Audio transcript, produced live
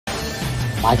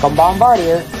Michael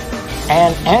Bombardier,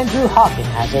 and Andrew Hawking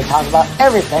as they talk about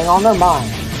everything on their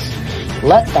minds.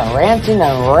 Let the ranting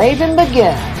and raving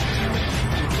begin.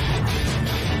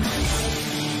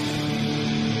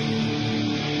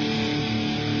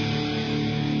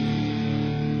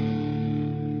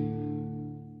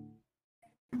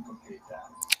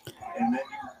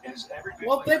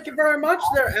 Well, thank you very much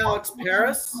there, Alex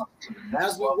Paris,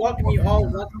 as we welcome you all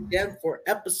once again for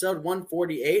episode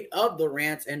 148 of the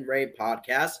Rant N Rave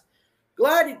Podcast.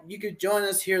 Glad you could join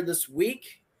us here this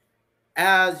week.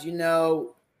 As you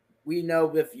know, we know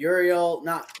with Uriel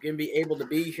not going to be able to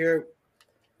be here,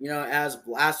 as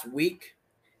last week,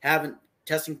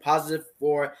 testing positive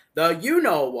for the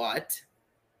you-know-what,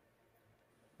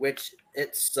 which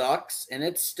it sucks and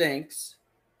it stinks.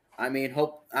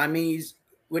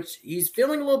 He's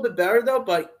feeling a little bit better, though,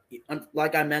 but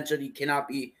like I mentioned, he cannot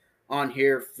be on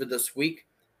here for this week.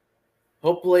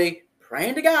 Hopefully,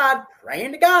 praying to God,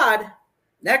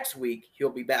 next week he'll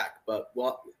be back, but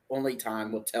only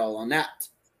time will tell on that.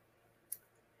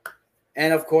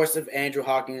 And, of course, if Andrew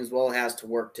Hawking as well has to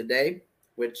work today,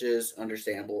 which is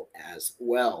understandable as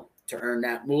well, to earn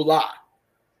that moolah.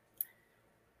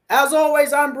 As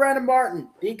always, I'm Brandon Martin,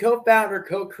 the co-founder,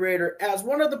 co-creator, as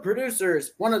one of the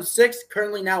producers, one of the 6,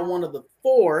 currently now one of the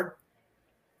 4.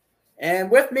 And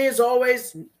with me, as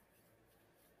always,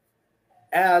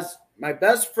 as my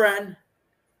best friend,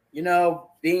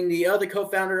 being the other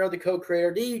co-founder, other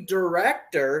co-creator, the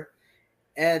director,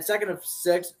 and second of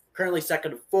 6, currently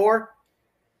second of 4,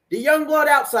 the young blood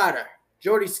outsider,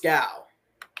 Jordy Scow.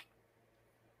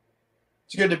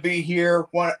 It's good to be here.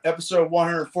 Episode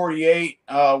 148.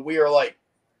 We are like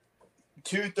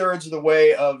 2/3 of the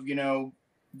way of,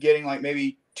 getting like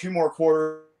maybe 2 more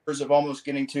quarters of almost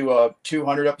getting to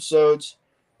 200 episodes.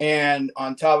 And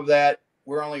on top of that,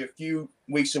 we're only a few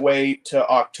weeks away to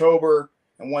October.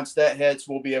 And once that hits,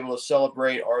 we'll be able to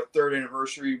celebrate our 3rd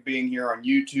anniversary being here on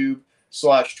YouTube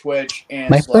 /Twitch and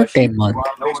my birthday month.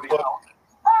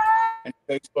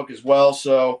 Facebook as well.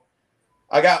 So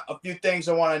I got a few things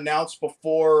I want to announce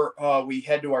before we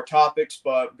head to our topics,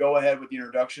 but go ahead with the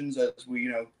introductions as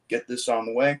we, get this on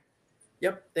the way.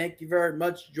 Yep. Thank you very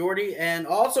much, Jordy. And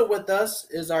also with us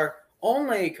is our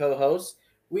only co-host.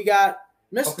 We got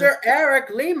Mr.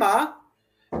 Eric Lima.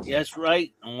 Yes,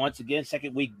 right. And once again,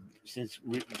 second week since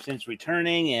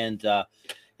returning, and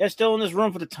still in this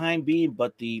room for the time being,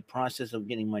 but the process of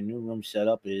getting my new room set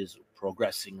up is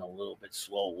progressing a little bit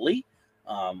slowly.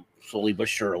 Slowly but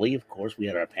surely, of course. We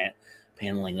had our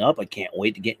paneling up. I can't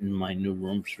wait to get in my new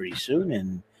room pretty soon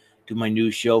and do my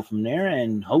new show from there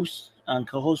and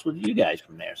co-host with you guys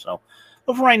from there. So,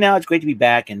 but for right now, it's great to be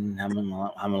back and having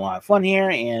a lot of fun here.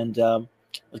 And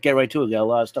let's get right to it. We got a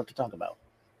lot of stuff to talk about.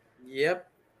 Yep,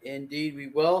 indeed we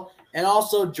will. And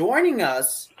also joining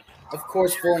us, of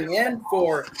course, filling in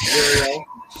for Uriel,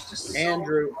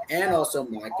 Andrew, and also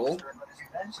Michael,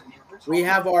 we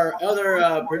have our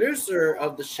other producer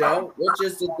of the show, which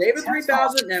is the David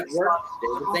 3000 Network,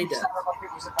 David St.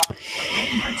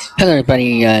 Hello,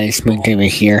 everybody. It's me, David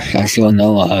here, as you all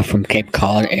know, from Cape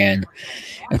Cod. And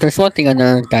if there's one thing I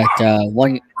learned that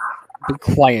be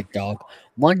quiet, dog.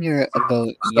 1 year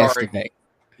ago yesterday.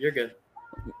 You're good.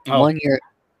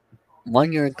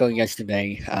 1 year ago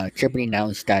yesterday, Jeopardy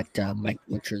announced that Mike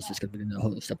Richards is going to be the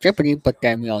host of Jeopardy, but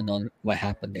then we all know what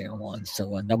happened there on.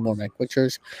 So no more Mike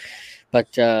Richards.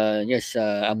 But yes,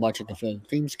 I'm watching the Field of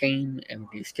Dreams game.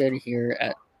 Everybody's good here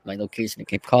at my location in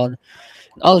Cape Cod.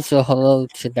 Also, hello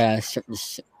to that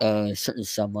certain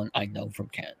someone I know from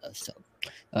Canada. So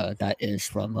that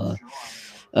is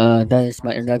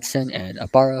my introduction. And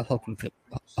Abara, hope you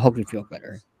feel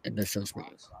better. And this is for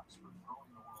you.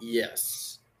 Yes.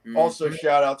 Also,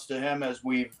 shout outs to him as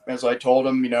I told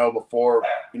him, before,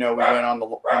 we went on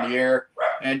the air.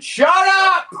 And shut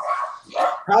up!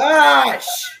 Hush!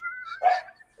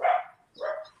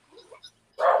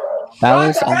 That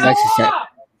was unnecessary.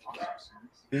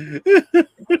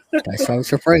 That's what I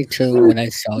was afraid to when I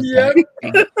saw that.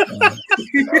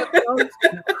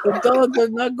 The dog does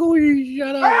not go to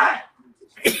shut up.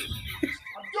 I'm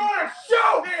doing a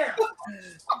show here!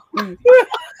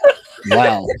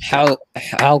 Wow, how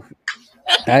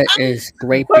that is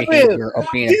great behavior of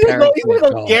being a parent to a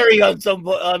dog. Gary on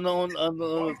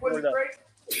the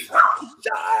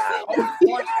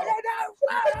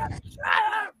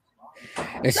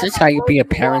Is this how you be a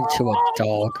parent to a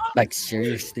dog? Like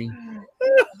seriously?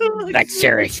 Like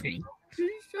seriously?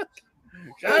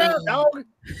 Shut up, dog.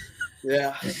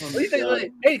 Yeah. What do you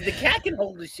think? Hey, the cat can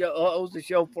hold the show. Holds the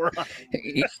show for us.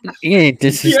 Yeah,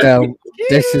 this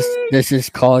is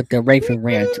called the Raven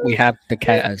Rant. We have the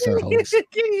cat as our host.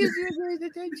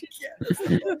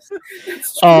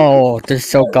 Oh, this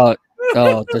show got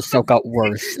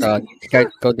worse.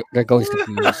 There goes the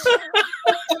views.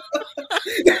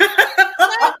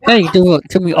 Hey, you do it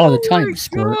to me all the time,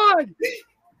 Squirt.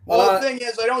 Well, the thing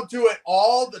is, I don't do it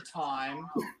all the time.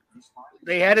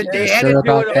 They had to do it when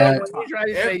you try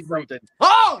to say something.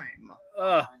 Time.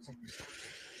 How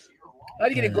are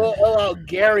you gonna go all out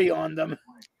Gary on them?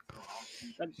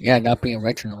 Yeah, not being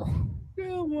original.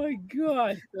 Oh my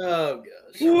god. Oh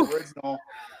gosh. Original.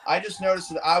 I just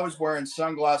noticed that I was wearing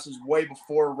sunglasses way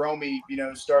before Romy,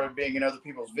 started being in other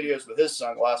people's videos with his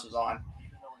sunglasses on.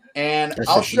 And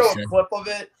I'll show a clip of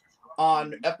it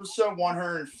on episode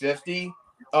 150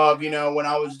 of, when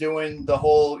I was doing the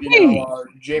whole,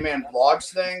 J-Man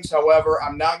Vlogs things. However,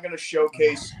 I'm not going to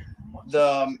showcase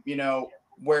the,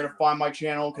 where to find my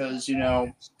channel because,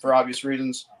 for obvious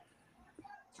reasons.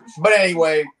 But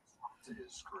anyway,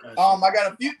 I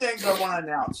got a few things I want to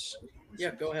announce.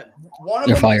 Yeah, go ahead. One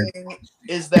of them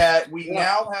is that we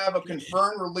now have a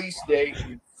confirmed release date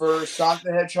for Sonic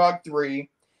the Hedgehog 3,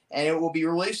 and it will be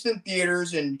released in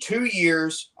theaters in 2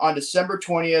 years on December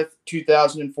 20th,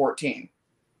 2014.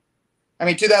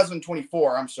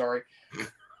 2024, I'm sorry.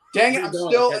 Dang it, I'm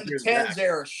still in the 10s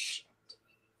era.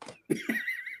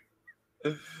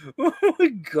 Oh my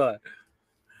god.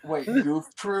 Wait,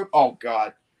 Goof Troop? Oh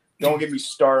god. Don't get me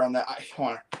started on that.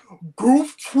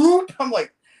 Goof Troop? I'm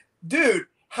like, dude,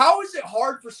 how is it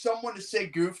hard for someone to say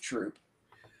Goof Troop?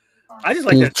 I just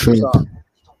like their theme song.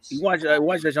 You watch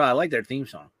that song. I like their theme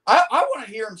song. I want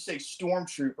to hear him say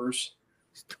Stormtroopers.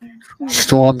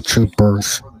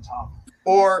 Stormtroopers.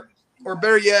 Or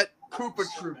better yet, Koopa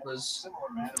Troopas.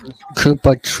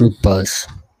 Koopa Troopas.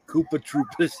 Koopa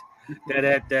Troopas.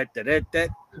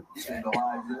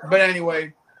 But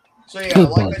anyway, so yeah,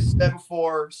 like I said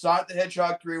before, Sonic the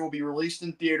Hedgehog 3 will be released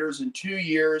in theaters in 2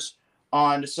 years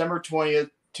on December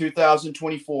 20th,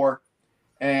 2024.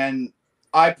 And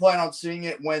I plan on seeing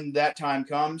it when that time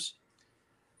comes.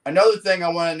 Another thing I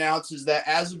want to announce is that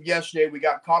as of yesterday, we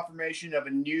got confirmation of a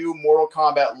new Mortal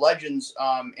Kombat Legends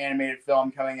animated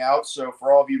film coming out. So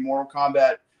for all of you Mortal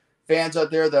Kombat fans out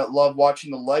there that love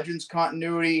watching the Legends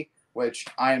continuity, which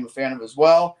I am a fan of as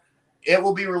well, it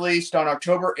will be released on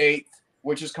October 8th,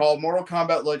 which is called Mortal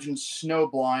Kombat Legends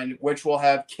Snowblind, which will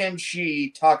have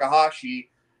Kenshi Takahashi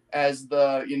as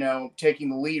the, taking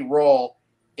the lead role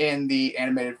in the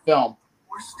animated film.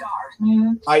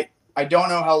 I don't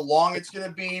know how long it's going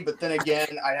to be, but then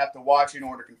again, I have to watch it in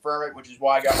order to confirm it, which is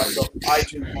why I got myself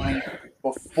iTunes money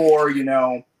before,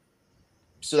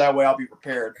 so that way I'll be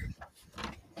prepared.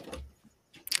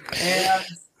 And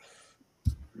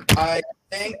I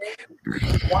think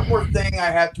one more thing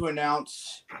I have to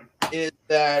announce is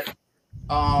that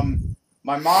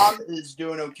my mom is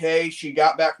doing okay. She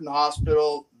got back from the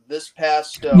hospital this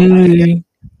past weekend.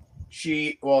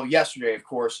 Yesterday, of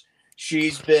course.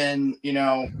 She's been,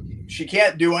 she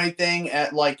can't do anything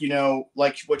at like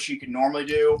what she could normally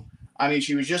do.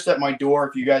 She was just at my door.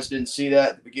 If you guys didn't see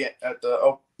that at the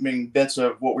opening bits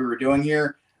of what we were doing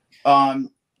here.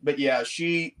 But yeah,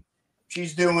 she's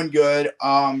doing good.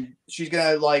 She's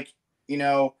gonna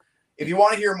if you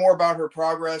want to hear more about her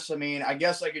progress, I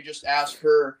guess I could just ask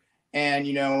her and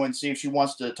and see if she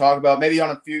wants to talk about maybe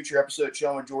on a future episode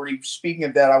Chilling with Jordy. Speaking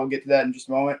of that, I will get to that in just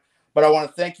a moment. But I want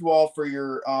to thank you all for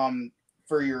your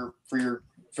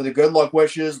for the good luck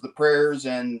wishes, the prayers,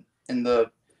 and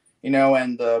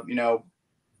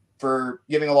for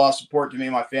giving a lot of support to me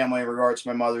and my family in regards to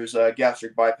my mother's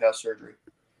gastric bypass surgery.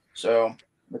 So,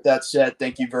 with that said,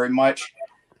 thank you very much.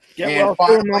 Get well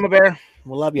soon, Mama Bear.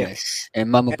 We'll love you. Yes, and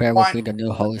Mama Bear will be the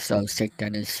new host of St.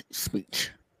 Dennis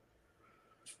Speech.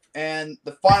 And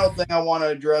the final thing I want to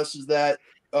address is that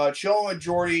Chilling with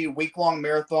Jordy week-long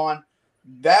marathon,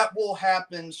 that will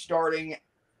happen starting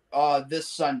this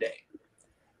Sunday.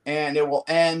 And it will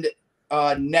end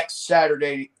next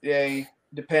Saturday,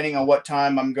 depending on what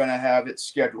time I'm going to have it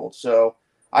scheduled. So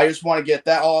I just want to get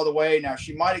that all the way. Now,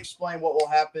 she might explain what will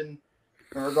happen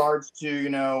in regards to,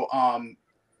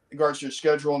 her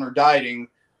schedule and her dieting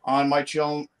on my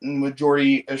Chilling with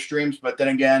Jordy streams. But then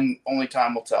again, only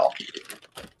time will tell.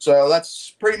 So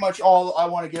that's pretty much all I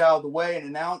want to get out of the way and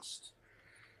announced.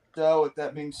 So with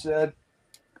that being said,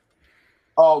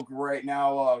 oh, great.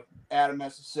 Now, Adam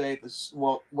has to say this.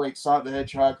 Well, wait, Sonic the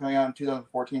Hedgehog coming out in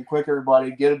 2014. Quick,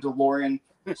 everybody, get a DeLorean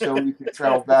so we can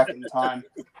travel back in time.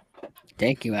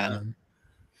 Thank you, Adam.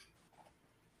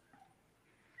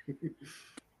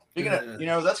 Speaking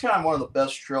of, that's kind of one of the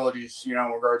best trilogies, in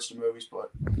regards to movies.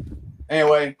 But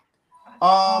anyway,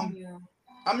 I'm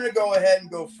going to go ahead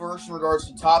and go first in regards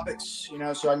to topics,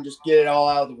 so I can just get it all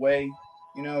out of the way,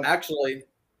 Actually,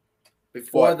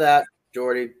 before that,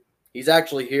 Jordy, he's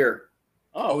actually here.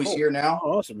 Oh, he's here now?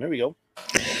 Oh, awesome. Here we go.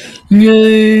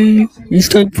 Yay! It's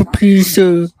time for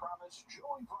pizza.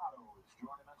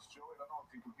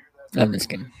 I'm just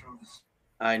kidding.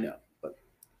 I know. But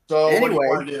so anyway, what do you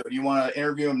want to do? Do you want to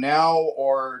interview him now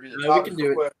or do the we can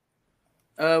do it.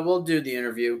 We'll do the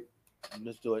interview.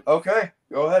 Let's do it. Okay,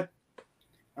 go ahead.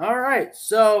 All right.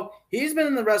 So he's been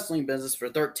in the wrestling business for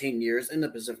 13 years in the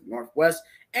Pacific Northwest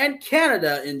and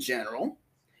Canada in general,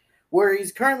 where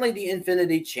he's currently the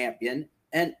Infinity Champion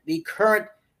and the current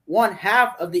one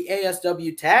half of the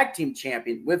ASW Tag Team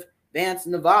Champion with Vance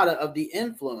Nevada of the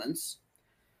Influence.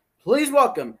 Please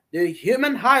welcome the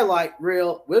human highlight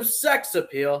reel with sex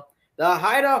appeal, the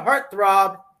Haida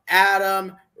Heartthrob,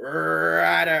 Adam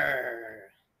Ryder.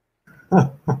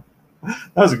 That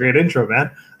was a great intro,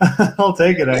 man. I'll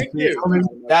take it. Thank you.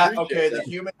 The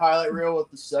human highlight reel with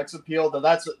the sex appeal.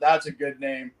 That's a good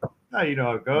name. Oh, you know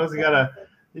how it goes. You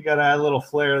gotta add a little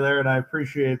flair there, and I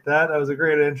appreciate that. That was a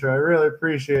great intro. I really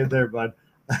appreciate it there, bud.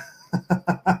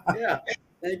 Yeah,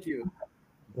 thank you.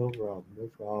 No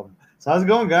problem. So how's it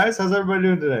going, guys? How's everybody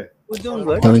doing today? We're doing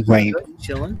good. Doing great.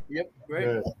 Chilling. Yep, great.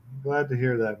 Good. Glad to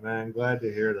hear that, man. Glad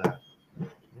to hear that. Yeah,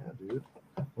 dude.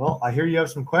 Well, I hear you have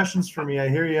some questions for me. I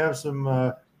hear you have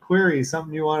some queries,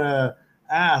 something you want to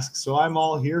ask. So I'm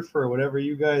all here for whatever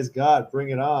you guys got. Bring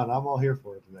it on. I'm all here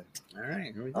for it today. All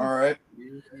right. Here we go. All right.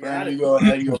 Brandon, you go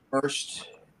ahead. You go first.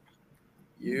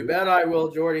 You bet I will,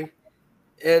 Jordy.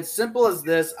 It's simple as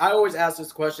this. I always ask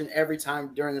this question every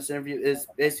time during this interview is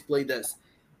basically this.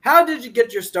 How did you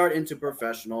get your start into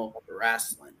professional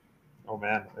wrestling? Oh,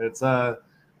 man. It's I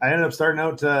ended up starting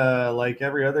out like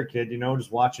every other kid,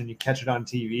 just watching. You catch it on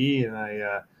TV, and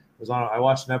I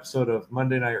watched an episode of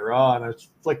Monday Night Raw, and I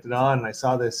flicked it on, and I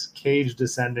saw this cage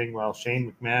descending while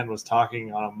Shane McMahon was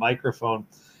talking on a microphone,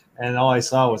 and all I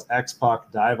saw was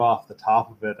X-Pac dive off the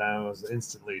top of it, and I was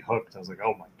instantly hooked. I was like,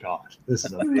 oh my gosh, this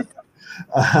is amazing.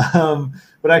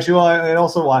 But actually, I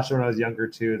also watched it when I was younger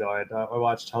too, though. I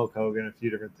watched Hulk Hogan, a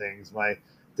few different things. My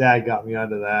dad got me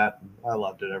onto that, and I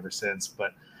loved it ever since.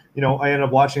 But I ended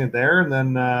up watching it there, and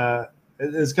then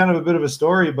it's kind of a bit of a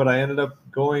story, but I ended up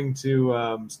going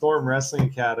to Storm Wrestling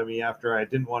Academy after I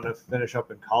didn't want to finish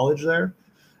up in college there.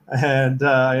 And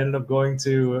I ended up going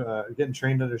to getting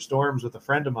trained under Storms with a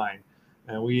friend of mine.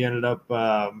 And we ended up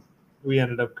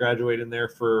graduating there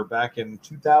for back in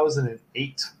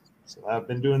 2008. So I've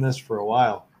been doing this for a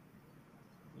while.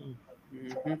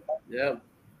 Mm-hmm. Yeah.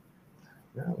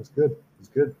 Yeah, it was good.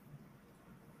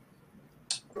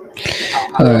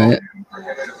 All right.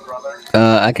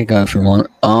 I could go if you want.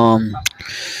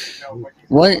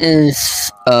 What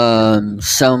is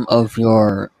some of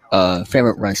your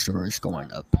favorite wrestlers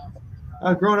growing up?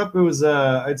 Growing up, it was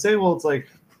I'd say, well, it's like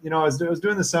I was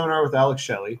doing the seminar with Alex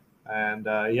Shelley, and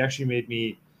he actually made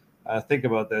me think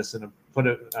about this and put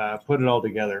it all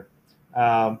together.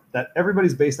 That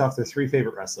everybody's based off their three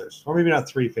favorite wrestlers, or maybe not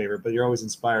three favorite, but you're always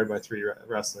inspired by three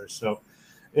wrestlers. So,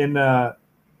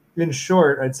 in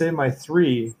short, I'd say my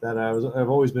three that I've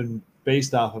always been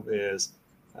based off of is,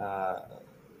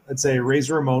 I'd say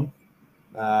Razor Ramon,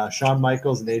 Shawn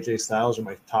Michaels, and AJ Styles are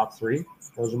my top three.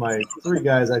 Those are my three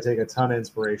guys I take a ton of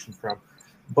inspiration from.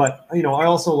 But I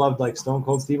also loved like Stone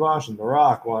Cold Steve Austin, The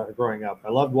Rock growing up. I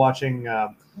loved watching.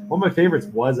 One of my favorites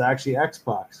was actually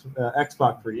X-Pac.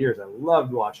 X-Pac for years. I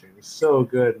loved watching. He was so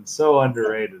good and so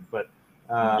underrated. But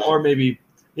or maybe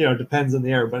depends on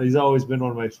the era. But he's always been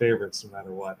one of my favorites, no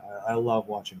matter what. I love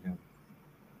watching him.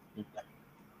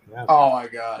 Yeah. Oh my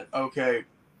God. Okay.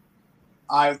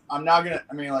 I'm not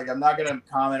gonna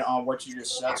comment on what you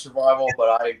just said, Survival,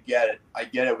 but I get it. I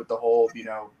get it with the whole,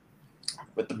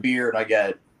 with the beard. I get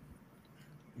it.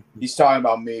 He's talking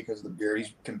about me because of the beard.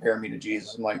 He's comparing me to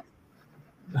Jesus. I'm like,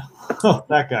 oh,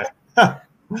 that guy.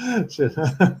 Shit.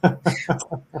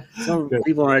 Some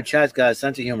people in our chat got a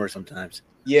sense of humor sometimes.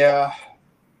 Yeah.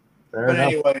 Fair but enough.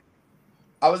 anyway,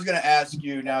 I was gonna ask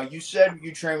you. Now, you said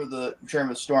you trained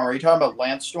with Storm. Are you talking about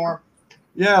Lance Storm?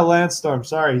 Yeah, Lance Storm.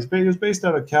 Sorry, he was based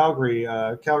out of Calgary,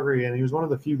 and he was one of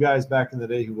the few guys back in the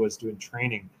day who was doing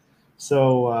training.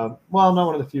 So, well, not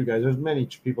one of the few guys. There's many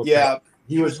people. Yeah,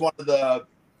 he was one of the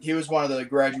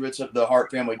graduates of the Hart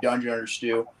Family Dungeon under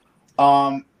Stu.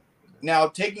 Now,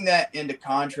 taking that into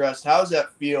contrast, how does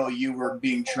that feel? You were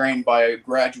being trained by a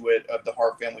graduate of the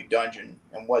Hart Family Dungeon,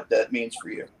 and what that means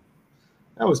for you.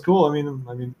 That was cool. I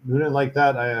mean, who didn't like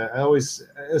that? I always.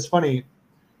 It's funny.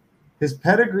 his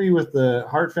pedigree with the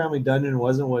Hart family dungeon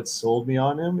wasn't what sold me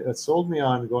on him. What sold me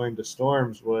on going to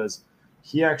Storms was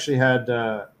he actually had.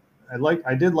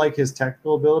 I did like his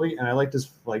technical ability, and I liked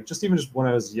his just when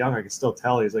I was young, I could still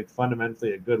tell he's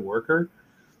fundamentally a good worker.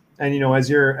 And as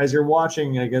you're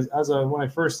watching, I guess when I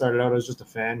first started out, I was just a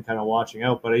fan, kind of watching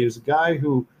out. But he was a guy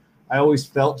who I always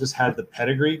felt just had the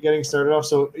pedigree getting started off.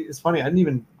 So it's funny, I didn't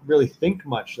even really think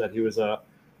much that he was a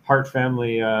Hart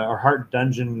family or Hart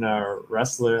dungeon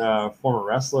wrestler, former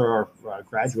wrestler or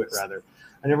graduate rather.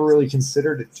 I never really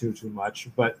considered it too much,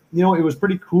 but it was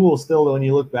pretty cool still when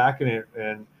you look back at it,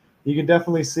 and you can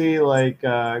definitely see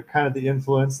kind of the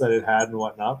influence that it had and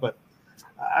whatnot. But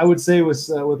I would say with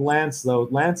Lance though,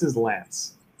 Lance is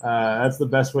Lance. That's the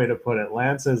best way to put it.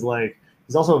 Lance is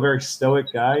he's also a very stoic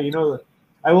guy.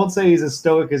 I won't say he's as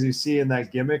stoic as you see in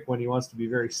that gimmick when he wants to be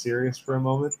very serious for a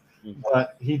moment,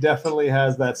 but he definitely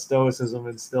has that stoicism.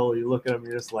 And still, you look at him,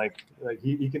 you're just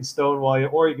he can stonewall you,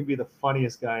 or he can be the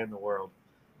funniest guy in the world.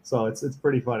 So it's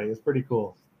pretty funny. It's pretty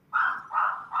cool.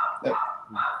 Yep.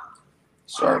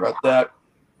 Sorry about that,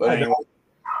 but anyway.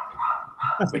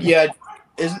 But yeah,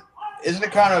 isn't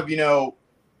it kind of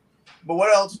But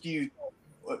what else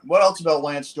about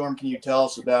Lance Storm can you tell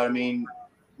us about? I mean,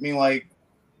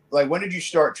 when did you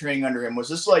start training under him? Was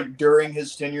this during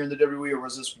his tenure in the WWE, or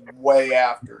was this way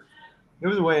after? It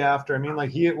was way after. I mean,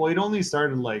 he'd only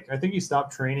started I think he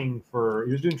stopped training he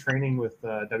was doing training with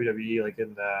WWE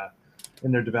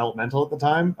in their developmental at the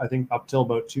time. I think up till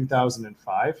about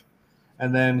 2005,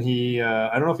 and then he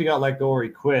I don't know if he got let go or he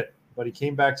quit, but he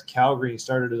came back to Calgary. He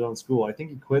started his own school. I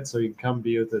think he quit so he could come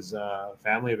be with his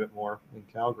family a bit more in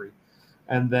Calgary,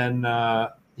 and then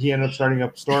he ended up starting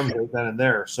up Storms right then and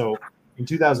there. So in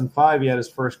 2005, he had his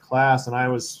first class, and I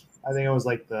think I was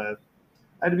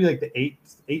I had to be the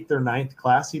eighth or ninth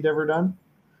class he'd ever done.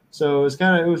 So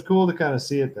it was cool to kind of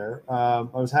see it there. I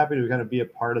was happy to kind of be a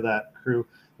part of that crew.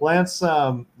 Lance is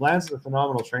a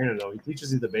phenomenal trainer, though. He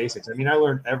teaches you the basics. I mean, I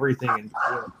learned everything in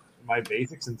my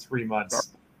basics in 3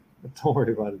 months. But don't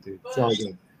worry about it, dude. It's all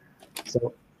good.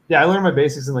 So yeah, I learned my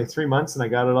basics in 3 months, and I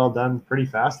got it all done pretty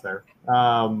fast there.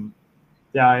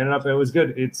 Yeah, I ended up. It was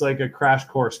good. It's like a crash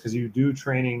course because you do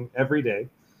training every day,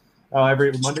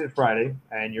 every Monday to Friday,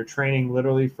 and you're training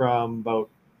literally from about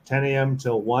 10 a.m.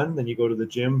 till 1. Then you go to the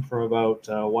gym from about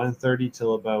 1:30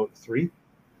 till about 3,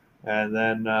 and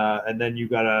then you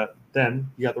got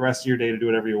the rest of your day to do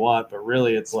whatever you want. But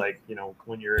really, it's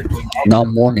when you're not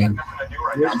morning,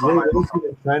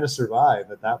 you're trying to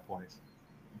survive at that point.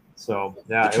 So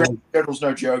yeah, the training schedule's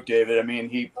no joke, David. I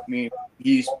mean,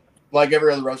 he's like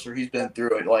every other wrestler. He's been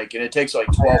through it. And it takes 12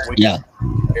 weeks. Yeah.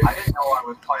 I didn't know I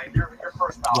was playing your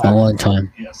first ballot. A long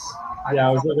time. Yes. Yeah, I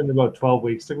was looking at about 12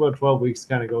 weeks. It took about 12 weeks to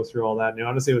kind of go through all that. And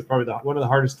honestly, it was probably one of the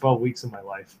hardest 12 weeks of my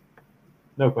life.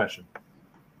 No question.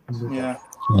 Yeah.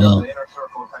 Yeah.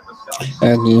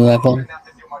 And you have one?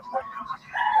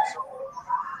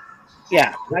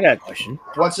 Yeah, I got a question.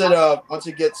 Once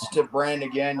it gets to Brand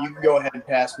again, you can go ahead and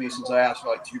pass me since I asked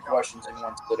 2 questions in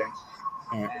one sitting.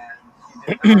 All right.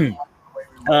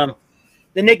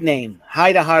 The nickname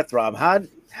Haida Heartthrob. How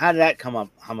did that come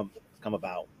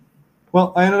about?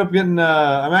 Well, I ended up getting.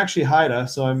 I'm actually Haida,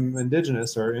 so I'm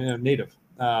indigenous or native.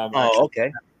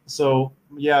 Okay. So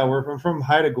yeah, I'm from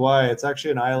Haida Gwaii. It's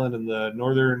actually an island in the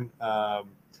northern.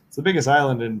 It's the biggest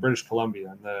island in British Columbia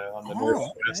on the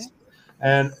northwest, okay.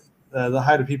 And the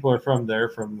Haida people are from there,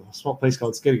 from a small place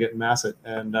called Skidegate in Masset,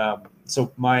 and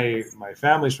so my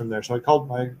family's from there. So I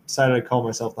decided I'd call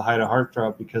myself the Haida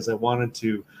Heartthrob because I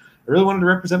really wanted to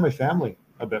represent my family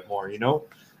a bit more,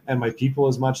 and my people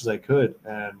as much as I could.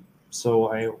 And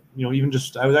so I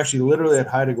was actually literally at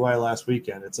Haida Gwaii last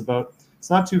weekend. It's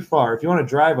not too far. If you want to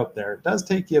drive up there, it does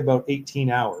take you about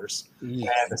 18 hours and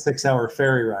a 6-hour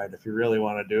ferry ride if you really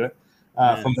want to do it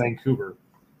from Vancouver.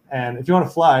 And if you want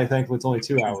to fly, thankfully it's only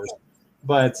 2 hours.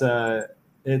 But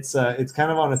it's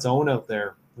kind of on its own out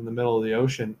there in the middle of the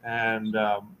ocean. And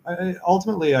I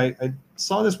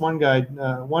saw this one guy,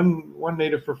 one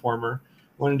native performer,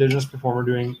 one indigenous performer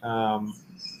doing.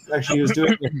 Actually, he was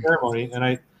doing a ceremony,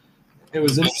 and it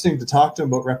was interesting to talk to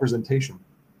him about representation.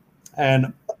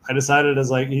 And I decided,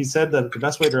 he said that the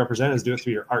best way to represent is do it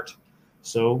through your art.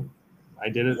 So I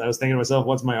did it. I was thinking to myself,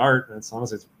 what's my art? And it's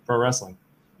pro wrestling.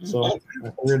 So I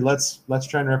figured let's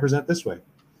try and represent this way.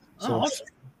 So awesome.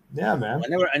 Yeah, man.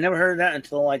 I never heard that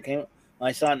until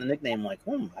I saw it in the nickname. I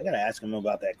got to ask him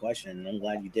about that question, and I'm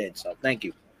glad you did. So thank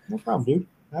you. No problem, dude.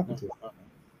 Happy to.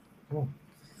 Cool.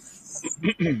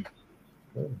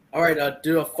 All right,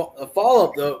 do a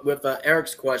follow-up, though, with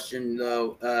Eric's question,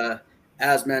 though.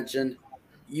 As mentioned,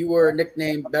 you were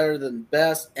nicknamed Better Than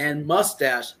Best and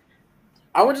Mustache.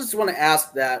 I just want to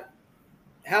ask that,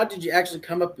 how did you actually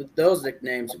come up with those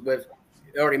nicknames? With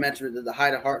you already mentioned the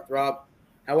Haida Heartthrob,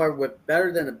 however, with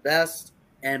Better Than the Best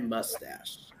and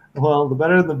Mustache. Well, the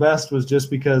Better Than the Best was just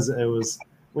because it was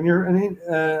when you're an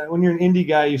indie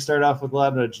guy, you start off with a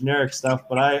lot of generic stuff.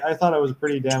 But I thought I was a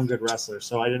pretty damn good wrestler,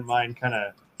 so I didn't mind kind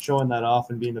of showing that off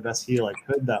and being the best heel I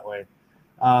could that way.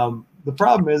 The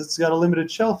problem is it's got a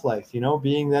limited shelf life.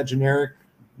 Being that generic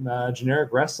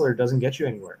wrestler doesn't get you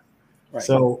anywhere. Right.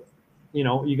 So,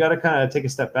 you got to kind of take a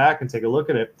step back and take a look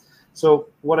at it. So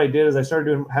what I did is I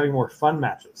started having more fun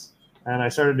matches, and I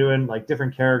started doing like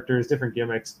different characters, different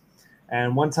gimmicks.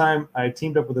 And one time I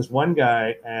teamed up with this one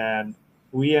guy, and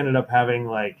we ended up having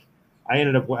I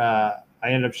ended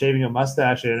up shaving a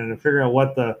mustache in and figuring out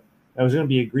what that was going to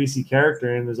be a greasy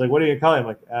character. And it was like, what are you going to call him?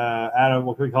 Like, Adam,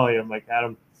 what can we call you? I'm like,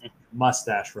 Adam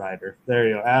Mustache Ryder. There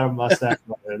you go. Adam Mustache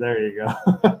Ryder. There you go.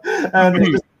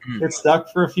 And it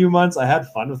stuck for a few months. I had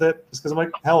fun with it just because I'm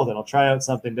like, hell with it. I'll try out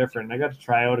something different. And I got to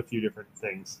try out a few different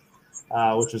things,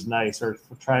 which was nice, or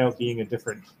try out being a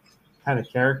different kind of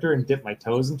character and dip my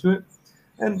toes into it.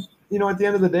 And, at the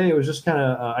end of the day, it was just kind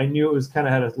of, I knew it was kind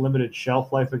of had a limited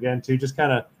shelf life again, too, just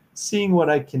kind of seeing what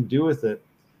I can do with it.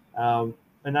 And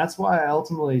that's why I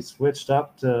ultimately switched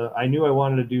up to, I knew I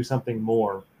wanted to do something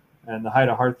more. And the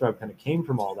Haida Heartthrob kind of came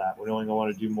from all that. Knowing I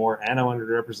wanted to do more, and I wanted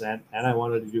to represent, and I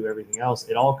wanted to do everything else.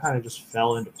 It all kind of just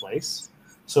fell into place.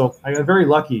 So I got very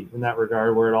lucky in that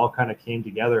regard, where it all kind of came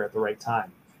together at the right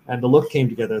time. And the look came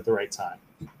together at the right time.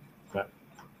 But,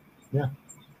 yeah.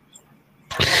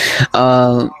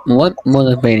 What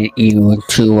motivated you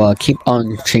to keep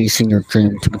on chasing your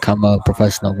dream to become a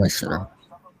professional wrestler?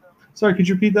 Sorry, could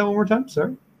you repeat that one more time?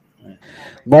 Sorry.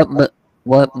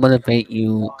 What motivated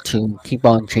you to keep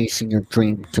on chasing your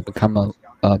dream to become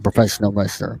a professional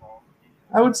wrestler?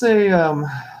 I would say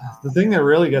the thing that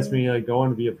really gets me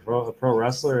going to be a pro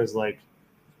wrestler is I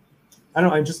don't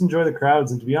know, I just enjoy the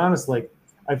crowds. And to be honest,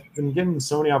 I've been getting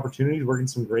so many opportunities working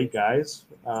some great guys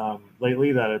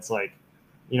lately that it's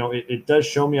it does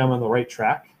show me I'm on the right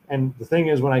track. And the thing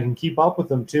is, when I can keep up with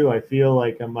them too, I feel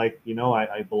like I'm I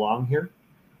belong here,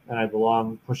 and I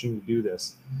belong pushing to do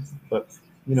this. But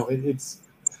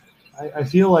I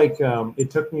feel like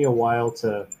it took me a while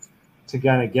to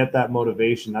kind of get that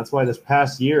motivation. That's why this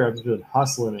past year I've been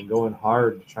hustling and going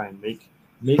hard to try and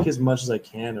make as much as I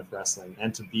can of wrestling,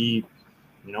 and to be,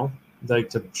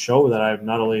 to show that I'm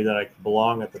not only that I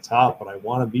belong at the top, but I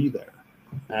want to be there.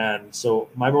 And so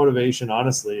my motivation,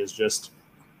 honestly, is just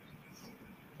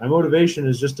to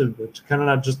kind of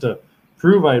not just to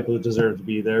prove I deserve to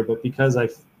be there, but because I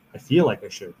feel like I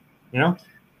should, Yeah.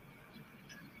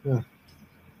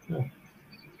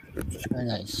 Very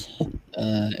nice.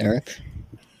 Eric?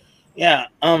 Yeah.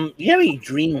 Do you have any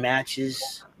dream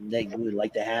matches that you would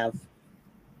like to have?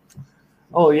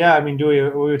 Oh yeah, I mean,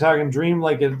 were we talking dream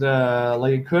like it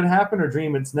could happen, or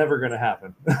dream it's never going to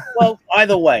happen? Well,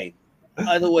 either way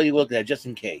you look at it, just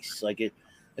in case. If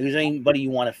there's anybody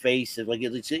you want to face, let's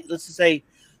just say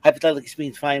hypothetically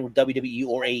speaking, fine with WWE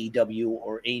or AEW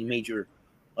or a major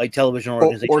television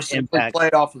organization, or simply Impact. play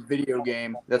it off a video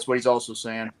game. That's what he's also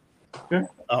saying. Okay.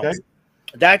 Oh,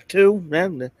 that too.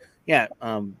 Yeah.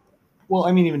 Well,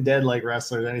 I mean, even dead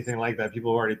wrestlers, anything like that,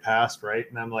 people have already passed, right?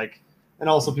 And I'm and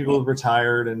also people have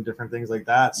retired and different things like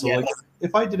that. So Yeah.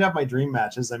 If I did have my dream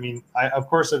matches, I mean, of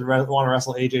course I'd want to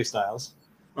wrestle AJ Styles.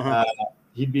 Uh-huh.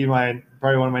 He'd be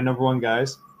probably one of my number one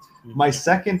guys. My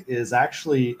second is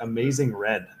actually Amazing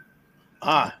Red.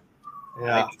 Yeah.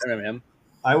 Yeah. I remember him.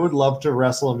 I would love to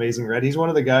wrestle Amazing Red. He's one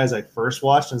of the guys I first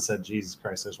watched and said, Jesus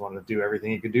Christ, I just wanted to do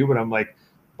everything he could do. But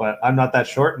I'm not that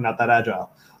short and not that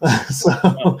agile.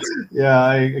 So, yeah,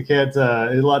 I can't. It's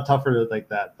a lot tougher like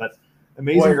that. But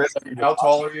Amazing Red. How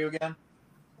tall are you again?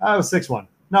 I was 6'1".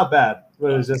 Not bad.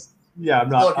 But it was just, I'm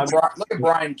not. Look at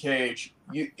Brian Cage.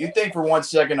 You think for 1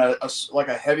 second a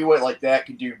heavyweight like that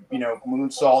could do,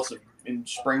 moonsaults and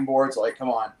springboards?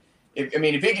 Come on.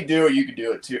 If he could do it, you could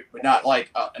do it too. But not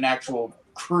an actual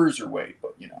cruiserweight,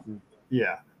 but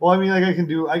Yeah. Well, I mean, I can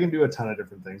do a ton of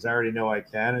different things. I already know I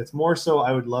can. It's more so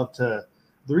I would love to.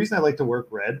 The reason I like to work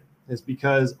Red is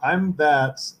because I'm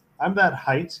that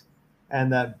height and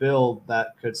that build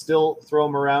that could still throw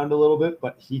him around a little bit,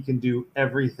 but he can do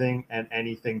everything and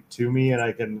anything to me, and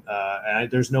I can.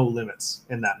 There's no limits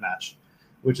in that match,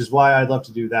 which is why I'd love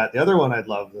to do that. The other one I'd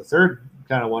love, the third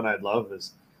kind of one I'd love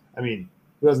is, who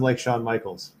doesn't like Shawn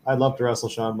Michaels? I'd love to wrestle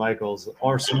Shawn Michaels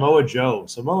or Samoa Joe.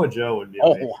 Samoa Joe would be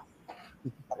amazing.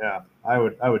 Yeah, I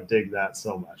would dig that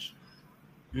so much.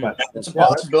 But it's a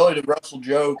possibility to wrestle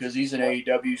Joe because he's an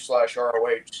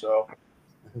AEW/ROH. So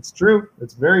it's true.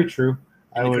 It's very true.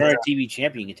 And the current TV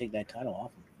champion, you can take that title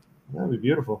off him. That'd be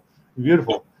beautiful.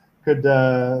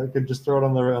 Could just throw it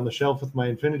on the shelf with my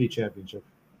Infinity Championship.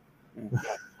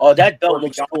 Oh, that belt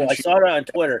looks cool. I saw it on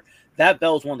Twitter. That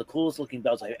belt is one of the coolest looking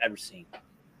belts I've ever seen.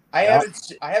 I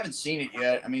haven't seen it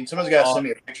yet. I mean, someone's got to send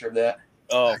me a picture of that.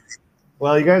 Oh,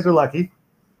 well, you guys are lucky.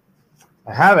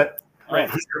 I have it right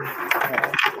Oh. here.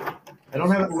 I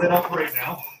don't have it lit up right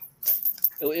now.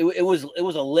 It was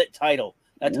a lit title.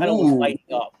 That title was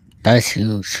lighting up. That's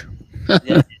huge.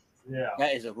 Yeah, Yeah,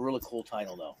 that is a really cool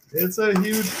title, though. it's a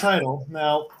huge title.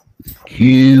 Now,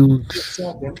 Huge.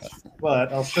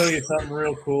 but I'll show you something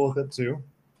real cool with it too.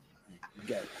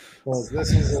 Okay. Because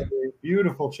this is a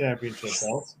beautiful championship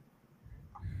belt.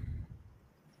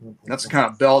 That's the kind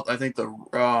of belt I think the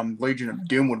Legion of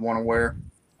Doom would want to wear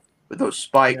with those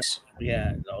spikes.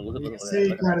 Yeah. No, look You at can see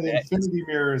that. kind of the infinity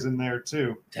mirrors in there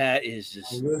too. That is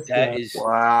just. Look That at is.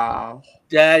 Wow.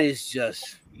 That is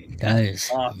just That is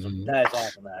awesome. huge. That is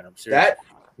awesome, Adam. Seriously.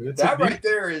 It's That a big- right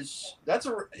there is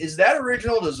that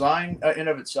original design in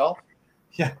of itself?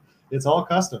 Yeah, it's all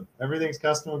custom. Everything's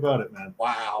custom about it, man.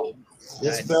 Wow. This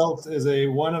Nice. belt is a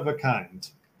one of a kind,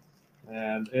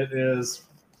 and it is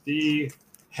the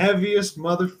heaviest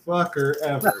motherfucker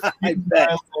ever. I bet.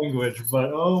 My language, but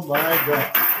oh my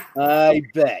god. I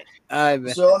bet. I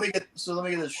bet. So let me get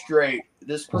this straight.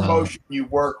 This promotion you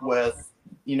work with,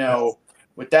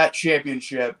 with that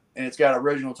championship, and it's got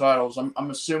original titles. I'm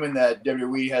assuming that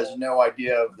WWE has no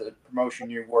idea of the promotion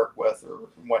you work with or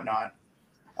whatnot.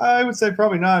 I would say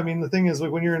probably not. I mean, the thing is, like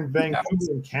when you're in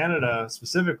Vancouver, in Canada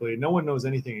specifically, no one knows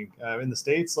anything. In the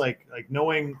States, like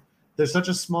knowing there's such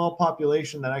a small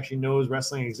population that actually knows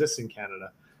wrestling exists in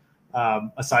Canada,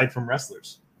 aside from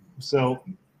wrestlers. So,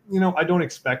 I don't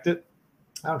expect it.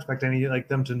 I don't expect any like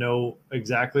them to know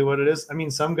exactly what it is. I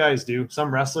mean, some guys do.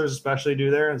 Some wrestlers especially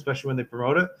do there, and especially when they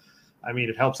promote it. I mean,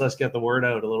 it helps us get the word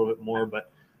out a little bit more.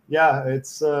 But yeah,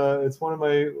 it's one of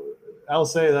my. I'll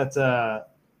say that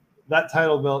that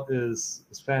title belt is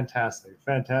fantastic,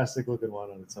 fantastic looking one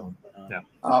on its own. Yeah.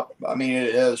 I mean,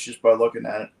 it is just by looking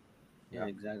at it. Yeah,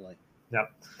 exactly. Yeah.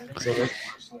 So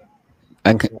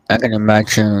I can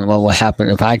imagine what would happen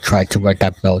if I tried to wear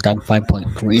that belt. I'm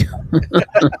 5.3.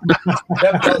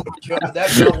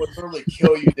 That belt would literally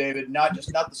kill you, David. Not the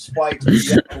spikes, but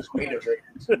the actual weight of it.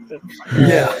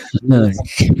 Yeah.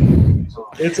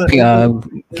 it's a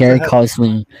Gary calls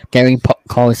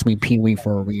me Pee Wee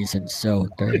for a reason. So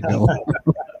there you go.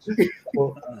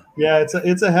 well, yeah,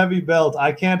 it's a heavy belt.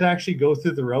 I can't actually go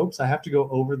through the ropes. I have to go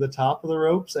over the top of the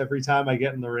ropes every time I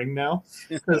get in the ring now.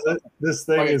 Because this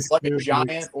thing is like a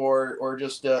giant, or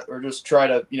just try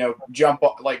to jump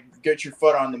up, like get your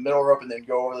foot on the middle rope and then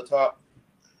go over the top.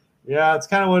 Yeah, it's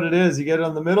kind of what it is. You get it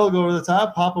on the middle, go over the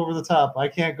top, hop over the top. I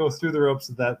can't go through the ropes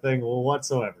of that thing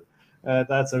whatsoever.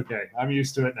 That's okay. I'm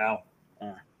used to it now.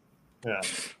 Yeah,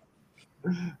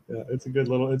 it's a good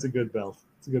belt. It's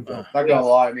a good belt. Not gonna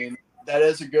lie, I mean that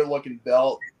is a good looking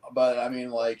belt, but I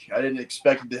mean like I didn't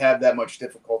expect it to have that much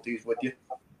difficulties with you.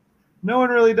 No one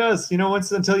really does.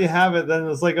 Once until you have it, then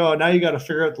it's like, oh, now you got to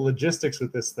figure out the logistics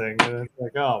with this thing. And it's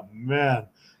like, oh man,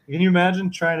 can you imagine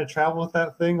trying to travel with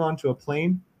that thing onto a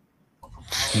plane?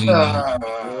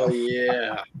 Oh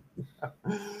yeah.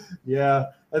 Yeah,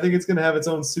 I think it's gonna have its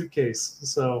own suitcase.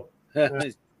 So, oh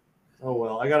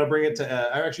well, I got to bring it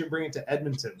to. I actually bring it to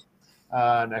Edmonton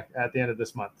at the end of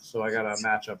this month. So I got a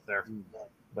match up there.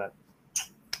 But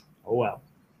oh well.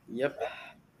 Yep.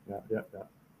 Yeah.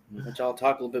 Which I'll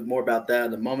talk a little bit more about that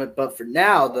in a moment. But for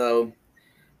now, though,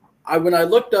 when I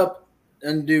looked up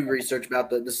and do research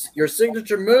about your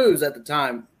signature moves at the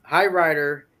time, High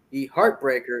Ryder, the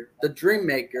Heartbreaker, the Dream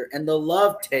Maker, and the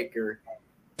Love Taker.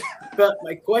 But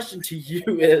my question to you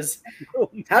is,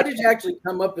 how did you actually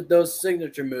come up with those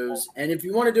signature moves? And if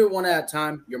you want to do it one at a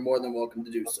time, you're more than welcome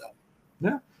to do so.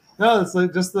 Yeah. No, it's like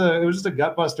it was just a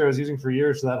gut buster I was using for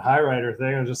years for that High Rider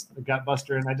thing. It was just a gut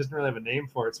buster, and I just didn't really have a name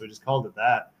for it, so we just called it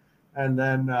that. And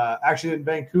then actually in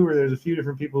Vancouver, there's a few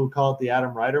different people who call it the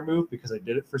Adam Ryder move because I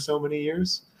did it for so many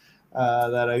years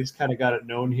that I just kind of got it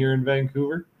known here in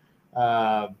Vancouver.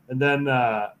 And then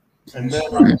with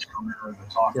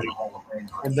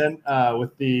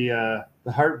the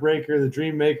Heartbreaker, the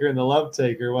Dream Maker, and the Love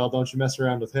Taker. Well, don't you mess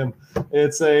around with him.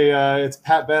 It's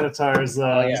Pat Benatar's.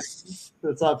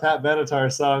 It's a Pat Benatar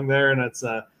song there, and it's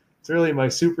really my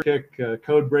super kick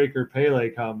code breaker Pele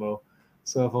combo.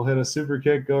 So if I'll hit a super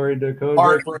kick, go right into code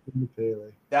breaker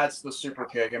Pele. That's the super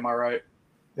kick. Am I right?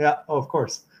 Yeah. Oh, of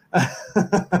course.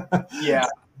 Yeah.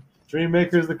 Dream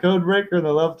Maker is the code breaker, and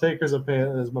the Love Taker is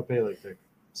my Pele kick.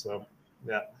 So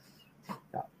yeah,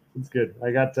 it's good.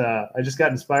 I just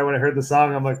got inspired when I heard the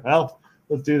song. I'm like, well,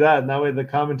 let's do that, and that way the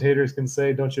commentators can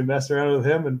say, "Don't you mess around with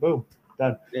him?" And boom,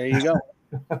 done. There you go.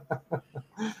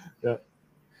 Yeah.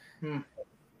 Hmm.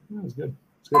 That was good.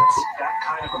 It's good. That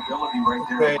kind of ability right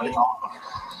there. Okay.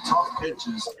 Tough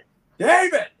pitches.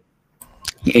 David!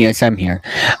 Yes, I'm here.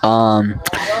 No.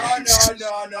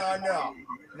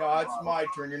 No, it's my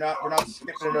turn. We're not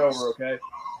skipping it over, okay?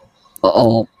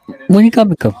 Oh, when you got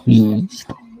me confused.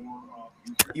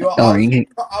 I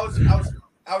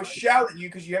was shouting at you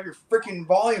because you have your freaking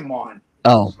volume on.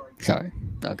 Oh, sorry.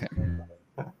 Okay.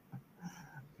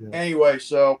 Anyway,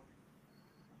 so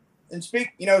and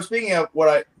speaking of what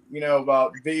I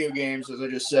about video games, as I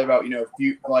just said about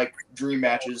few like dream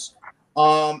matches,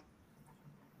 that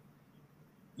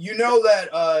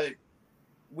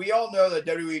we all know that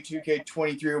WWE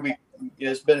 2K23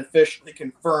 has been officially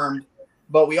confirmed,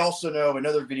 but we also know of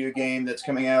another video game that's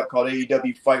coming out called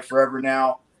AEW Fight Forever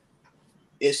now.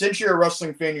 Since you're a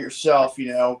wrestling fan yourself,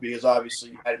 because obviously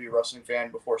you had to be a wrestling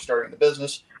fan before starting the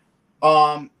business,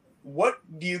 what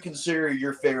do you consider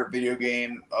your favorite video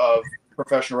game of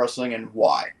professional wrestling and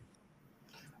why?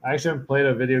 I actually haven't played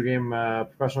a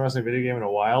professional wrestling video game in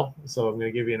a while, so I'm going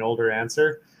to give you an older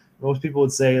answer. Most people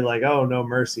would say, like, oh, No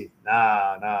Mercy.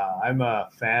 Nah. I'm a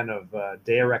fan of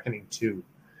Day of Reckoning 2.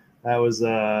 That was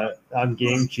on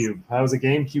GameCube. I was a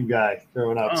GameCube guy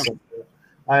growing up, so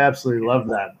I absolutely love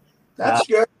that. That's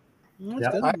good.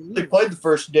 Yeah. I actually played the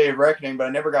first Day of Reckoning, but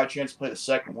I never got a chance to play the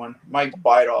second one. Might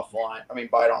buy it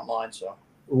online. So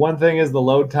one thing is the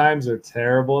load times are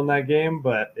terrible in that game,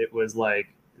 but it was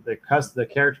like the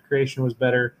character creation was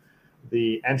better,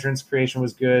 the entrance creation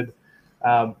was good.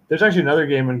 There's actually another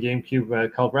game on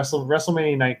GameCube called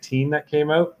WrestleMania 19 that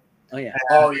came out. Oh yeah.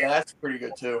 That's pretty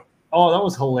good too. Oh, that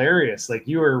was hilarious! Like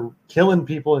you were killing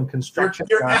people in construction.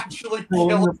 You're actually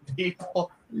killing people.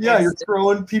 Yeah, you're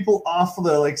throwing people off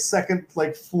the second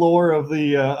floor of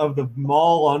the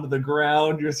mall onto the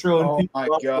ground. You're throwing people. Oh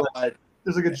my god!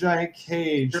 There's like a giant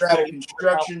cage. You're at a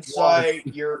construction site.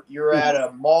 You're at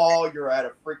a mall. You're at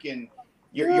a freaking.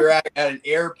 You're at an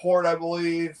airport, I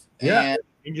believe. Yeah,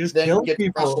 and you just then kill you get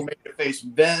people. to WrestleMania face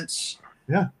Vince.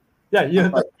 Yeah. You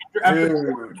have after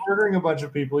Dude. murdering a bunch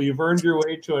of people, you've earned your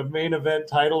way to a main event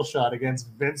title shot against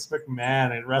Vince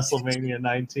McMahon at WrestleMania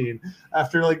 19.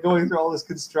 After going through all this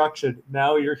construction,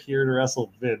 now you're here to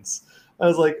wrestle Vince. I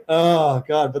was like, oh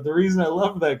god! But the reason I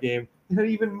loved that game, it had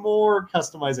even more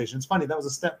customization. It's funny, that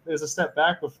was a step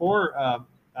back before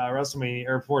WrestleMania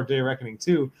or before Day of Reckoning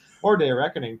 2 or Day of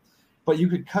Reckoning, but you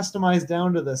could customize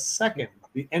down to the second.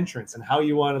 The entrance and how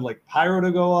you wanted pyro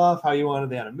to go off, how you wanted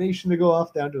the animation to go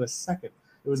off down to a second.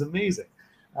 It was amazing.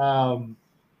 So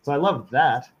I loved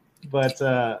that. But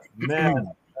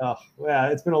man,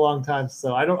 it's been a long time.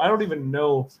 So I don't even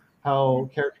know how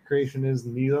character creation is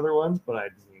in these other ones, but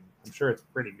I'm sure it's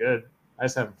pretty good. I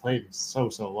just haven't played in so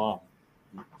long.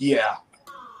 Yeah.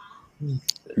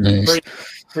 Nice.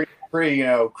 Pretty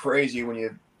crazy when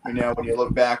you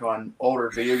look back on older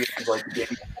video games like the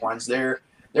game ones.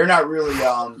 They're not really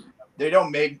they don't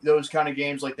make those kind of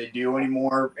games like they do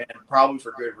anymore, and probably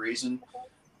for good reason.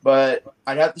 But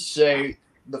I'd have to say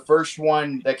the first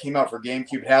one that came out for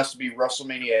GameCube has to be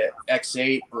WrestleMania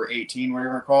X8 or 18, whatever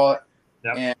you want to call it.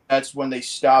 Yep. And that's when they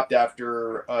stopped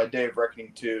after Day of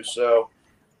Reckoning 2. So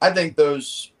I think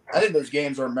those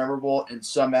games are memorable in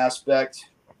some aspect,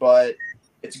 but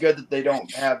it's good that they don't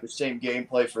have the same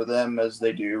gameplay for them as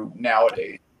they do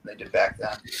nowadays. They did back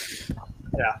then.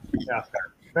 Yeah.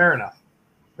 Fair enough.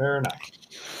 Yeah,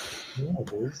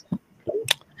 dude.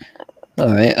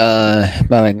 All right.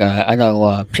 I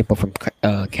know people from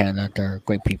Canada. They're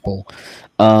great people.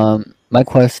 My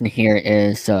question here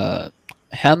is,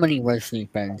 how many wrestling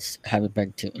events have you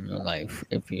been to in your life,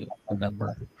 if you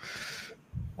remember?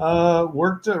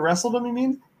 Wrestled them, you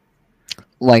mean?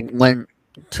 Went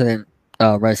to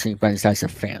wrestling events as a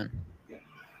fan.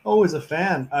 Oh, as a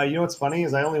fan. You know what's funny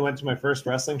is I only went to my first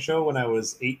wrestling show when I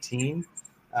was 18.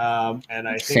 And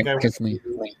I think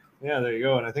yeah, there you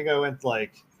go. And I think I went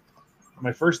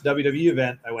my first WWE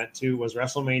event I went to was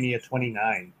WrestleMania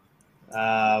 29.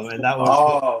 And that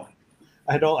was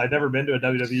I'd never been to a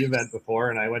WWE event before,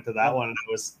 and I went to that one, and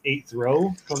it was 8th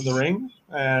row from the ring,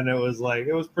 and it was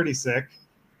pretty sick.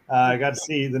 I got to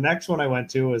see the next one I went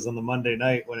to was on the Monday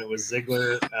night when it was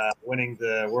Ziggler winning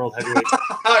the World Heavyweight.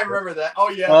 I remember that. Oh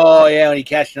yeah. Oh yeah, when he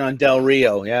cashed in on Del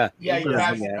Rio. Yeah. Yeah, you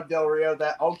cashed in on Del Rio.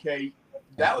 That was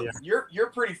you're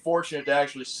pretty fortunate to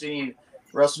actually seen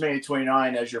WrestleMania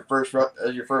 29 as your first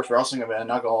wrestling event.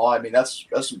 Not gonna lie, I mean that's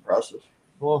impressive.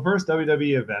 Well, first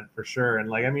WWE event for sure,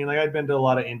 and I'd been to a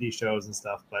lot of indie shows and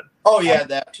stuff, but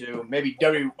that too. Maybe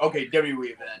WWE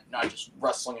event, not just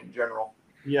wrestling in general.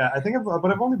 Yeah, I think I've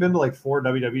only been to 4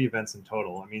 WWE events in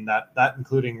total. I mean that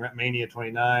including Mania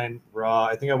 29, Raw.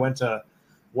 I think I went to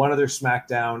one other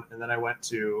SmackDown, and then I went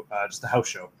to just a house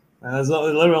show. And it's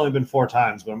literally only been 4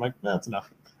 times, but I'm like, that's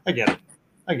enough. I get it.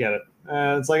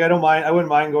 It's like I wouldn't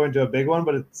mind going to a big one,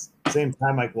 but at the same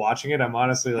time, like watching it, I'm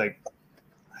honestly like,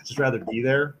 I'd just rather be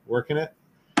there working it.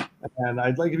 And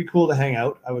I'd like it'd be cool to hang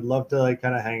out. I would love to like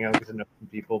kind of hang out, get to know some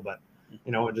people, but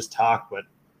and just talk. But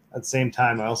at the same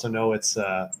time, I also know it's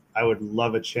I would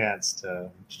love a chance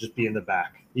to just be in the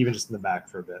back, even just in the back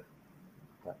for a bit.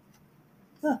 But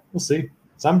yeah, we'll see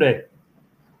someday.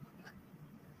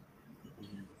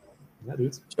 Yeah,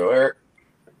 dudes. Sure.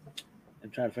 I'm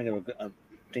trying to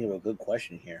think of a good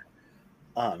question here.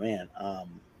 Oh man.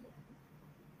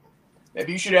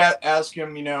 Maybe you should ask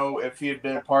him, if he had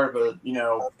been a part of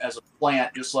as a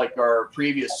plant, just like our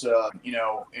previous,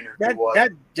 interview was.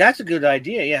 That's a good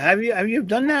idea. Yeah. Have you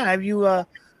done that? Have you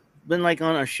been like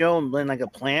on a show and been like a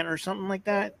plant or something like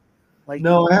that? Like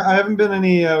no, I haven't been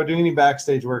doing any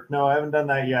backstage work. No, I haven't done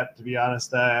that yet. To be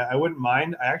honest, I wouldn't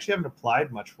mind. I actually haven't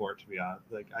applied much for it. To be honest,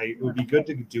 it would be good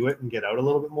to do it and get out a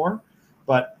little bit more.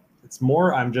 But it's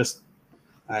more.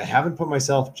 I haven't put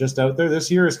myself just out there. This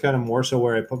year is kind of more so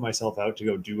where I put myself out to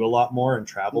go do a lot more and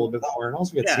travel a bit more and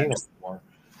also get seen a bit more.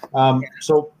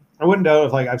 So I wouldn't doubt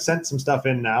if I've sent some stuff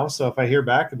in now. So if I hear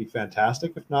back, it'd be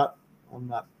fantastic. If not, I'm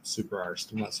not super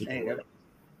arsed. I'm not super worried.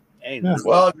 Yeah.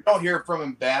 Well, if you don't hear from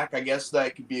him back, I guess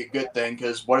that could be a good thing.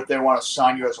 Because what if they want to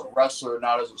sign you as a wrestler,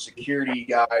 not as a security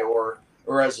guy or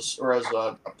as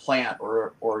a plant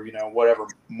or whatever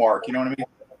mark? You know what I mean?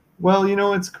 Well,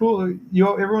 it's cool.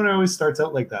 Everyone always starts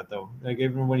out like that, though. Like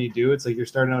even when you do, it's like you're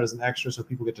starting out as an extra, so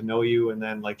people get to know you, and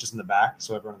then like just in the back,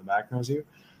 so everyone in the back knows you.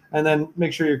 And then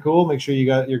make sure you're cool, make sure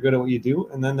you're good at what you do,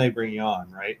 and then they bring you on,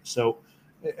 right? So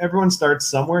everyone starts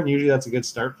somewhere, and usually that's a good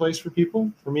start place for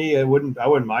people. For me, I wouldn't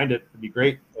mind it. It'd be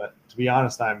great, but to be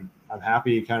honest, I'm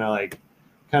happy. I'm kind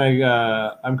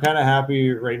of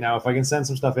happy right now. If I can send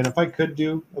some stuff in, if I could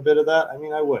do a bit of that, I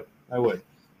mean, I would.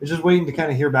 It's just waiting to kind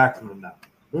of hear back from them now.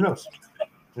 Who knows?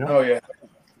 Oh, yeah.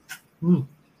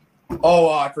 Oh,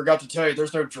 I forgot to tell you,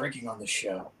 there's no drinking on this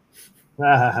show.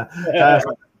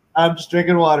 I'm just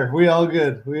drinking water. We all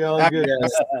good.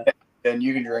 And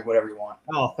you can drink whatever you want.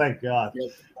 Oh, thank God.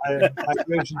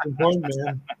 Hydration's important,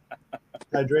 man.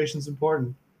 Hydration's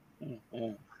important.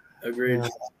 Agreed.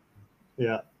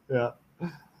 Yeah.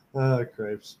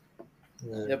 Crepes.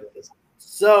 Yeah, yep.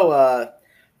 So,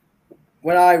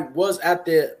 when I was at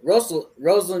the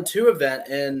Roseland 2 event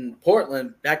in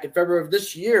Portland back in February of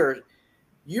this year,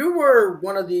 you were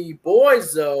one of the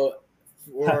boys, though,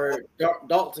 for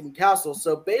Dalton Castle.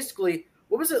 So basically,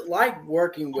 what was it like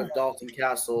working with Dalton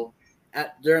Castle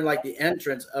during like the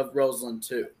entrance of Roseland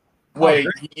 2? Wait,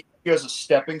 he has a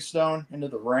stepping stone into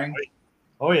the ring?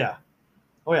 Oh, yeah.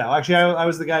 Actually, I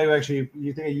was the guy who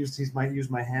you think he might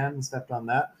use my hand and stepped on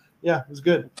that. Yeah, it was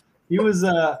good. He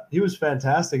was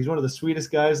fantastic. He's one of the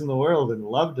sweetest guys in the world, and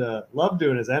loved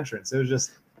doing his entrance.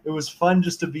 It was fun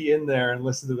just to be in there and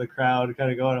listen to the crowd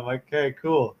kind of going. I'm like, okay,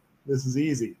 cool, this is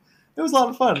easy. It was a lot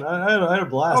of fun. I had a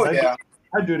blast. Oh, yeah.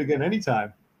 I'd do it again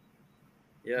anytime.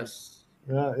 Yes.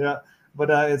 Yeah. But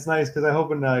it's nice because I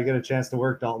hope I get a chance to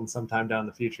work Dalton sometime down in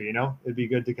the future. It'd be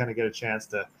good to kind of get a chance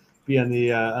to be on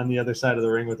the other side of the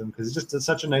ring with him because he's just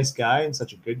such a nice guy and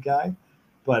such a good guy.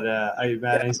 But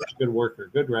he's such a good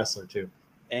worker, good wrestler too.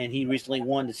 And he recently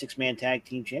won the 6-man tag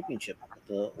team championship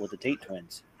with the Tate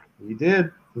twins. He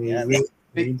did. He did.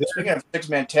 Speaking of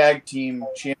 6-man tag team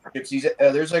championships,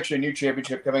 there's actually a new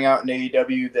championship coming out in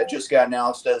AEW that just got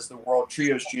announced as the World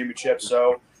Trios Championship.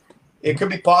 So it could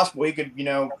be possible he could,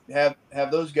 have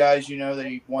those guys, that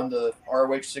he won the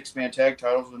ROH 6-man tag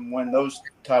titles and win those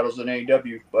titles in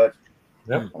AEW. But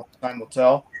time will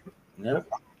tell. Yep.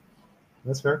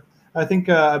 That's fair. I think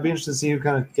I'd be interested to see who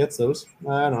kind of gets those.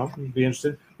 I don't know. I'd be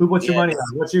interested. What's your money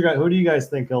on? What's your guy? Who do you guys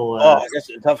think will? That's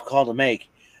a tough call to make.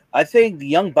 I think the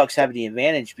Young Bucks have the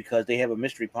advantage because they have a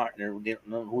mystery partner. They don't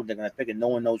know who they're going to pick, and no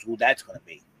one knows who that's going to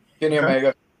be. Kenny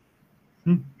Omega.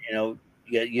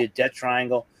 You Death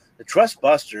Triangle. The Trust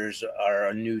Busters are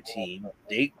a new team.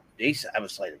 They have a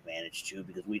slight advantage too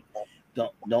because we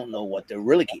don't know what they're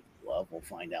really capable of. We'll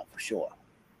find out for sure.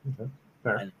 Okay.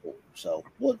 Fair. And so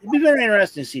it'll be very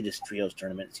interesting to see this trios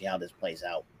tournament and see how this plays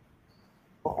out.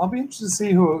 Well, I'll be interested to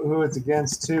see who it's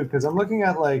against too, because I'm looking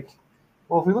at if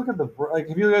we look at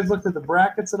have you guys looked at the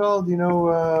brackets at all? Do you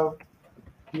know?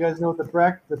 You guys know what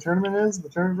the tournament is? The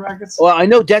tournament brackets? Well, I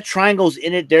know Death Triangle's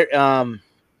in it.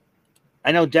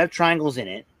 I know Death Triangle's in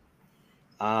it.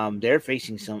 They're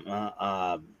facing some.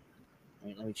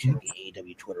 Let me check the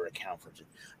AEW Twitter account for it.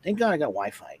 Thank God I got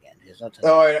Wi-Fi again.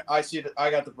 I see it.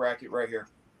 I got the bracket right here.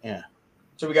 Yeah.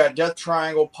 So we got Death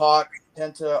Triangle, Pac,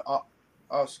 Penta,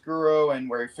 Oscuro and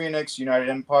Ray Phoenix, United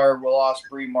Empire, Will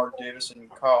Ospreay, Mark Davis, and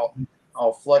Kyle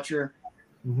Fletcher.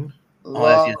 Mm-hmm.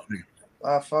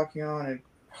 Fuck you on.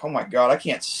 Oh my god, I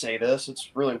can't say this.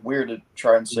 It's really weird to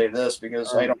try and say this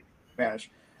because I don't speak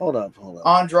Spanish. Hold up.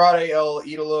 Andrade El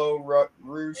Idolo,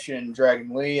 Roosh, and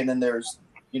Dragon Lee, and then there's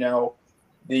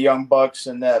the Young Bucks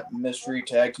and that mystery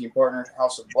tag team partner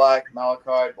House of Black,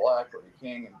 Malachi Black, Brody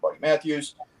King, and Buddy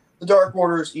Matthews. The Dark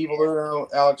Order's Evil Uno,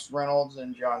 Alex Reynolds,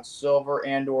 and John Silver,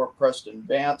 and/or Preston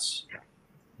Vance,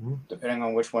 depending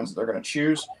on which ones they're going to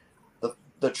choose.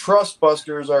 The Trust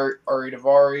Busters are Ari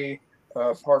Davari,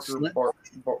 Parker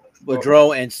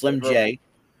Boudreaux, and Slim J.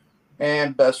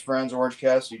 And Best Friends, Orange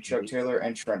Cassidy, Chuck Taylor,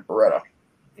 and Trent Beretta.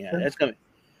 Yeah, that's gonna.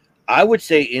 I would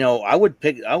say, I would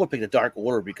pick the Dark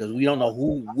Order because we don't know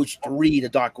which three the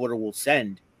Dark Order will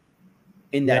send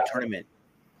in that tournament.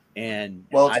 And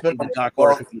I think the Dark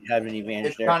Order could have an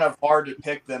advantage there. It's kind of hard to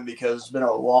pick them because it's been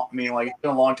a long. I mean, it's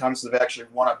been a long time since they've actually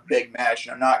won a big match.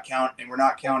 And we're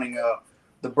not counting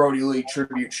the Brody Lee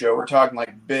tribute show. We're talking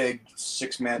like big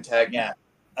 6-man tag. Yeah,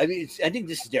 I mean, I think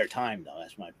this is their time, though.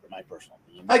 That's my personal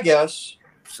opinion. I guess.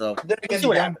 So then again,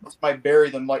 the might bury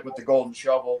them like with the golden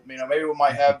shovel. Maybe we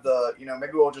might have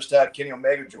maybe we'll just have Kenny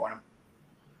Omega join them.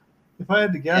 If I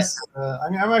had to guess,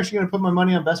 I'm actually going to put my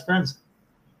money on Best Friends.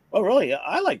 Oh, really? Yeah,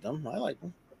 I like them.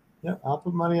 Yeah, I'll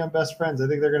put money on Best Friends. I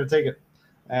think they're going to take it,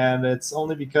 and it's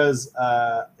only because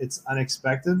it's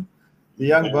unexpected. The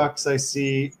Young Bucks, I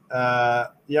see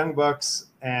Young Bucks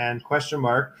and question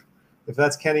mark. If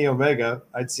that's Kenny Omega,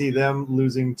 I'd see them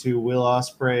losing to Will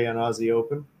Ospreay and Aussie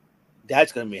Open.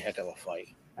 That's going to be a heck of a fight.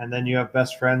 And then you have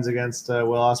Best Friends against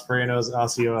Will Ospreay and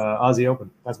Aussie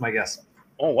Open. That's my guess.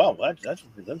 Oh, wow. That's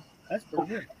pretty good. That's pretty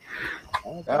good.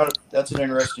 That's an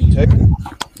interesting take.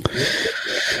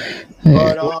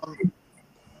 But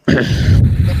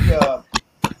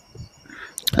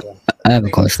I have a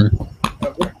question.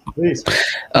 Please.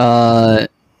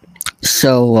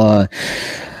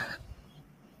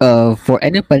 For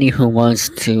anybody who wants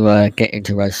to get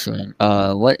into wrestling,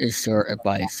 what is your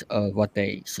advice of what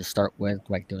they should start with,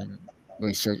 like doing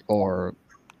research or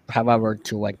however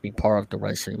to like be part of the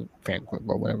wrestling fan group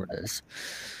or whatever it is?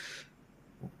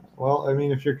 Well, I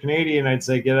mean, if you're Canadian, I'd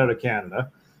say get out of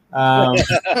Canada.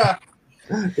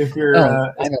 If you're,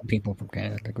 I know people from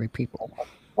Canada; they're great people.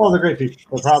 Oh, they're great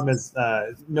people. The problem is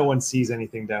no one sees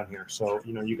anything down here. So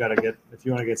you got to if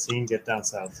you want to get seen, get down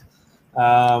south.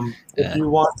 If you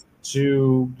want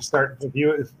to start, if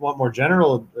you want more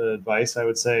general advice, I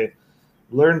would say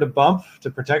learn to bump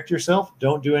to protect yourself.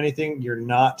 Don't do anything you're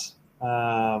not.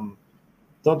 Don't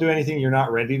do anything you're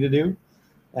not ready to do,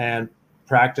 and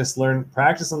practice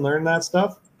and learn that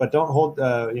stuff. But don't hold.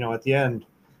 At the end,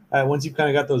 once you've kind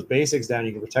of got those basics down,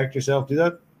 you can protect yourself. Do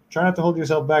that. Try not to hold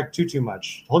yourself back too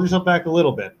much. Hold yourself back a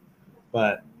little bit.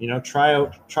 But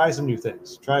try some new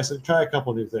things. Try a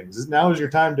couple new things. Now is your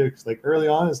time to early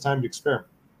on. It's time to experiment,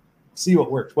 see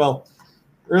what works. Well,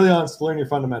 early on is to learn your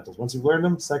fundamentals. Once you've learned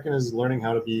them, second is learning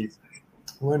how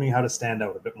to stand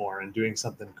out a bit more and doing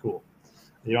something cool.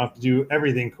 You don't have to do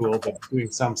everything cool, but doing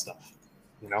some stuff.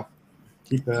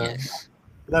 Keep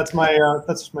that's my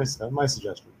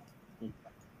suggestion.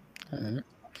 Let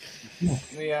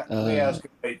me ask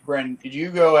you, Brendan, did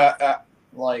you go after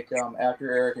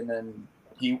Eric and then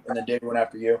David went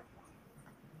after you?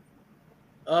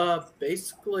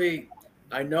 Basically,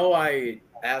 I know I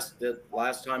asked it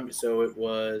last time, so it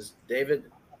was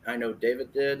David. I know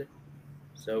David did,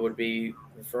 so it would be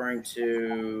referring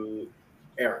to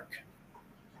Eric.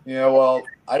 Yeah, well,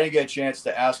 I didn't get a chance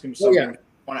to ask him something. I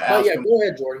want to ask him. Go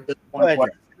ahead, Jordan.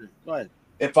 Go ahead.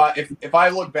 If I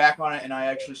look back on it and I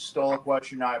actually stole a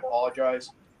question, I apologize.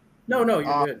 No,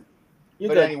 you're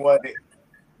good. Anyway,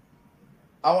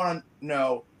 I want to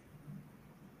know,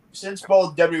 since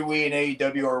both WWE and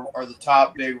AEW are the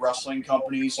top big wrestling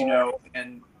companies,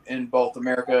 in both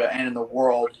America and in the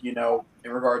world, in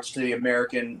regards to the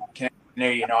American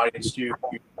Canadian audience to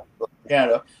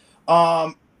Canada,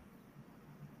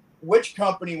 which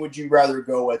company would you rather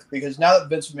go with? Because now that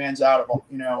Vince McMahon's out of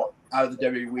the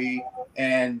WWE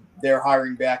and they're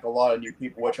hiring back a lot of new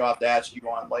people, which I'll have to ask you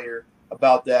on later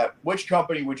about that. Which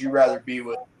company would you rather be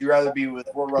with? Would you rather be with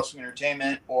World Wrestling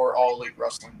Entertainment or All Elite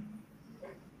Wrestling?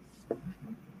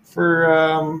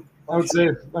 I would say,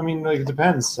 it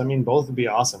depends. Both would be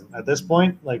awesome at this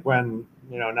point. When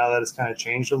now that it's kind of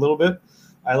changed a little bit,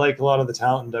 I like a lot of the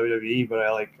talent in WWE, but I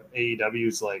like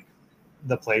AEW's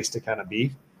the place to kind of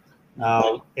be.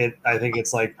 I think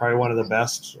it's probably one of the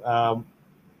best.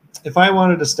 If I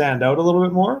wanted to stand out a little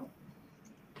bit more,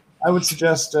 I would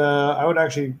suggest I would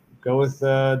actually go with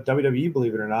WWE,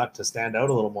 believe it or not, to stand out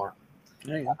a little more.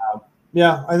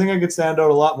 Yeah, I think I could stand out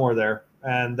a lot more there,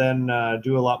 and then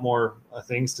do a lot more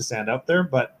things to stand out there.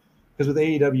 But because with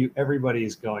AEW,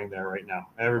 everybody's going there right now.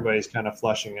 Everybody's kind of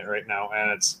flushing it right now,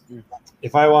 and it's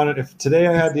if today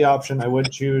I had the option, I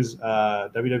would choose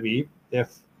WWE.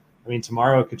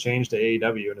 Tomorrow it could change to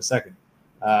AEW in a second.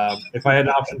 If I had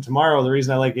an option tomorrow, the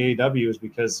reason I like AEW is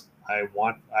because I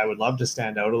would love to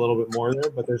stand out a little bit more there,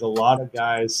 but there's a lot of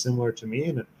guys similar to me,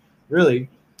 and really,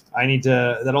 I need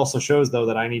to. That also shows though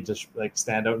that I need to like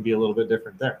stand out and be a little bit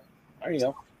different there. There you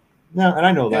go. Yeah, and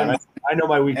I know that. I know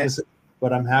my weaknesses,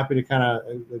 but I'm happy to kind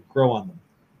of grow on them.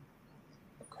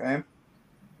 Okay.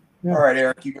 Yeah. All right,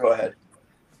 Eric, you go ahead.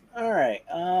 All right.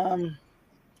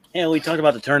 Yeah, we talked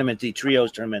about the tournament, the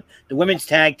trios tournament. The women's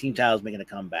tag team title is making a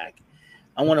comeback.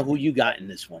 I wonder who you got in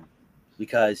this one,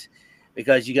 because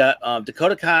you got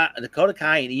Dakota Kai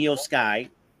and Io Sky,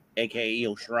 aka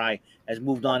Io Shirai, has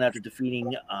moved on after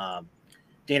defeating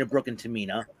Dana Brooke and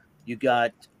Tamina. You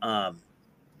got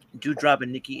Doudrop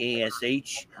and Nikki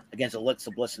ASH against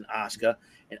Alexa Bliss and Asuka.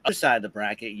 And other side of the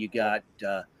bracket, you got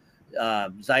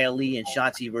Xia Li and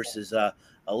Shotzi versus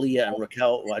Aaliyah and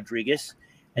Raquel Rodriguez.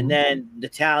 And then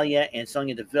Natalya and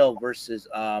Sonya Deville versus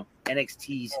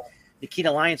NXT's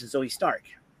Nikita Lyons and Zoe Stark.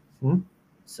 Mm-hmm.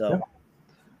 So yep.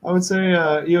 I would say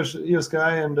Io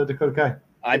Sky and Dakota Kai.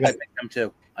 I picked them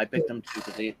too.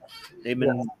 Because they've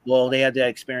been they had that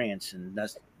experience, and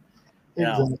that's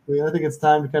exactly. I think it's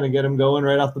time to kind of get them going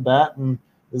right off the bat, and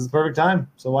this is the perfect time.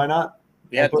 So why not?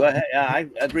 Yeah, go ahead. Yeah, I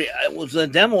agree. It was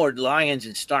them or Lions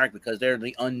and Stark because they're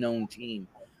the unknown team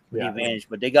with the advantage,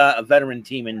 but they got a veteran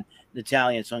team in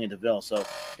Natalya and Sonya Deville, so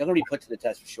they're going to be put to the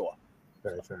test for sure.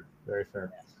 Very fair. Very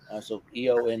fair. So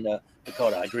Io and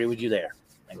Dakota, I agree with you there.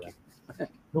 Thank you.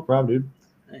 No problem,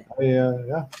 dude.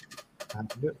 I have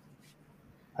to do it.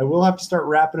 I will have to start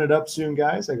wrapping it up soon,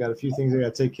 guys. I got a few things I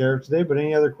got to take care of today, but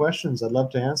any other questions? I'd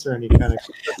love to answer any kind of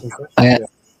questions.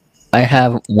 I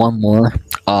have one more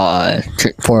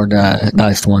for the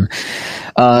last one.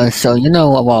 So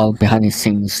well, behind the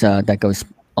scenes that goes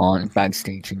on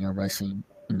backstage in your wrestling,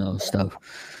 stuff.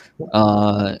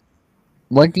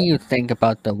 What do you think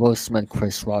about the Will Smith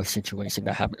Chris Rock situation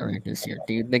that happened earlier this year?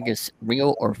 Do you think it's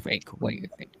real or fake? What do you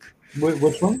think?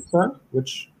 Which one? Sorry,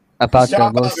 which? About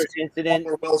the incident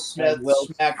where Will Smith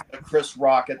smacked Chris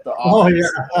Rock at the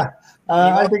office. Oh yeah,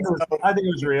 I think it was real. I think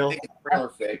it's real or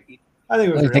fake. I think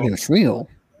it was real. I think it was real.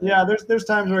 Yeah, there's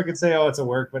times where I could say, oh, it's a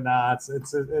work, but nah, it's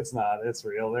not. It's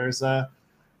real.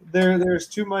 There's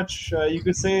too much. You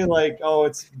could say like, oh,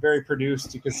 it's very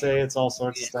produced. You could say it's all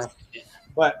sorts of stuff,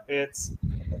 but it's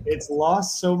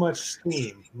lost so much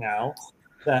steam now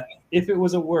that if it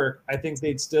was a work, I think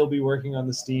they'd still be working on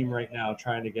the steam right now,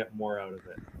 trying to get more out of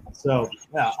it. So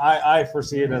yeah, I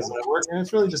foresee it as a work, and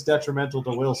it's really just detrimental to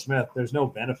Will Smith. There's no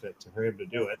benefit for him to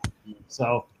do it.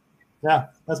 So yeah,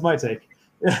 that's my take.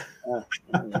 Oh.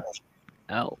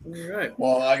 All right.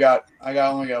 Well, I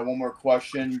only got one more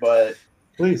question, but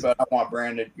please. But I want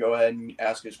Brandon to go ahead and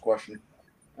ask his question.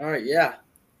 All right, yeah.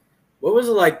 What was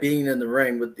it like being in the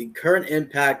ring with the current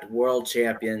Impact World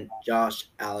Champion Josh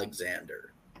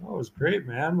Alexander? Oh, it was great,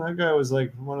 man. That guy was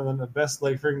like one of the best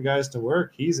like freaking guys to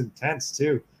work. He's intense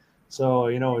too. So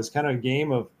it was kind of a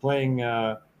game of playing.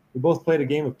 We both played a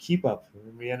game of keep up,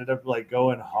 and we ended up like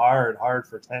going hard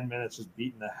for 10 minutes, just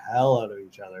beating the hell out of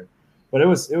each other. But it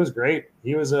was great.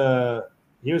 He was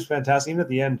fantastic. Even at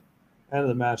the end of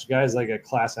the match, the guy's like a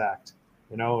class act,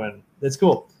 and it's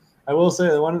cool. I will say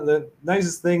that one of the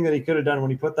nicest thing that he could have done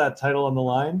when he put that title on the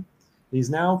line, he's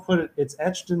now it's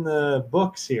etched in the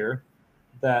books here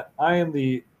that I am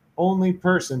the only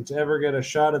person to ever get a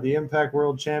shot at the Impact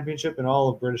World Championship in all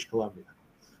of British Columbia.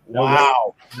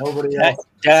 Wow. Nobody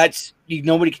else.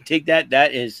 Nobody can take that.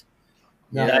 That is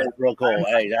real cool.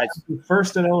 Hey, that's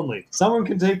first and only. Someone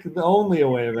can take the only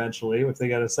away eventually if they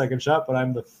get a second shot, but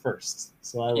I'm the first.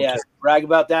 So I will brag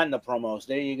about that in the promos.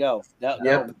 There you go.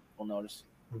 That will notice.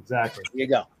 Exactly. There you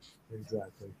go.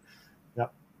 Exactly.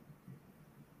 Yep.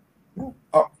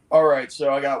 All right,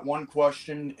 so I got one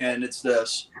question, and it's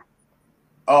this.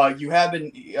 You have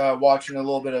been watching a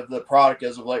little bit of the product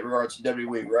as of late regards to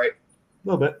WWE, right? A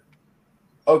little bit.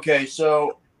 Okay,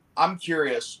 so I'm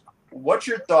curious. What's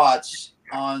your thoughts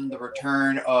on the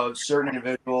return of certain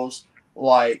individuals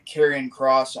like Karrion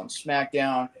Kross on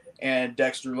SmackDown and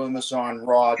Dexter Lumis on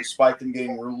Raw, despite them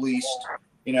getting released,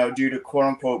 due to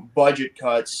quote-unquote budget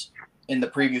cuts in the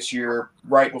previous year,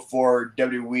 right before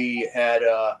WWE had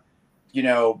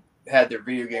had their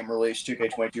video game release,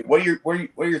 2K22. What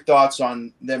are your thoughts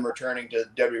on them returning to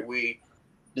WWE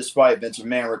despite Vince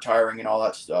McMahon retiring and all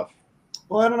that stuff?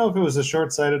 Well, I don't know if it was a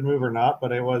short-sighted move or not, but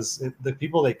the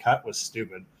people they cut was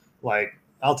stupid. Like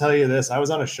I'll tell you this. I was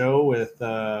on a show with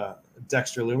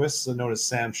Dexter Loomis, known as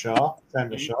Samuel Shaw.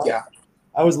 Yeah.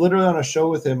 I was literally on a show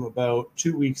with him about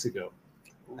 2 weeks ago.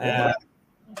 And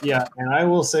and I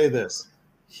will say this.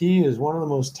 He is one of the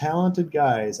most talented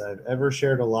guys I've ever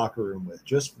shared a locker room with.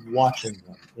 Just watching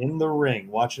him in the ring,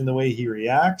 watching the way he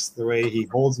reacts, the way he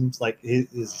holds him, like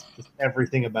is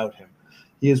everything about him.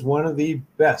 He is one of the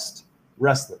best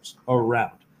wrestlers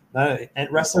around.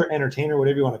 Wrestler, entertainer,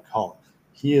 whatever you want to call it.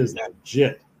 He is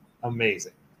legit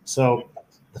amazing. So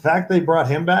the fact they brought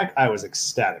him back, I was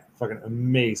ecstatic. Fucking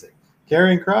amazing.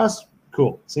 Karrion Kross,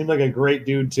 cool. Seemed like a great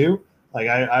dude too. Like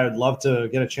I would love to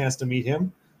get a chance to meet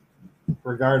him.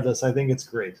 Regardless, I think it's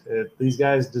great. These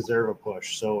guys deserve a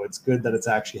push, so it's good that it's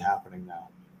actually happening now.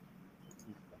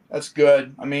 That's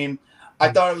good. I mean, I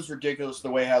thought it was ridiculous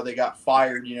the way how they got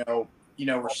fired,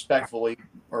 respectfully,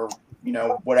 or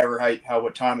whatever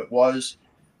what time it was.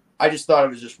 I just thought it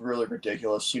was just really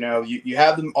ridiculous. You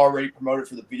have them already promoted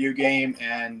for the video game,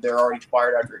 and they're already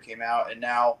fired after it came out, and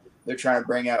now they're trying to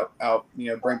bring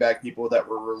back people that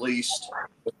were released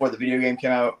before the video game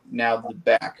came out. Now they're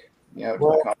back,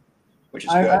 which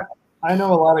is good. I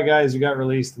know a lot of guys who got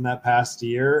released in that past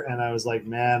year, and I was like,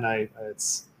 man, it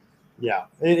sucks.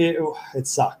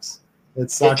 It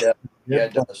sucks.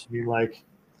 It does. I mean, like,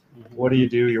 what do?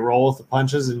 You roll with the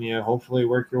punches, and you hopefully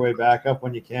work your way back up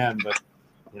when you can. But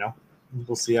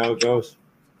we'll see how it goes.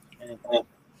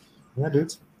 Yeah,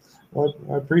 dudes. Well,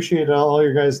 I appreciate all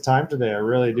your guys' time today. I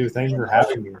really do. Thank you for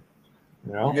having me.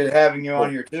 Good having you on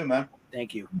here too, man.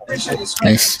 Thank you. Nice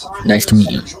to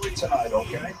meet you.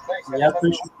 Yeah, I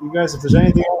appreciate you guys. If there's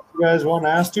anything else you guys want to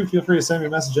ask to, feel free to send me a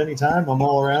message anytime. I'm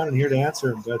all around and here to answer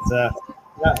them. But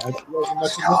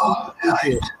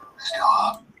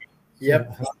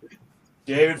Yep.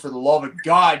 David, for the love of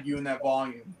God, you and that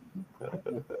volume.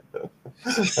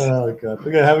 Oh God.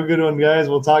 Okay, have a good one, guys.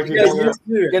 We'll talk to you later.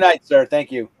 Good night, sir.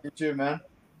 Thank you. You too, man.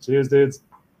 Cheers, dudes.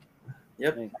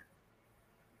 Yep.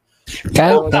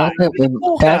 Cool guy,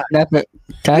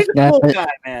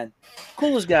 man.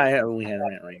 Coolest guy ever we had on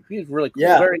Rant Rave. He's really cool.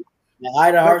 Yeah. Very, The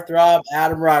Haida Heartthrob,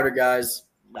 Adam Ryder, guys.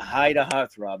 the Haida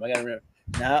Heartthrob. I gotta remember.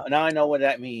 Now I know what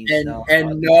that means.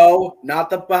 And no, not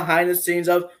the behind the scenes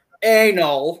of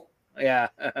anal. Yeah.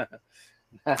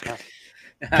 I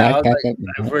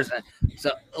was like,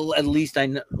 so at least I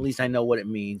know what it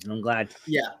means, and I'm glad.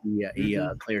 Yeah. He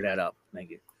cleared that up. Thank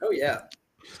you. Oh yeah.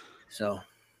 So.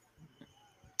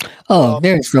 Oh,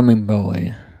 there's Swimming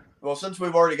Boy. Well, since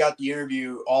we've already got the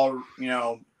interview all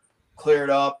cleared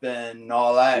up and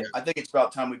all that, I think it's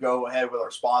about time we go ahead with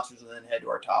our sponsors and then head to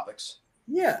our topics.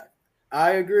 Yeah,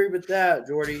 I agree with that,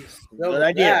 Jordy. So Good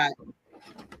idea.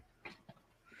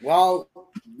 While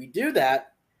we do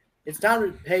that, it's time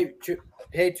to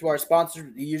pay to our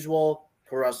sponsors, the usual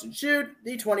Pro Wrestling Shoot,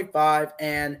 the 25,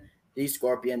 and the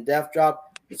Scorpion Death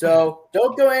Drop. So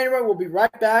don't go anywhere. We'll be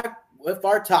right back with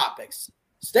our topics.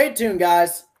 Stay tuned,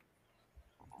 guys.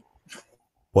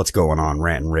 What's going on,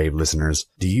 Rant and Rave listeners?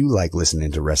 Do you like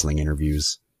listening to wrestling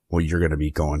interviews? Well, you're going to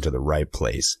be going to the right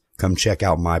place. Come check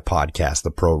out my podcast,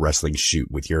 The Pro Wrestling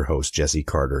Shoot, with your host, Jesse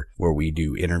Carter, where we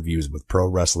do interviews with pro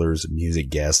wrestlers, music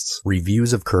guests,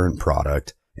 reviews of current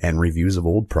product, and reviews of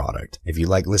old product. If you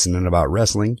like listening about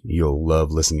wrestling, you'll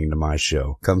love listening to my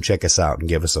show. Come check us out and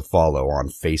give us a follow on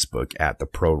Facebook at The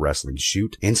Pro Wrestling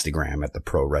Shoot, Instagram at The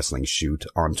Pro Wrestling Shoot.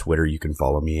 On Twitter, you can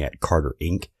follow me at Carter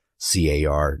Inc.,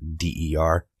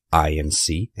 CarderInc.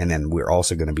 And then we're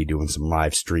also going to be doing some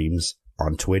live streams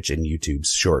on Twitch and YouTube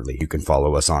shortly. You can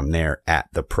follow us on there at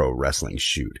The Pro Wrestling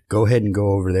Shoot. Go ahead and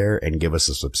go over there and give us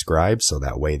a subscribe so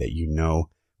that way that you know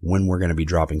when we're going to be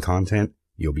dropping content.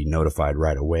 You'll be notified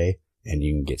right away, and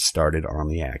you can get started on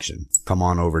the action. Come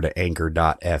on over to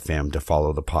anchor.fm to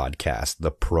follow the podcast, The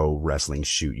Pro Wrestling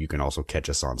Shoot. You can also catch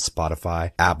us on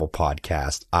Spotify, Apple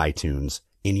Podcast, iTunes,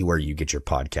 anywhere you get your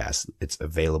podcasts. It's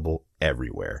available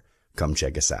everywhere. Come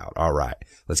check us out. All right,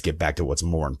 let's get back to what's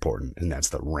more important, and that's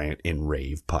the Rant N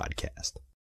Rave Podcast.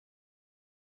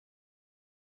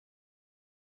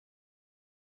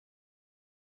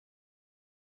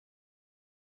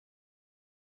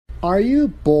 Are you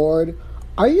bored?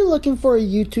 Are you looking for a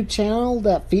YouTube channel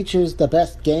that features the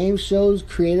best game shows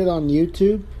created on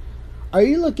YouTube? Are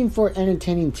you looking for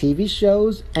entertaining TV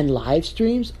shows and live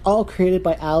streams, all created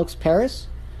by Alex Paris?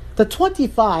 The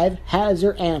 25 has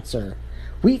your answer.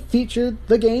 We feature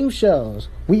the game shows.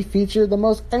 We feature the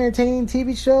most entertaining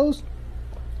TV shows.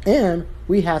 And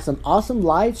we have some awesome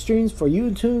live streams for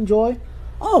you to enjoy,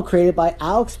 all created by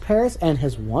Alex Paris and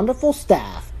his wonderful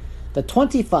staff. The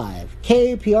 25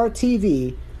 KAPR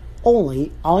TV,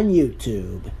 only on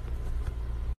YouTube.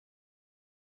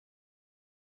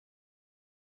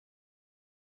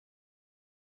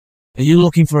 Are you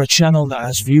looking for a channel that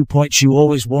has viewpoints you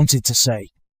always wanted to say,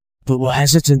 but were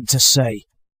hesitant to say?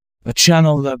 A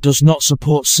channel that does not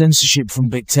support censorship from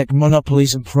big tech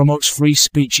monopolies and promotes free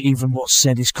speech even what's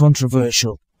said is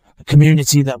controversial. A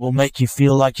community that will make you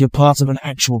feel like you're part of an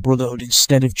actual brotherhood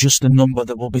instead of just a number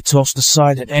that will be tossed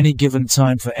aside at any given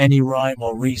time for any rhyme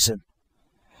or reason.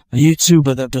 A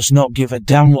YouTuber that does not give a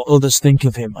damn what others think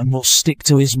of him and will stick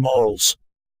to his morals,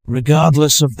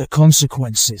 regardless of the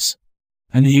consequences.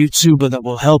 And a YouTuber that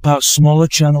will help out smaller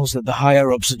channels that the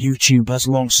higher-ups at YouTube has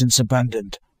long since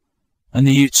abandoned. And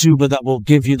the YouTuber that will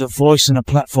give you the voice and a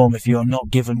platform if you are not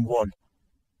given one.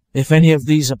 If any of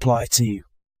these apply to you,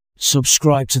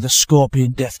 subscribe to the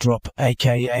Scorpion Death Drop,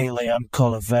 aka Liam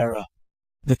Colavera.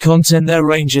 The content there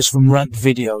ranges from rant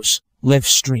videos, live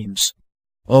streams,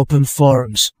 open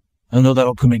forums, and other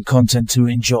upcoming content to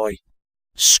enjoy.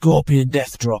 Scorpion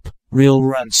Death Drop, real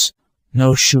rants,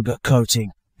 no sugar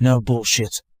coating, no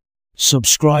bullshit.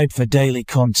 Subscribe for daily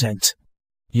content.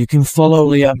 You can follow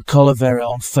Liam Colavera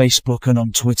on Facebook and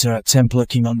on Twitter at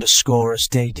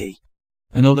TemplarKing_SDD.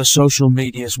 And other social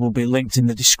medias will be linked in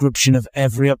the description of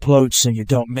every upload so you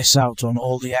don't miss out on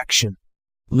all the action.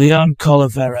 Liam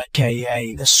Colavera,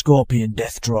 aka the Scorpion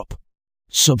Death Drop.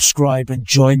 Subscribe and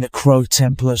join the Crow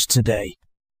Templars today.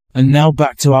 And now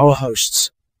back to our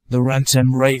hosts, the Rant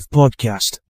N Rave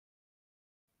Podcast.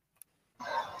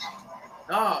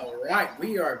 All right,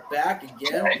 we are back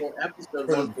again for episode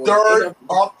For the 148 third of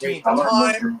umpteenth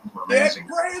time. Get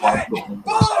rid of that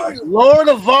volume. Lower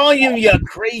the volume, you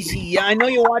crazy. I know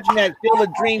you're watching that Field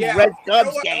of Dreams Yeah, Red you know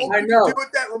Cubs what I game. hope you can do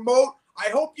with that remote? I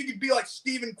hope you could be like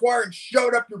Stephen Choir and shove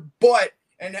it up your butt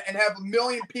and have 1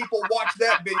 million people watch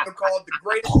that video, call it the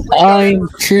greatest. I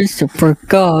just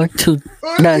forgot to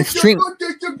that stream. No.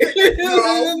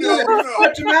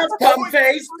 Shut your mouth, cum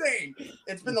face.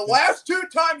 It's been the last 2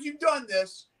 times you've done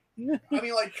this. I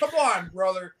mean, like, come on,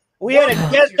 brother. We had a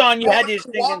guest on. You had this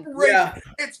thinking. Yeah.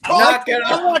 It's I'm not called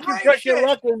gonna- I want you to crush your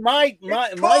luck with my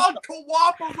It's called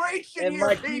cooperation and here,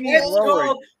 my people. TV lowered.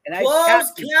 called And I Closed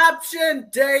tapped it. caption,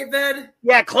 David.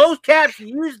 Yeah, closed caption.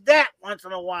 Use that once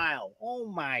in a while. Oh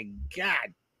my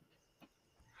god.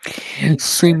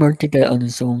 Streamer did that on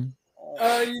his own.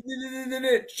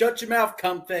 Shut your mouth,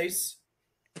 cum face.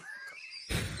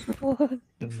 Well,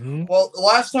 the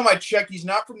last time I checked, he's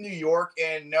not from New York,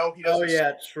 and no, he doesn't. Oh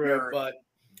yeah, true, Nerd. but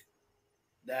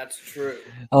that's true.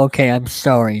 Okay, I'm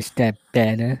sorry. Is that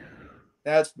better?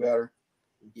 That's better.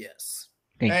 Yes.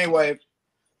 Thank you. Anyway,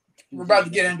 we're about to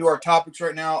get into our topics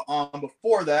right now.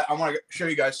 Before that, I want to show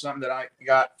you guys something that I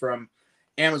got from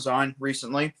Amazon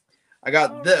recently. I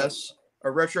got this,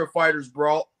 a Retro Fighters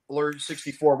Brawler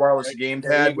 64 wireless game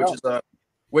pad, which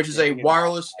is a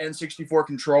wireless N64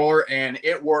 controller, and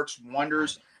it works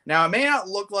wonders. Now, it may not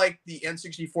look like the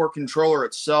N64 controller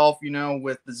itself, you know,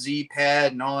 with the Z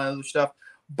pad and all that other stuff,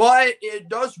 but it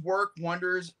does work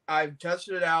wonders. I've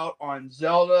tested it out on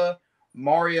Zelda,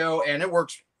 Mario, and it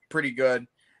works pretty good.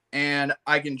 And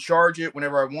I can charge it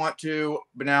whenever I want to,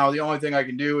 but now the only thing I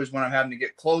can do is when I'm having to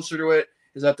get closer to it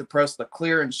is I have to press the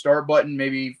clear and start button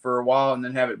maybe for a while and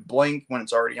then have it blink when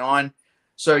it's already on.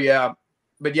 So, yeah.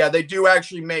 But yeah, they do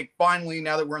actually make, finally,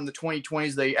 now that we're in the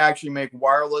 2020s, they actually make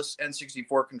wireless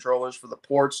N64 controllers for the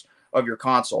ports of your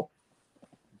console.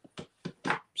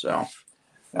 So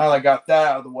now that I got that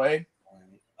out of the way.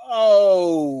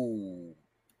 Oh.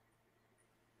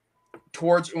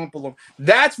 Towards Oompa Loompa.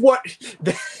 That's what.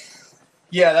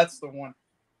 Yeah, that's the one.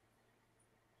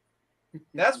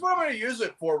 That's what I'm going to use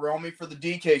it for, Romy, for the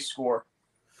DK score.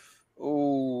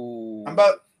 Oh.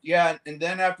 And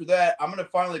then after that, I'm going to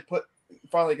finally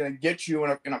going to get you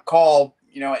in a call,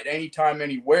 you know, at any time,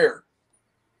 anywhere,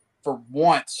 for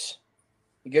once,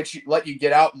 to let you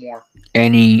get out more.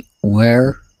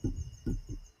 Anywhere.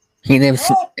 He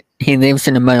lives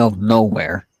in the middle of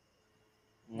nowhere.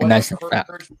 What And that's a a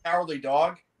fact. cowardly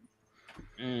dog.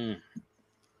 Mm.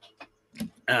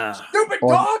 Stupid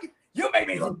dog! You made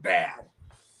me look bad.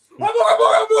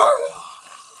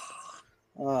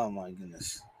 Oh my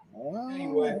goodness.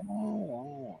 Anyway.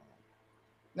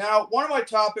 Now, one of my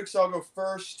topics, I'll go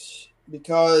first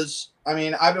because, I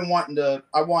mean, I wanted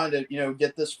to, you know,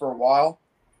 get this for a while.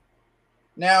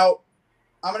 Now,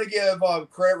 I'm going to give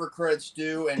credit where credit's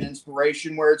due and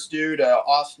inspiration where it's due to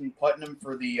Austin Putnam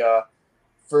for the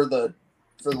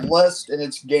list, and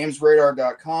it's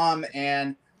gamesradar.com.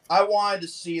 And I wanted to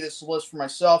see this list for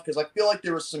myself because I feel like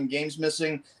there was some games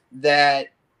missing that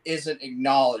isn't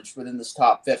acknowledged within this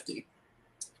top 50.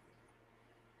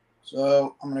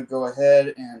 So I'm going to go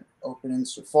ahead and open in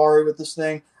Safari with this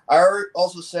thing. I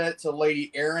also sent it to Lady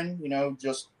Erin, you know,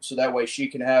 just so that way she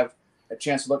can have a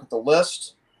chance to look at the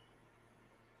list.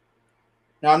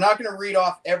 Now, I'm not going to read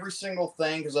off every single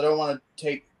thing because I don't want to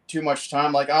take too much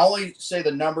time. Like, I only say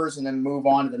the numbers and then move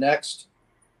on to the next.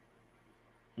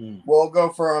 We'll go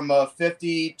from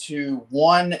 50 to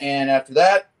 1, and after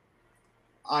that,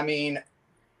 I mean,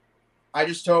 I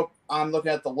just hope I'm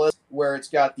looking at the list where it's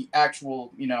got the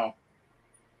actual,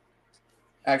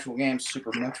 actual games.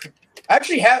 Super Metroid. I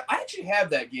actually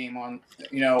have that game on,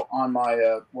 on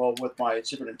my with my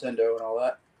Super Nintendo and all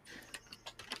that.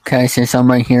 Okay, so some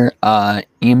right here.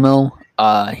 Emo.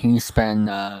 He's been.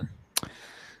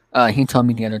 He told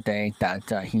me the other day that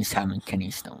he's having kidney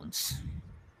stones.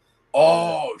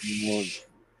 Oh,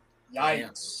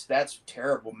 yikes! That's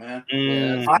terrible, man.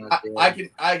 I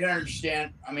can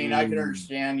understand. I mean, I can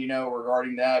understand,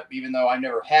 regarding that, even though I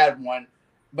never had one.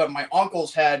 But my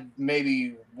uncles had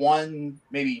maybe one,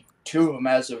 maybe two of them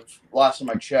as of last time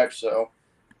I checked. So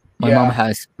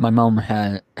my mom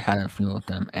had a few of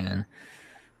them, and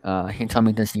he told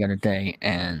me this the other day,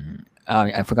 and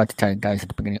I forgot to tell you guys at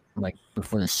the beginning, like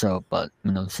before the show. But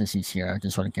since he's here, I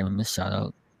just want to give him a shout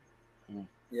out.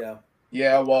 Yeah.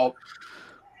 Yeah. Well,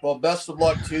 best of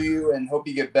luck to you, and hope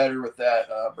you get better with that,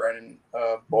 Brandon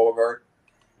Beauregard.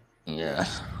 Yeah.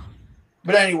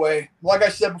 But anyway, like I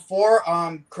said before,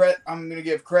 I'm going to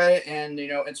give credit and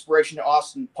inspiration to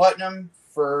Austin Putnam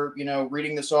for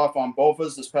reading this off on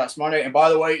BOFAs this past Monday. And by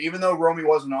the way, even though Romy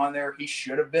wasn't on there, he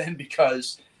should have been,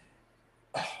 because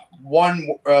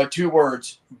two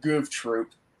words, goof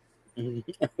troop.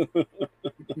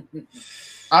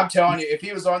 I'm telling you, if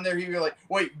he was on there, he'd be like,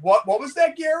 "Wait, what was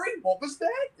that, Gary? What was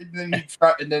that?" And then he'd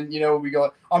try, and then we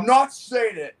go, "I'm not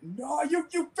saying it." No,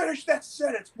 you finish that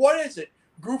sentence. What is it?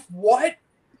 Goof what?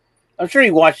 I'm sure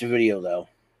he watched the video though.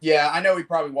 Yeah, I know he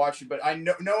probably watched it, but I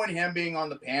know, knowing him being on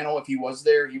the panel, if he was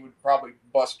there, he would probably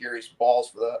bust Gary's balls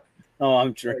for that. Oh,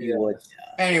 I'm sure he would.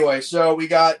 Anyway, so we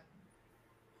got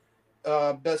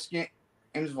best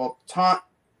games of all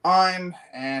time,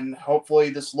 and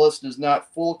hopefully this list is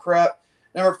not full of crap.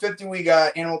 Number 50, we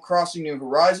got Animal Crossing New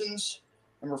Horizons.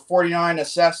 Number 49,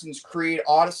 Assassin's Creed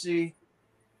Odyssey.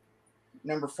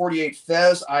 Number 48,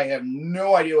 Fez. I have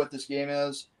no idea what this game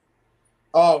is.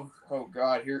 Oh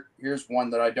God! Here's one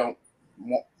that I don't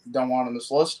want on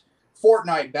this list.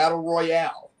 Fortnite Battle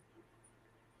Royale.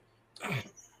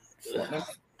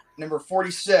 Number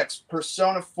 46,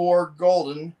 Persona 4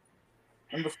 Golden.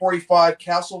 Number 45,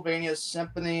 Castlevania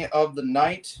Symphony of the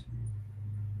Night.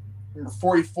 Number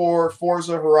 44,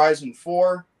 Forza Horizon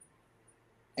 4.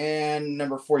 And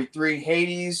number 43,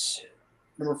 Hades.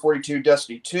 Number 42,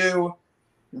 Destiny 2.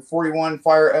 Number 41,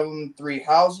 Fire Emblem 3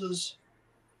 Houses.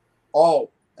 Oh,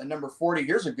 and number 40,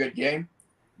 here's a good game.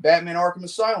 Batman Arkham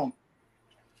Asylum.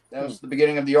 That was the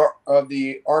beginning of the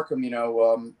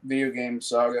Arkham, video game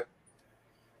saga.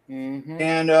 Mm-hmm.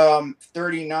 And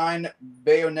 39,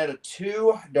 Bayonetta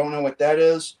 2. Don't know what that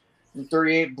is. Number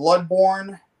 38,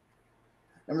 Bloodborne.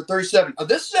 Number 37.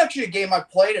 This is actually a game I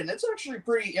played, and it's actually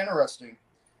pretty interesting.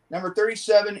 Number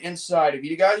 37, Inside. If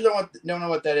you guys don't know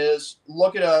what that is,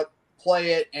 look it up,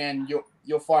 play it, and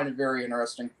you'll find it very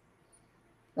interesting.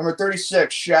 Number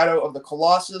 36, Shadow of the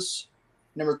Colossus.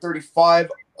 Number 35,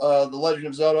 The Legend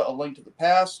of Zelda: A Link to the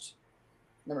Past.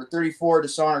 Number 34,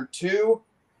 Dishonored 2.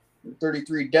 Number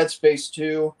 33, Dead Space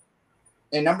 2.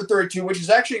 And number 32, which is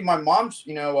actually my mom's,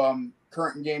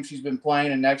 current game she's been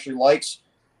playing and actually likes.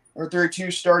 Number 32,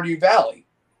 Stardew Valley.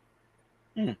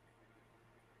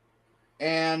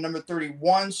 And number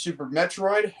 31, Super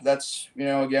Metroid. That's,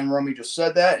 again, Romy just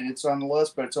said that, and it's on the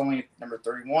list, but it's only number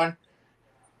 31.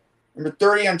 Number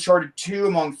 30, Uncharted 2,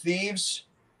 Among Thieves.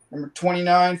 Number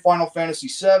 29, Final Fantasy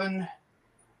 7.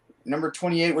 Number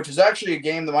 28, which is actually a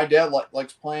game that my dad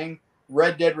likes playing,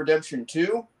 Red Dead Redemption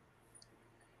 2.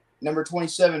 Number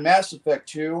 27, Mass Effect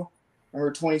 2.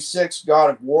 Number 26,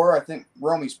 God of War. I think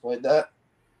Romy's played that.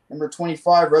 Number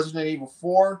 25, Resident Evil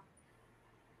 4.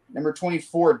 Number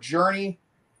 24, Journey.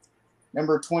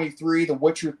 Number 23, The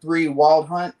Witcher 3, Wild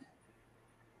Hunt.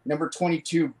 Number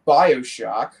 22,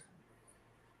 BioShock.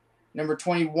 Number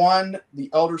 21, The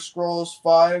Elder Scrolls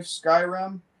 5,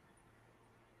 Skyrim.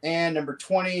 And number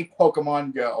 20,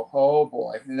 Pokemon Go. Oh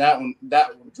boy, and that one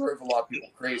drove a lot of people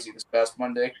crazy this past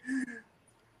Monday.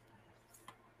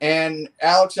 And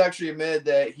Alex actually admitted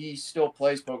that he still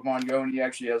plays Pokemon Go, and he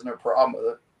actually has no problem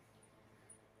with it.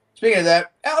 Speaking of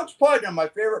that, Alex Putnam, my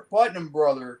favorite Putnam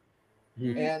brother,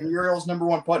 and Uriel's number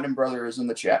one Putnam brother is in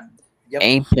the chat. Yep.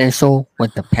 A pencil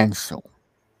with a pencil.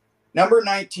 Number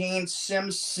 19,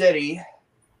 Sim City.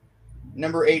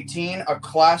 Number 18, a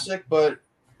classic, but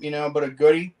a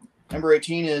goodie. Number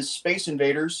 18 is Space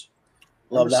Invaders.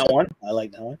 Love that one. I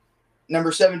like that one.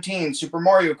 Number 17, Super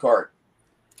Mario Kart.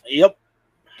 Yep.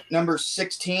 Number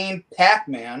 16,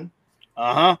 Pac-Man.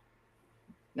 Uh-huh.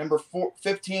 Number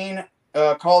 15,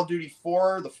 Call of Duty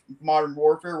 4, the Modern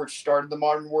Warfare, which started the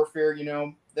Modern Warfare,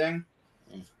 thing.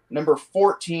 Number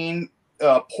 14,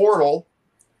 Portal.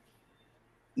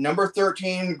 Number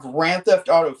 13, Grand Theft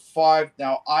Auto 5.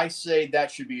 Now, I say that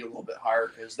should be a little bit higher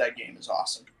because that game is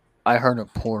awesome. I heard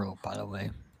of Portal, by the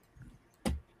way.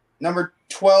 Number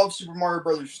 12, Super Mario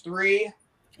Brothers 3.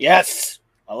 Yes.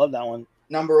 I love that one.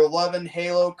 Number 11,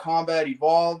 Halo Combat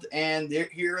Evolved. And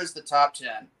here is the top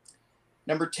 10.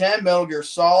 Number 10, Metal Gear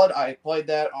Solid. I played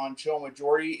that on Chill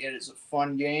Majority. It is a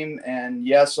fun game. And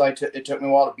yes, it took me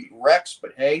a while to beat Rex,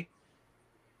 but hey.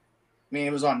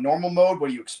 It was on normal mode. What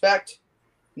do you expect?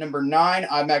 Number 9,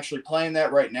 I'm actually playing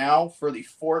that right now for the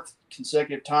 4th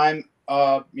consecutive time,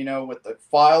 with the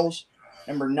files.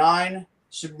 Number 9,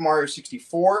 Super Mario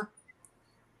 64.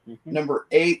 Mm-hmm. Number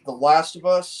 8, The Last of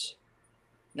Us.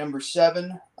 Number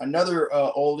 7, another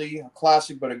oldie, a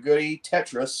classic but a goodie,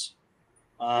 Tetris.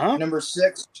 Uh-huh. Number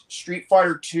 6, Street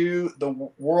Fighter 2, The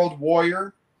World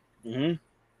Warrior. Mm-hmm.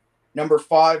 Number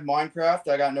 5, Minecraft.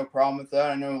 I got no problem with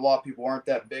that. I know a lot of people aren't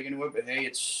that big into it, but hey,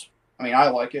 I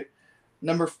like it.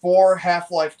 Number 4,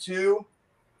 Half-Life 2.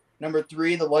 Number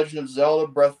 3, The Legend of Zelda: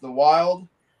 Breath of the Wild.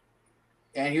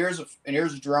 And here's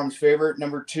Jerome's favorite.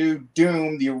 Number 2,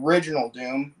 Doom, the original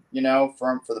Doom,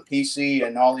 for the PC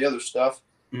and all the other stuff.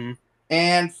 Mm-hmm.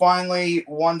 And finally,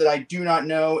 one that I do not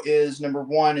know is number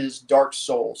 1 is Dark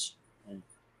Souls.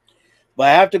 But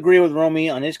I have to agree with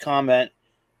Romy on his comment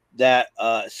that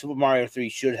Super Mario 3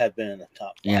 should have been in the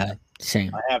top 5. Yeah,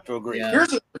 same. I have to agree. Yeah.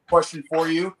 Here's a question for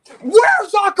you.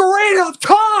 Where's Ocarina of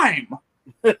Time?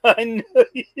 I knew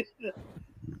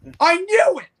I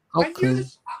knew it. Okay.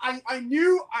 I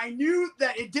knew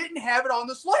that it didn't have it on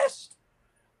this list.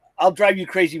 I'll drive you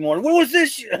crazy more. Where was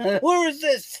this? Where was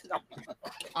this?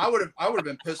 I would have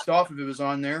been pissed off if it was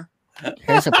on there.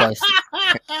 Here's a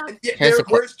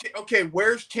question.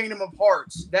 Where's Kingdom of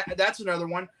Hearts? That's another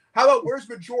one. How about where's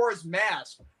Majora's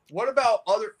Mask? What about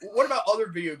other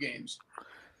video games?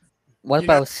 What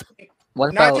about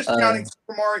not just counting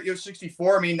Super Mario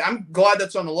 64? I'm glad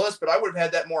that's on the list, but I would have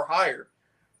had that more higher.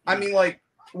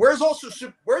 Where's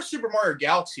Super Mario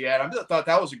Galaxy at? I thought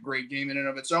that was a great game in and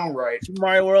of its own right. Super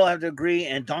Mario World, I have to agree,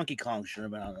 and Donkey Kong should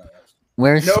have been on that list.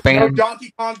 Where's no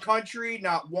Donkey Kong Country?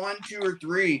 Not 1, 2, or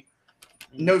 3.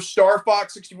 No Star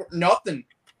Fox 64. Nothing.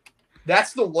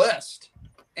 That's the list.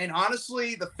 And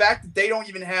honestly, the fact that they don't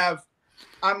even have,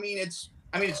 it's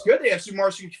good they have Super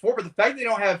Mario 64, but the fact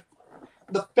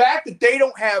that they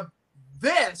don't have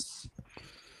this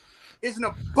is an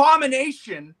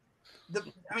abomination.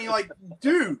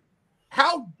 Dude,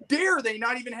 how dare they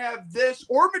not even have this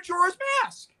or Majora's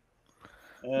Mask?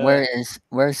 Where's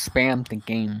Spam the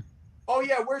game? Oh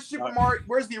yeah, where's Super Mario?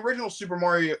 Where's the original Super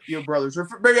Mario Brothers? Or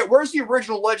where's the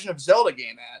original Legend of Zelda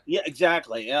game at? Yeah,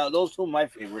 exactly. Yeah, those two are my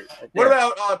favorite. Right, what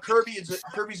about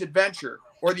Kirby's Adventure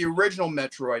or the original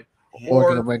Metroid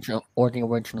or the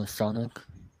original Sonic?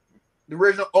 The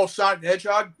original Sonic the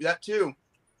Hedgehog, that too.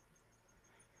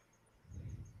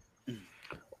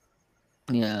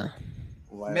 Yeah.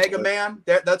 Mega Man,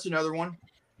 that's another one.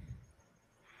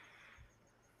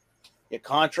 Yeah,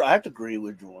 Contra. I have to agree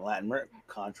with Latin American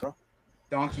Contra.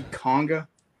 Donkey Konga.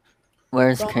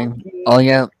 Where's King? Oh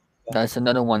yeah, that's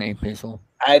another one. A Pizzle.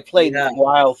 I played that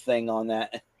wild thing on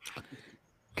that.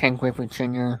 King Griffith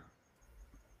Jr.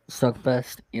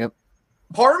 Suckfest. Yep.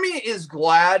 Part of me is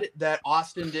glad that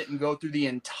Austin didn't go through the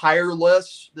entire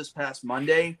list this past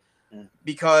Monday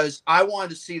because I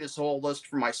wanted to see this whole list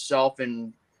for myself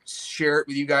and share it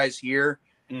with you guys here.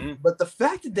 Mm-hmm. But the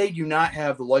fact that they do not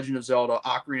have The Legend of Zelda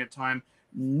Ocarina of Time,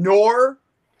 nor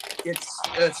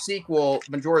its sequel,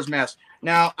 Majora's Mask.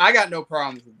 Now, I got no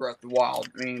problems with Breath of the Wild.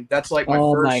 That's like my first.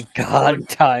 Oh my God,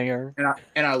 Tyre.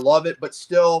 And I love it, but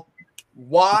still,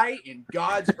 why in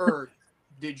God's earth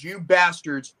did you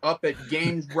bastards up at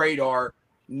Games Radar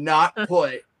not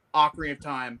put Ocarina of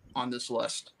Time on this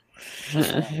list?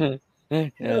 It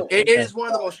is one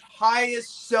of the most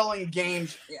highest selling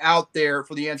games out there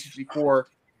for the N64,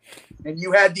 and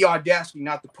you had the audacity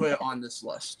not to put it on this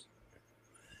list.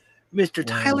 Mr.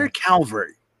 Tyler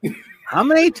Calvert, how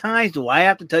many times do I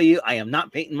have to tell you I am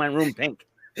not painting my room pink?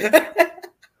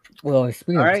 Well,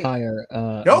 speaking of Tyre,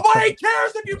 nobody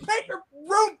cares if you paint your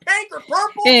room pink or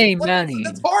purple. Hey, Manny,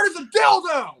 it's hard as a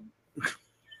dildo.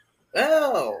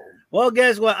 Oh, well,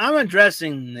 guess what? I'm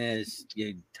addressing this,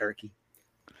 you turkey.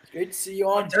 Good to see you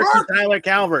on Turkey Tyler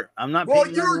Calvert. I'm not. Well,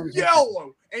 you're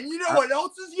yellow, and you know what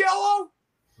else is yellow?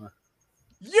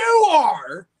 You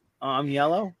are. I'm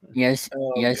yellow. Yes,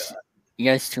 yes, God.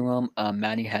 yes. Jerome,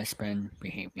 Maddie has been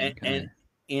behaving,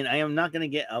 and I am not going to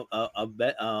get a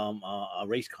bet, a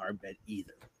race car bet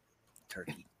either.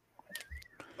 turkey.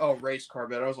 Oh, race car,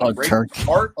 but I was like, race turkey.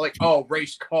 car? Like, oh,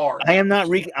 race car. I am not.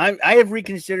 I have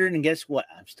reconsidered, and guess what?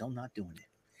 I'm still not doing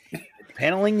it. The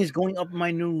paneling is going up in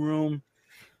my new room,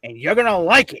 and you're gonna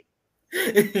like it.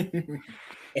 It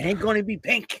ain't gonna be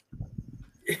pink.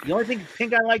 The only thing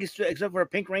pink I like, except for a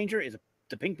Pink Ranger, is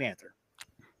the Pink Panther.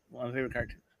 One of my favorite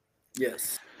cartoons.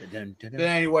 Yes. But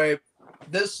anyway,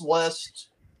 this list,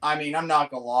 I mean, I'm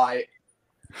not going to lie.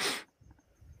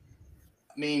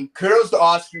 I mean, kudos to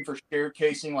Austin for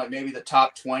showcasing like maybe the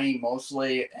top 20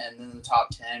 mostly and then the top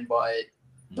 10, but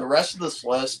the rest of this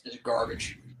list is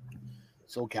garbage.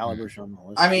 Soul Calibur's on the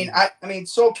list. I mean,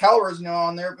 Soul Calibur is not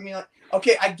on there. I mean, like,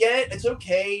 okay, I get it. It's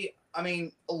okay. I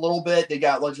mean, a little bit. They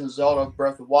got Legend of Zelda,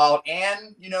 Breath of the Wild,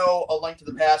 and, A Link to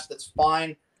the Past. That's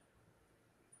fine.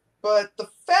 But the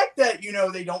fact that,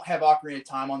 they don't have Ocarina of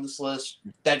Time on this list,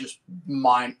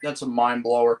 that's a mind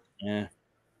blower. Yeah.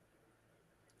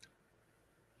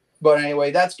 But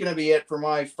anyway, that's going to be it for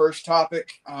my first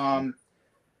topic. Who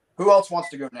else wants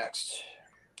to go next?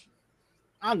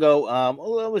 I'll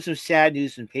go. With some sad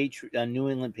news in New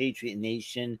England Patriot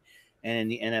Nation and in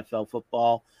the NFL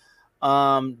football.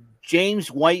 James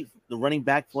White, the running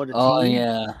back for the team. Oh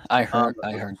yeah, I heard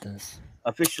this.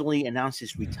 Officially announced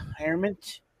his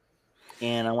retirement,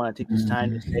 and I want to take this time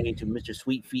to say to Mr.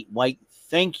 Sweet Feet White,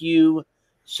 thank you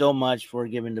so much for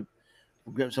giving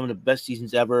some of the best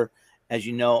seasons ever. As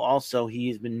you know, also he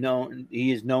is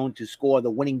known to score the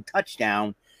winning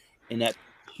touchdown in that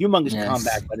humongous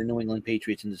comeback by the New England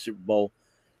Patriots in the Super Bowl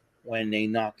when they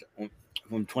knocked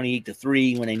from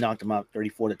 28-3 when they knocked them out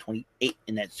 34-28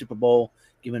 in that Super Bowl,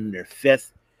 giving them their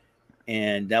 5th.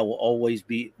 And that will always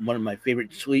be one of my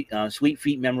favorite Sweet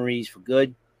Feet memories for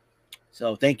good.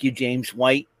 So thank you, James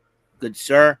White, good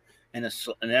sir, and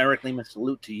an Eric Lehman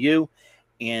salute to you.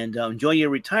 And enjoy your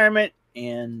retirement,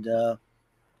 and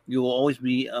you will always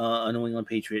be a New England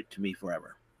Patriot to me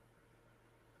forever.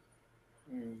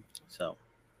 So,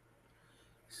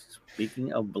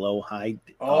 speaking of blow high,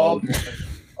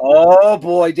 oh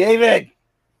boy, David,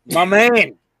 my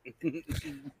man.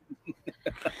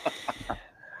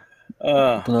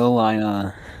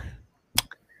 Blow,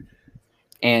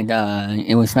 and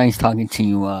it was nice talking to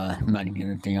you, Maddie, the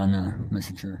other day on the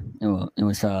Messenger. It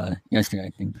was yesterday, I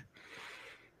think.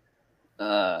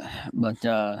 But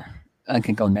I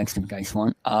can go next if you guys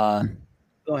want.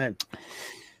 Go ahead.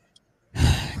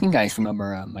 You guys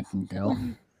remember Mike Lindell?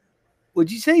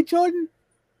 What'd you say, Jordan?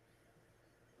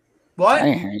 What?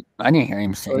 I didn't hear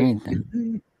him say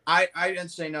anything. I didn't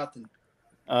say nothing.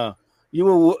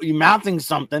 You mouthing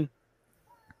something.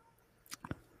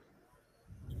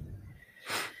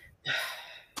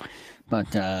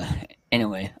 But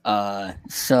anyway,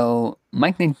 so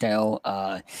Mike Lindell,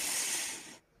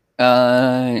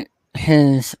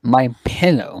 his My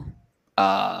Pillow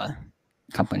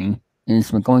company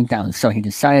is going down, so he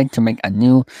decided to make a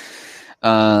new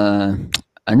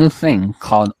thing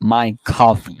called My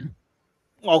Coffee.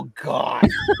 Oh God.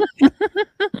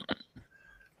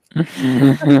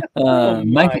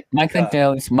 Mike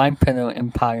Lindell's My Pillow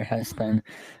empire has been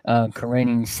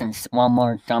creating since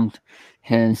Walmart dumped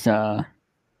his anyway,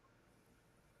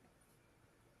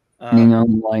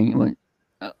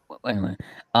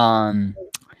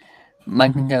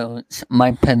 Mike Lindell's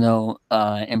My Pillow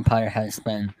empire has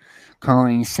been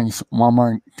growing since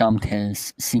Walmart dumped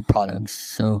his C products.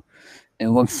 So it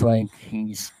looks like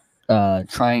he's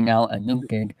trying out a new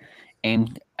gig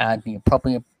aimed at the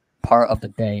appropriate part of the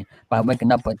day by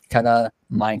waking up with Tada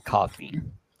My Coffee.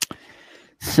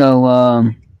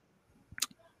 So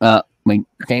wait,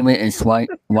 David is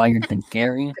wired than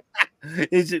Gary.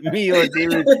 Is it me or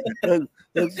David?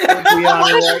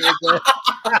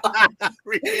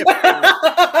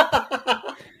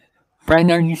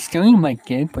 Brian, are you stealing my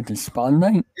gig with the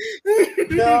spotlight?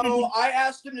 No, I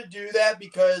asked him to do that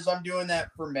because I'm doing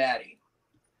that for Maddie.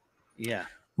 Yeah.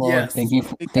 Well, yes. thank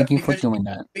you for doing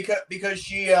that. Because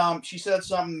she said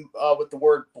something with the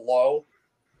word blow.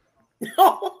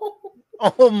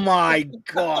 Oh my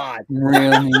God!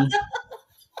 Really?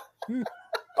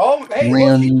 Oh, hey,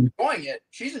 really? Look, she's enjoying it.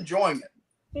 She's enjoying it.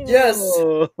 Yes.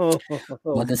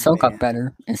 Well, the show got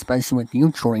better, especially with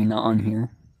you, Troy, not on here.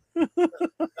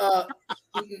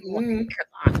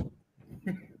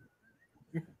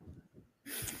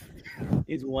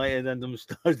 It's whiter than them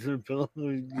stars and pillows.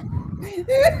 Well,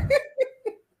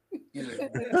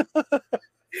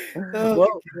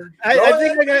 I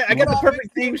think I got the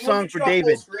perfect theme song for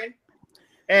David.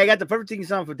 Hey, I got the perfect theme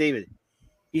song for David.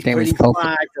 He's David's pretty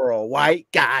fly for a white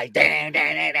guy.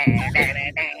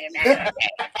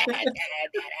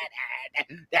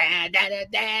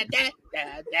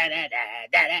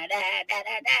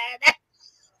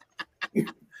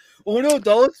 1, 2, 3,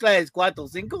 4, 5,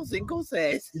 5,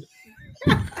 6.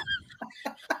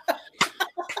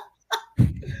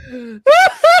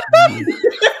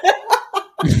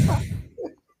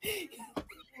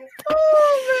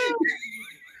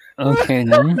 Okay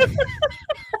then.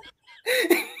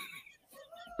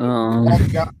 All the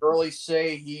guys early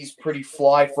say he's pretty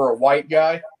fly for a white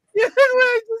guy.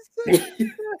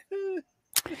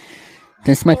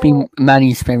 This might be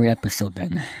Maddie's favorite episode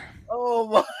then. Oh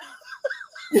my!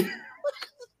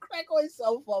 Crack was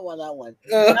so fun on that one.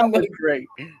 That was great.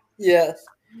 Yes.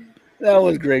 That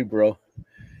was great, bro.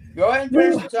 Go ahead and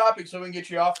finish the topic so we can get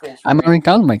you off full screen. I'm already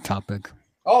done with my topic.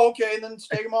 Oh, okay. Then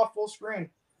take him off full screen.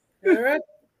 All right.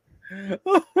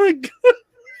 Oh my god!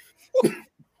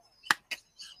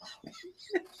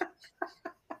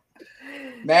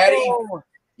 Maddie,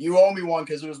 you owe me one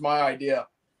because it was my idea.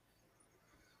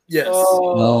 Yes.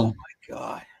 Oh my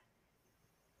god!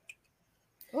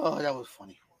 Oh, that was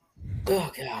funny.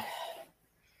 Oh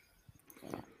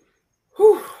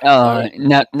god.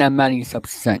 Now Maddie's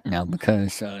upset now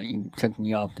because you took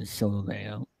me off the solo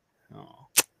layout. Oh.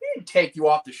 He didn't take you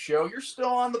off the show. You're still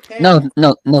on the panel.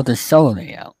 No, the solo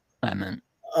layout. I meant.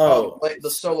 Oh,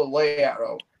 the solo layout.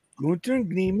 Oh. Guten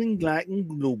Gleaming Glatten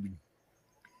Globen.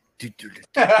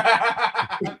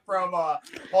 From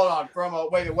hold on. From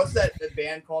wait, what's that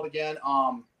band called again?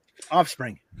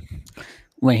 Offspring.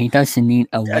 Wait, he doesn't need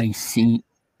a white seat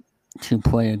to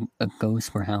play a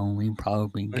ghost for Halloween.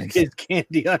 Probably gets Get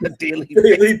candy on a daily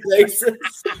basis.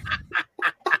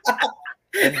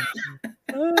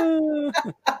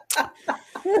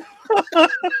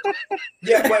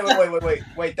 Yeah,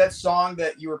 wait. That song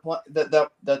that you were playing,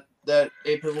 that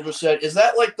April just said, is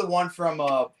that like the one from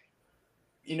oh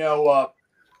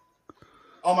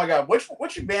my god, which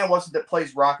band was it that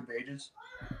plays Rock of Ages?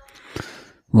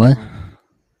 what?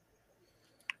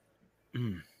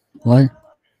 What?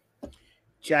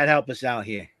 Chad, help us out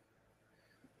here.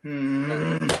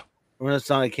 Remember the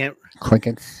song I can't.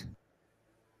 Crickets.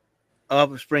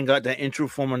 Offspring got that intro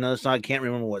from another song. I can't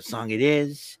remember what song it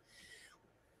is.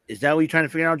 Is that what you're trying to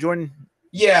figure out, Jordan?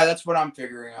 Yeah, that's what I'm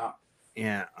figuring out.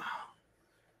 Yeah.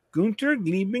 Gunter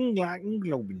Glieben Glatten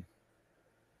Globen.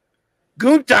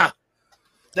 Gunter!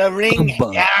 The ring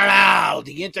arrow!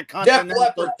 The Intercontinental. Def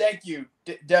Leppard, thank you.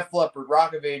 Def Leppard,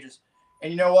 Rock of Ages.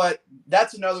 And you know what?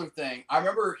 That's another thing. I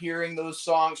remember hearing those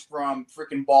songs from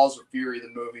freaking Balls of Fury, the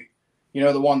movie. You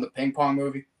know, the ping pong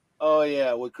movie? Oh,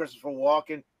 yeah, with Christopher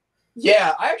Walken.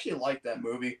 Yeah, I actually like that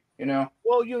movie, you know?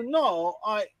 Well,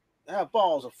 I have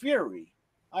balls of fury.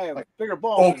 I have bigger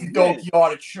balls. Okie dokie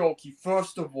artichoke,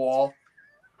 first of all.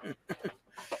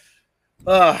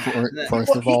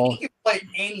 First of all, he can play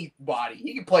anybody.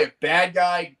 He can play a bad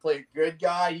guy. He can play a good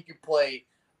guy. He can play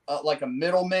like a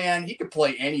middleman. He can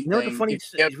play anything. You know the funny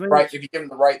if you give him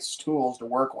the right tools to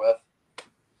work with.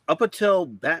 Up until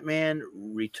Batman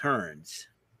Returns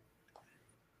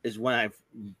is when I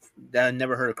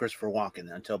never heard of Christopher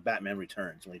Walken until Batman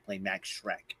Returns when he played Max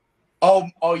Shrek.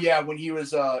 Oh yeah, when he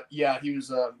was Mr.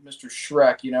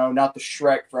 Shrek, not the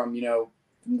Shrek from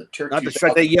from the church. Not the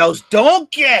Shrek that yells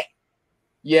 "Donkey."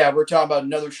 Yeah, we're talking about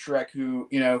another Shrek who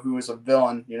was a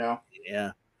villain,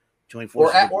 Yeah.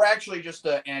 Or actually just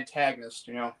an antagonist,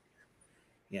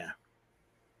 Yeah.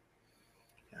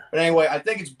 But anyway, I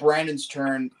think it's Brandon's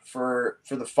turn for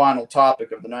the final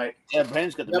topic of the night. Yeah,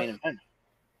 Brandon's got the main event.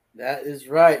 That is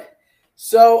right.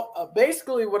 So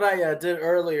basically, what I did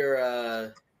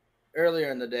earlier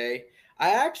in the day,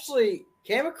 I actually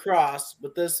came across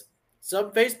with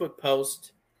some Facebook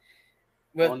post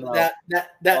with that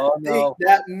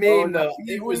meme.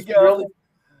 It was really.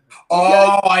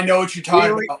 Oh, I know what you're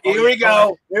talking about. Here we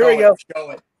go. Show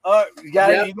it. You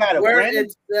got it. You got it. Where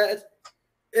it's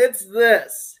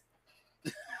this.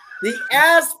 The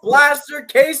Ass Blaster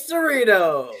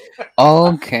Quesarito.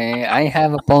 okay, I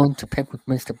have a bone to pick with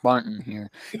Mr. Barton here.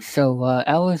 So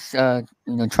I was trying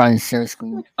to share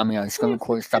screen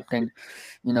record something,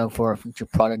 for a future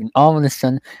product, and all of a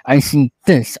sudden I see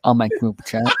this on my group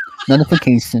chat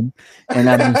notification, and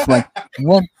I'm just like,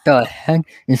 what the heck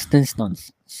is this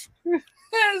nonsense?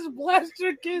 Ass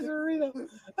Blaster Quesarito.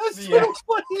 That's so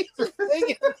funny.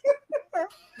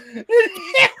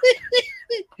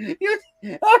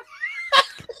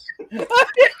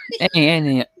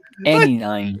 Any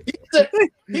line.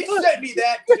 He sent me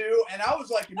that too, and I was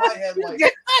like in my head, like,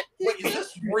 wait, is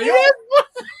this real?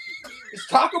 Is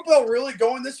Taco Bell really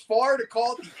going this far to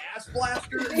call it the Ass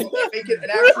Blaster and make it an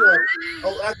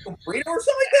actual burrito or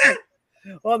something like that?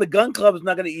 Well, the gun club is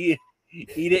not going to eat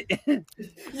it.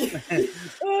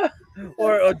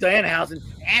 or Diana Housen,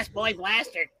 Ass Boy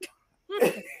Blaster.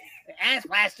 ass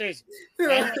blasters. Wait,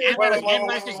 I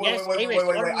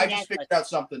just figured out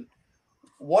something.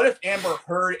 What if Amber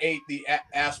Heard ate the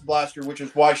ass blaster, which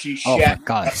is why she Oh shat? my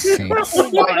God! Sakes. And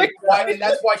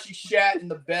that's why she shat in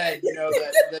the bed. You know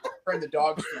that friend the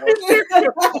dogs for. Romy,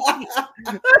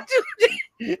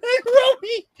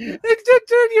 don't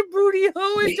turn your booty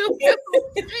hole into.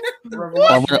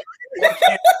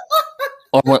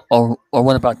 Or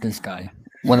what about this guy?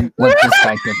 What this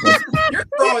guy did was, You're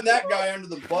throwing that guy under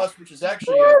the bus, which is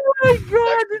actually bad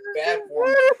for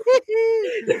him.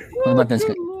 what about this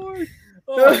guy?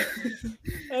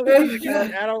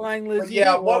 Adeline But Lizzie.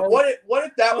 yeah, what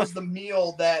if that was the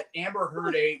meal that Amber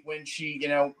Heard ate when she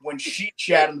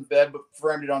shat in the bed but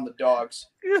framed it on the dogs?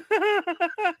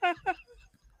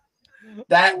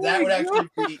 That would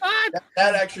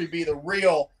actually be the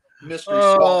real mystery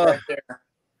solved right there.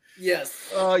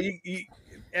 Yes. You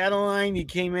Adeline, you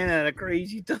came in at a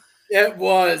crazy time. It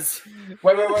was.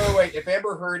 Wait. If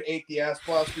Amber Heard ate the ass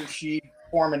blaster, she'd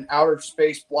form an outer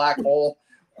space black hole.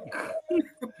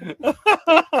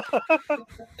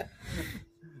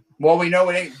 Well, we know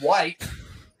it ain't white.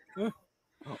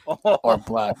 Or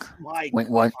black. Wait,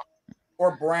 what?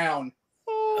 Or brown.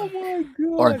 Oh my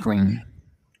God. Or green.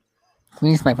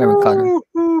 Green's my favorite color.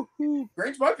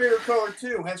 Green's my favorite color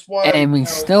too. Hence why. And we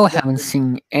still haven't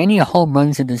seen any home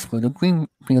runs in this Field of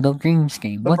Dreams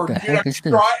game. What the heck is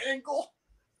this? Triangle.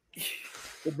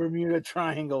 The Bermuda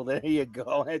Triangle. There you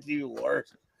go. That's even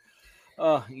worse.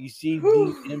 You see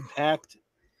the impact.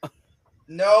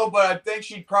 No, but I think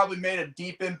she probably made a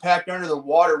deep impact under the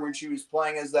water when she was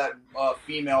playing as that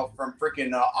female from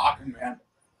freaking Aquaman.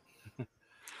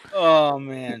 Oh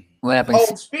man! What happens?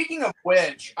 Oh, speaking of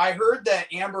which, I heard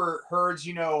that Amber Heard's,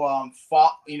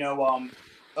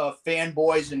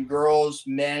 fanboys and girls,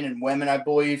 men and women, I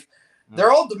believe,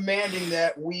 they're all demanding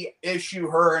that we issue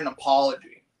her an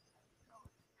apology.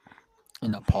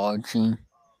 An apology?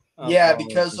 Yeah,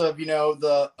 because of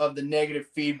the negative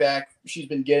feedback she's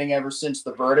been getting ever since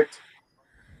the verdict.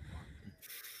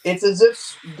 It's as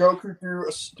if Goku threw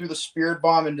the spirit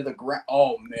bomb into the ground.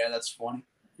 Oh man, that's funny.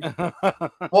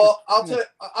 Well, I'll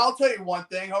tell you one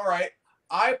thing. All right,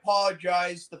 I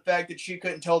apologize the fact that she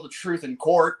couldn't tell the truth in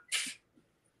court.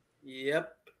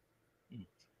 Yep.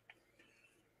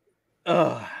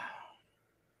 But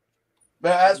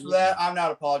as for that, I'm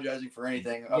not apologizing for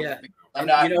anything. Yeah, I'm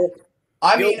not.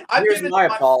 Here's my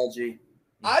apology.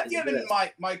 I've given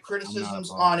my criticisms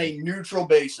on a neutral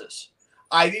basis.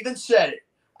 I've even said it.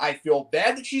 I feel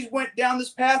bad that she's went down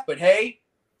this path, but hey,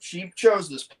 she chose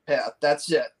this path.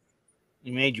 That's it.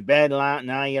 You made your bed,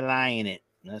 now you're lying it.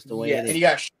 That's the way it is. And you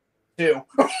got too.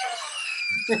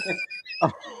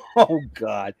 Oh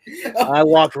God! I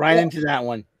walked right into that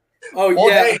one. Oh well,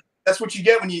 yeah, hey, that's what you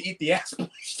get when you eat the ass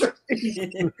blaster.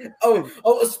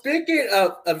 oh. Speaking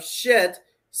of shit,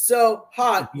 so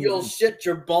hot you'll shit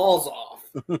your balls off.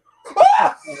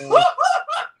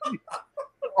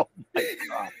 Oh my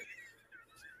God.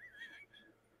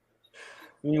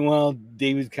 Meanwhile,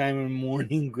 David's kind of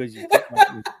mourning because I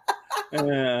don't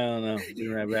know. Be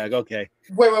right back. Okay.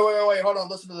 Wait. Hold on.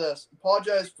 Listen to this.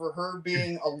 Apologize for her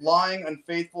being a lying,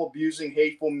 unfaithful, abusing,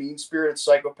 hateful, mean-spirited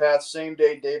psychopath. Same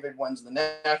day David wins the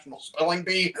National Spelling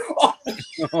Bee.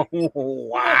 Oh,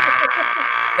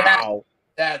 wow.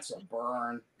 That's a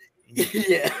burn.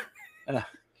 Yeah. Well,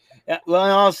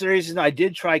 in all seriousness, I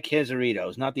did try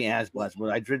quesadillas, not the ass blast,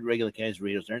 but I did regular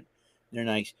quesadillas. They're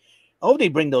nice. I hope they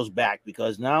bring those back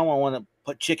because now I want to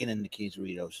put chicken in the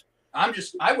quesadillas. I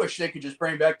wish they could just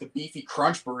bring back the beefy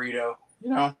crunch burrito.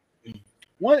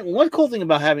 One cool thing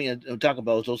about having a Taco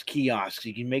Bell is those kiosks.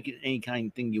 You can make it any kind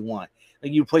of thing you want.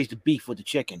 Like you replace the beef with the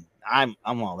chicken. I'm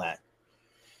all that.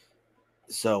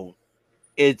 So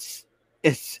it's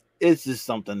just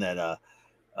something that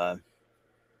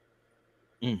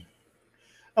And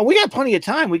we got plenty of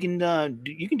time. We can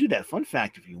you can do that fun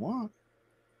fact if you want.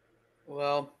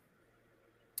 Well,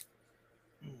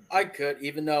 I could,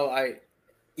 even though I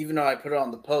put it on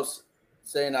the post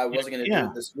saying I wasn't going to do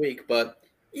it this week, but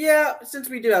yeah, since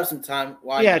we do have some time,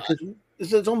 why? Yeah, because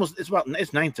it's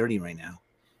 9:30 right now.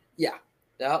 Yeah,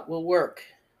 that will work.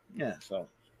 Yeah, so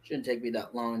shouldn't take me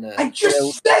that long to. I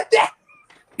just said that.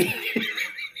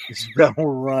 Spell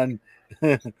run.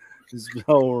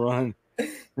 Spell run.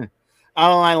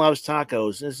 Adeline loves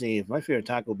tacos. Let's see. If my favorite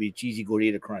taco would be cheesy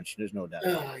gordita crunch. There's no doubt.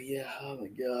 Oh yeah. Oh my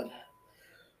God.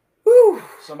 Whew.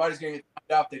 Somebody's gonna get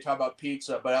timed out if they talk about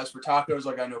pizza, but as for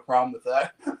tacos, I got no problem with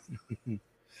that.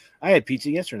 I had pizza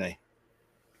yesterday.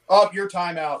 Up your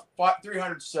timeout.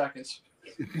 300 seconds.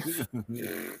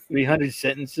 300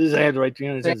 sentences. I had to write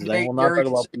 300 sentences. I will not talk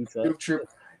about pizza.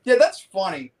 Yeah, that's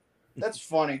funny. That's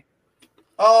funny.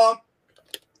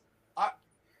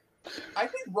 I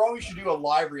think Romy should do a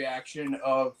live reaction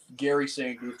of Gary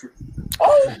saying Goof Troop.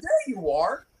 Oh, there you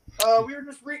are. We were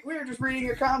just reading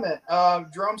your comment.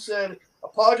 Drum said,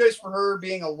 apologize for her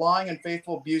being a lying,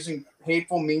 unfaithful, abusing,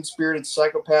 hateful, mean-spirited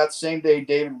psychopath. Same day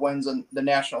David wins on the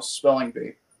National Spelling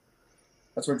Bee.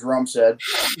 That's what Drum said.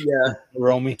 Yeah.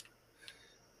 Romy.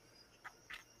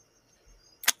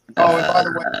 Oh, and by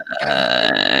the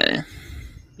way,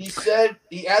 he said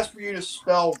he asked for you to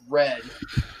spell red.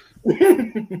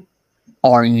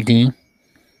 R-E-D.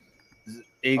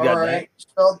 You All got right,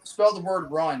 spell the word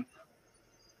run.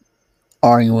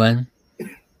 R-U-N.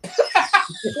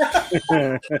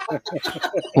 Well,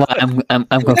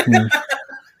 I'm confused.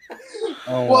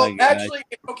 Oh Well, my God. actually,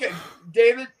 okay,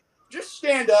 David, just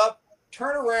stand up,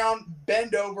 turn around,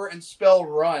 bend over, and spell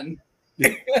run.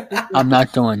 I'm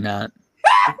not doing that.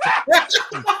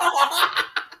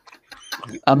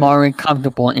 I'm already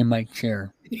comfortable in my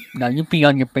chair. Now you be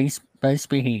on your best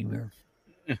behavior.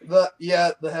 The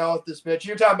hell with this bitch.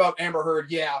 You're talking about Amber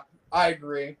Heard. Yeah, I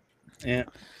agree. Yeah.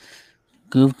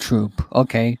 Goof Troop.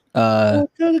 Okay.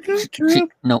 Port to the Goof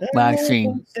Troop. No, actually,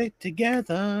 Everyone stick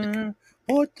together.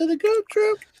 Port to the Goof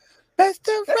Troop. Best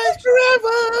of friends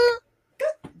forever.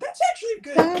 That's actually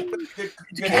good.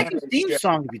 It's a catchy theme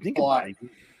song if you think about it.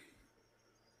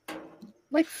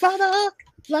 Like father,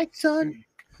 like son,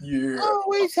 Yeah.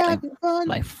 always having fun.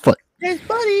 my foot. There's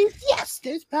buddies, yes,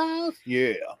 there's pals.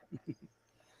 Yeah.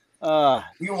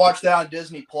 You can watch that on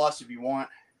Disney Plus if you want.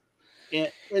 Yeah,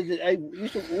 I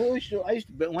used to,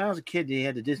 but when I was a kid, they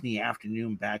had the Disney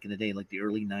afternoon back in the day, like the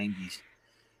early '90s.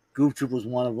 Goof Troop was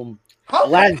one of them.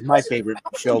 Aladdin's my favorite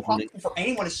show from the. For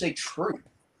anyone to say true.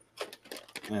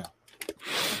 Yeah.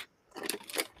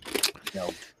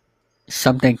 No.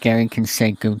 Something Gary can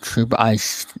say, Goof Troop.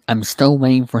 I'm still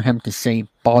waiting for him to say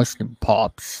Boston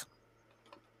Pops.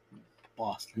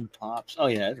 Boston Pops. Oh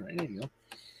yeah, that's right. There you go.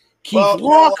 Keith Well,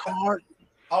 Lockhart.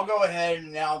 I'll go ahead and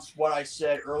announce what I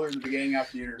said earlier in the beginning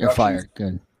after the introduction. You're fired.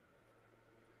 Good.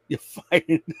 You're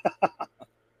fired.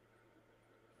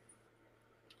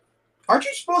 Aren't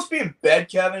you supposed to be in bed,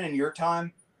 Kevin, in your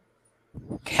time?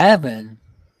 Kevin.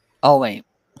 Oh wait,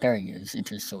 there he is. It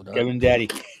just showed up. Kevin Daddy.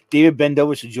 David bend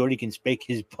over so Jordy can spank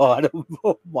his bottom.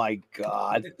 Oh my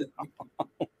God.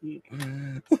 We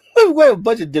have a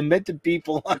bunch of demented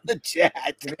people on the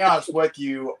chat. To be honest with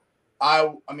you,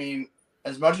 I mean,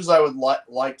 as much as I would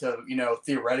like to,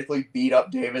 theoretically beat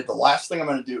up David, the last thing I'm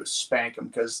going to do is spank him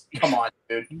because, come on,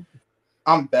 dude.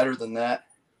 I'm better than that.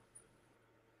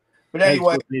 But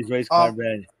anyway,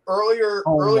 earlier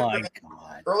in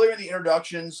the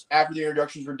introductions, after the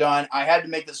introductions were done, I had to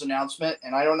make this announcement,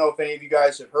 and I don't know if any of you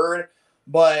guys have heard,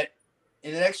 but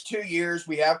in the next 2 years,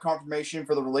 we have confirmation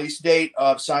for the release date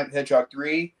of Sonic the Hedgehog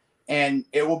 3, and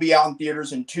it will be out in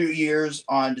theaters in 2 years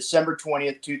on December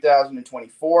 20th,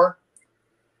 2024.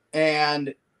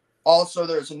 And also,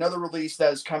 there's another release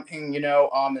that is coming,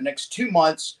 the next 2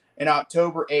 months in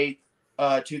October 8th,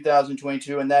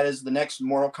 2022, and that is the next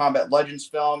Mortal Kombat Legends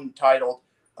film titled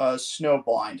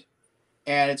Snowblind.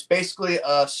 And it's basically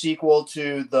a sequel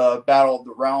to the Battle of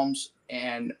the Realms,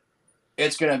 and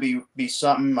it's going to be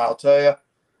something, I'll tell you.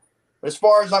 But as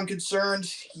far as I'm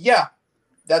concerned, yeah,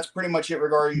 that's pretty much it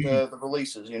regarding the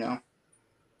releases,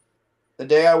 The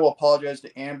day I will apologize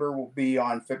to Amber will be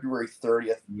on February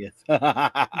 30th. Yes. That's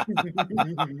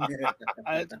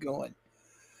a good one.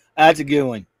 That's a good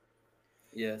one.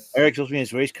 Yes. Eric's supposed to be in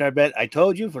his race car bed. I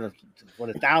told you for the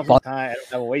 1,000th time I don't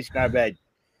have a race car bed.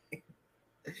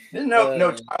 Didn't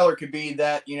know Tyler could be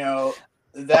that,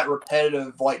 that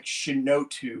repetitive like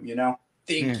Shinotu,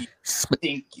 Thank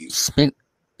you.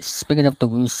 Speaking of the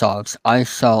Woo Sox, I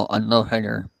saw a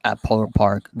no-hitter at Polar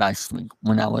Park last week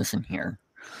when I wasn't here.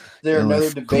 There another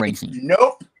debate? Crazy.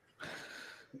 Nope.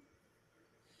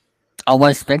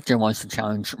 Victor wants to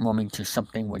challenge Romy to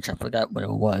something, which I forgot what it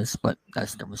was, but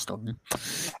that's a different story.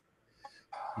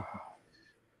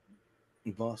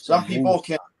 Some people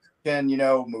can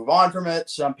move on from it.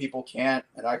 Some people can't,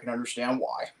 and I can understand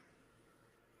why.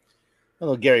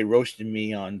 Well, Gary roasted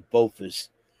me on Bofus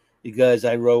because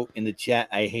I wrote in the chat,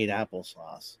 I hate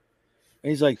applesauce. And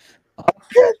he's like,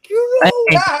 Victor.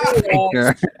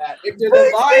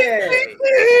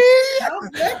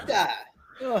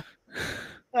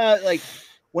 Like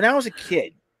when I was a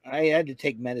kid, I had to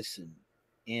take medicine,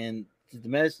 and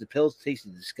the pills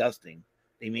tasted disgusting.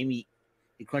 They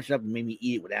crunched it up and made me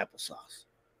eat it with applesauce.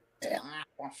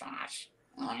 Applesauce.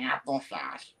 I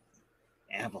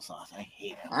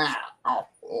hate applesauce.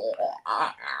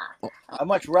 I'd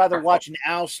much rather watch an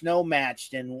Al Snow match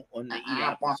than eat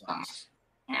applesauce.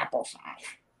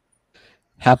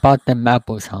 How about them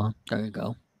apples, huh? There you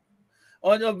go.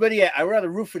 Oh no, but yeah, I'd rather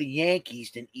root for the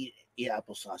Yankees than eat eat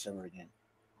applesauce ever again.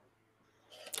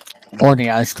 Or the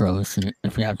Astros,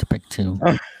 if you have to pick two.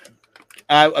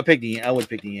 I would pick the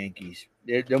Yankees.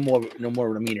 They're more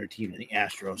of a meaner team than the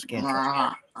Astros. Can't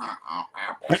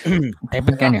trust them. They've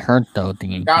been getting hurt though. The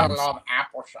Yankees. Gotta love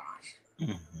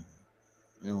applesauce.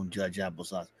 I don't judge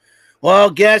applesauce.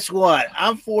 Well, guess what?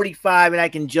 I'm 45 and I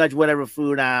can judge whatever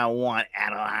food I want,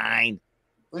 Adeline.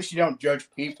 At least you don't judge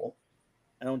people.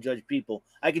 I don't judge people.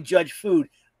 I can judge food,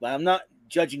 but I'm not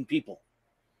judging people.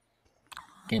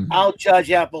 I'll judge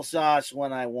applesauce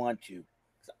when I want to.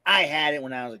 I had it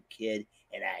when I was a kid,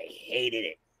 and I hated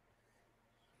it.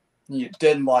 You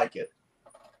didn't like it.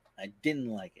 I didn't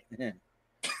like it.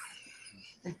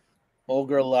 Old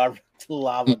girl lava.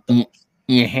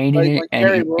 You hated it, I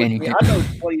know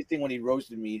the funniest thing when he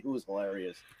roasted me. It was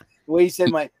hilarious. The way he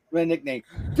said my nickname,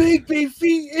 Big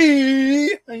Beefy.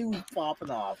 He was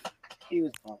popping off.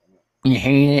 You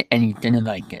hated it, and you didn't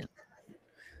like it.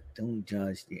 Don't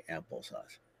judge the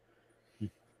applesauce. You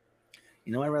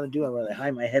know what I'd rather do? I'd rather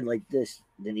hide my head like this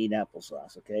than eat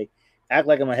applesauce, okay? Act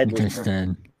like I'm a headless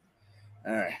person.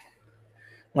 All right.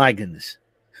 My goodness.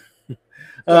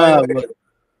 How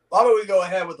about we go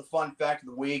ahead with the fun fact of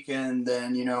the week, and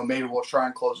then, maybe we'll try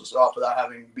and close this off without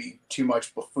having to be too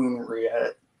much buffoonery at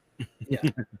it. Yeah.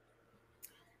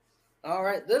 All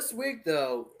right. This week,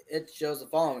 though, it shows the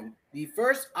following. The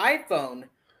first iPhone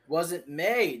wasn't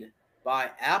made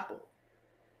by Apple.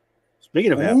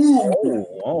 Speaking of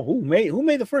Apple, who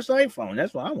made the first iPhone?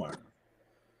 That's what I want.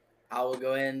 I will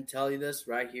go ahead and tell you this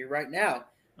right here, right now,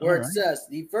 where it says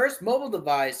the first mobile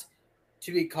device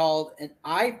to be called an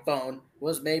iPhone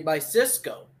was made by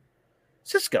Cisco.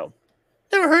 Cisco?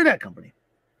 Never heard of that company.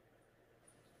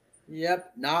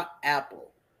 Yep, not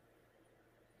Apple.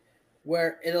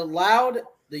 Where it allowed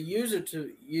the user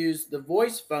to use the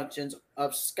voice functions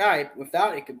of Skype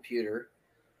without a computer.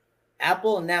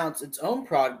 Apple announced its own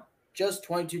product just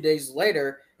 22 days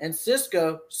later, and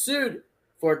Cisco sued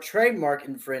for trademark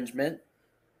infringement.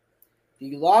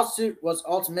 The lawsuit was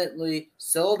ultimately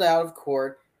settled out of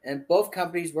court, and both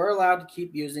companies were allowed to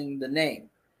keep using the name.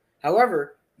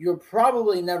 However, you've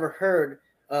probably never heard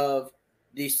of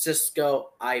the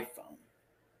Cisco iPhone.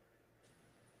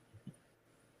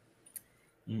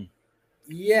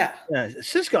 Yeah.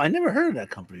 Cisco, I never heard of that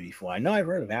company before. I know I've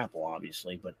heard of Apple,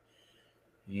 obviously, but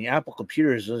the Apple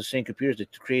computers are the same computers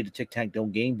that created the tic-tac-toe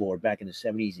game board back in the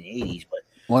 70s and 80s. But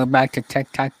what about the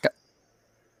tic-tac-toe?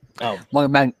 Oh. What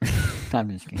about... I'm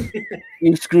just kidding.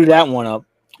 You screwed that one up.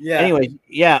 Yeah. Anyway,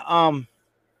 yeah.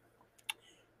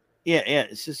 Yeah,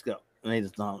 Cisco.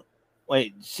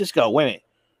 Wait, Cisco, wait a minute.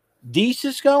 The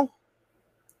Cisco?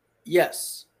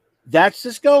 Yes. That's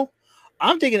Cisco?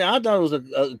 I thought it was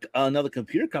another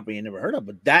computer company I never heard of,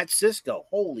 but that's Cisco.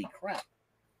 Holy crap.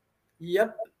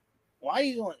 Yep. Why are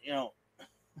you going,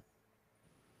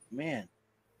 man.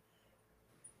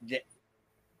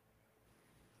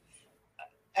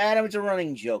 Adam, it's a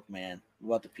running joke, man,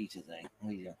 about the pizza thing.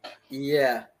 What are you doing?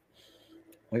 Yeah.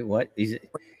 Wait, what?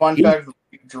 Fun fact: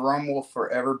 Jerome will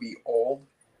forever be old.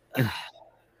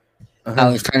 I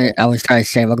was trying to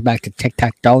say welcome back to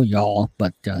Tic-Tac-Toe, y'all,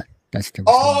 but that's the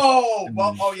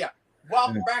yeah.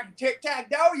 Welcome back to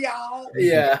Tic-Tac-Toe, y'all.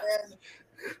 Yeah.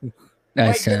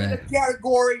 That's give me the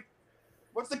category.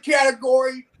 What's the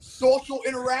category? Social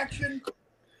interaction.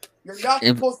 You're not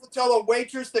supposed to tell a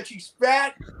waitress that she's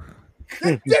fat.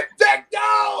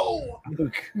 Tic-Tac-Toe!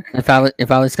 If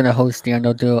I was gonna host the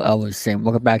No Deal, I would say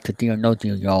welcome back to the No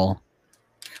Deal, y'all.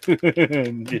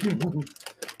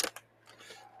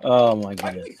 Oh my I'm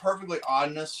god! gonna be perfectly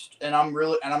honest, and I'm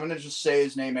gonna just say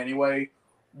his name anyway.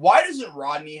 Why doesn't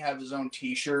Rodney have his own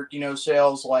T-shirt?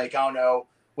 Sales like I don't know,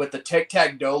 with the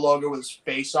Tic-Tac-Toe logo with his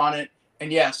face on it.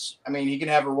 And yes, I mean he can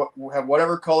have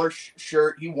whatever color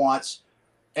shirt he wants,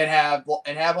 and have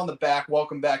on the back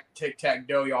 "Welcome back to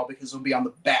Tic-Tac-Toe, y'all," because it'll be on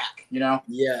the back.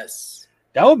 Yes.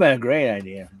 That would have been a great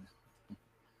idea.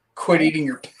 Quit eating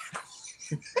your pickle.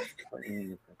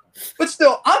 But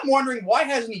still, I'm wondering why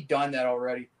hasn't he done that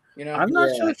already? I'm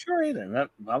not so sure either.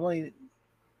 Probably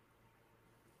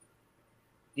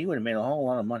he would have made a whole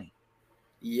lot of money.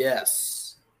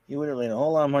 Yes. He would have made a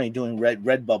whole lot of money doing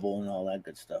Redbubble and all that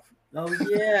good stuff. Oh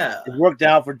yeah. It worked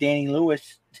out for Danny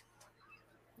Lewis.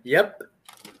 Yep.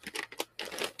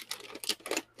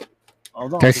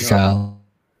 Hold on. That's so.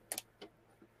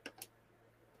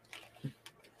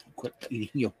 Quit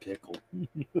eating your pickle.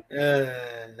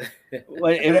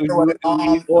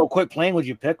 Or quit playing with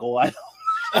your pickle.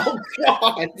 Oh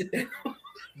God.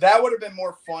 That would have been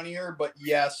more funnier, but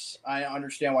yes, I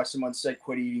understand why someone said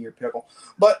quit eating your pickle.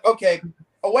 But okay,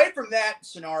 away from that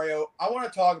scenario, I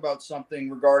want to talk about something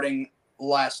regarding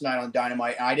last night on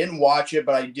Dynamite. I didn't watch it,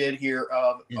 but I did hear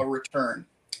of a return.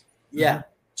 Yeah.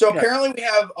 So apparently we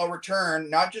have a return,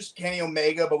 not just Kenny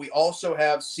Omega, but we also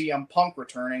have CM Punk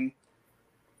returning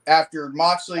after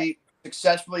Moxley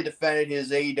successfully defended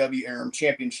his AEW Interim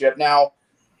Championship. Now,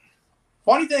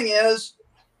 funny thing is,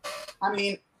 I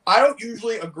mean, I don't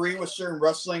usually agree with certain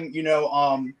wrestling,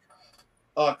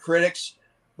 critics,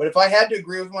 but if I had to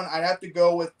agree with one, I'd have to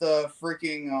go with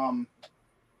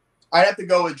I'd have to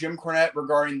go with Jim Cornette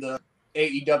regarding the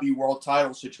AEW World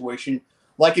Title situation.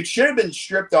 Like, it should have been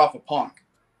stripped off of Punk,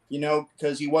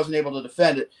 because he wasn't able to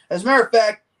defend it. As a matter of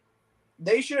fact,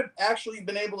 they should have actually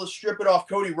been able to strip it off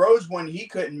Cody Rhodes when he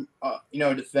couldn't,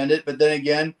 defend it. But then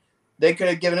again, they could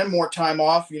have given him more time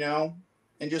off,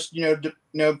 and just,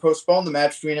 postpone the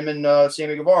match between him and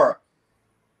Sammy Guevara.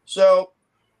 So,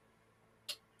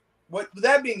 with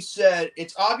that being said,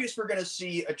 it's obvious we're going to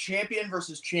see a champion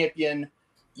versus champion,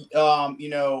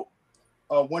 a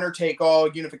winner-take-all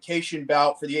unification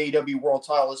bout for the AEW World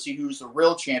Title to see who's the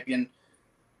real champion.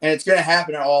 And it's going to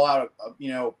happen at All Out,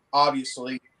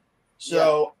 obviously.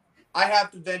 So I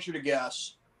have to venture to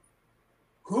guess,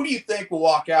 who do you think will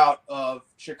walk out of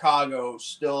Chicago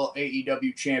still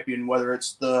AEW champion, whether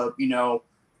it's the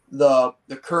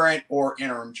current or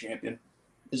interim champion?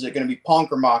 Is it going to be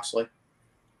Punk or Moxley?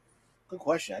 Good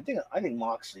question. I think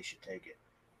Moxley should take it.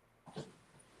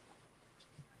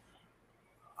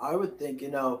 I would think,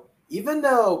 even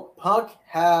though Punk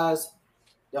has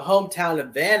the hometown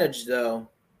advantage, though,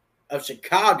 of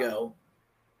Chicago,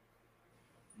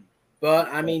 but,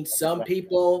 I mean, some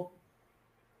people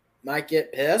might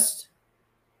get pissed.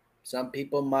 Some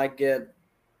people might get,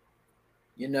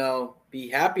 be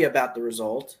happy about the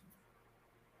result.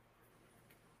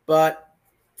 But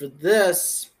for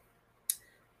this,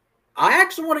 I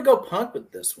actually want to go Punk with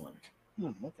this one.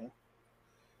 Okay.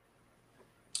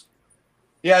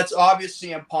 Yeah, it's obvious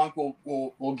CM Punk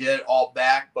will get it all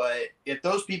back, but if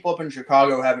those people up in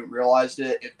Chicago haven't realized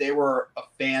it, if they were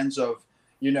fans of,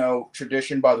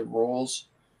 tradition by the rules,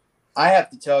 I have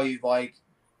to tell you, like,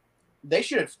 they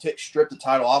should have stripped the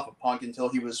title off of Punk until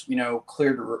he was,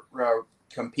 cleared to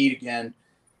compete again,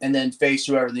 and then face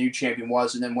whoever the new champion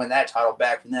was, and then win that title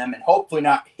back from them, and hopefully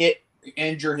not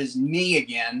injure his knee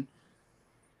again.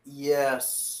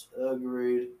 Yes,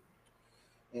 agreed.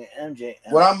 Yeah, MJF.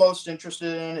 What I'm most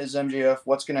interested in is MJF.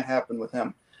 What's going to happen with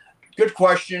him? Good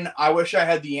question. I wish I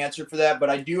had the answer for that, but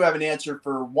I do have an answer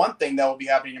for one thing that will be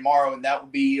happening tomorrow, and it'll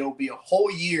be a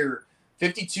whole year,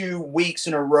 52 weeks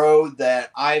in a row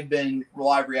that I've been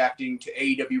live reacting to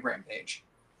AEW Rampage.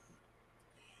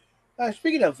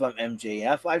 Speaking of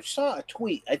MJF, I saw a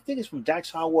tweet. I think it's from Dax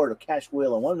Howard or Cash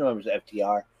Wheeler, one of the members of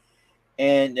FTR,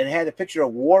 and it had a picture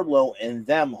of Wardlow and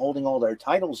them holding all their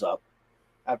titles up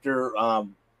after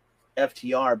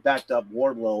FTR backed up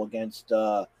Wardlow against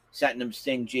Satnam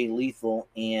Singh, Jay Lethal,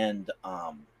 and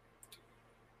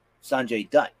Sanjay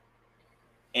Dutt.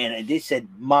 And they said,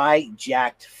 "My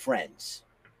jacked friends,"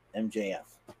 MJF.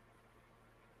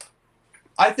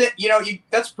 I think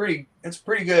that's pretty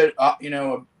good.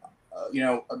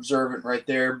 Observant right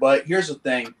there. But here's the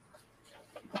thing: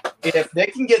 if they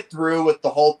can get through with the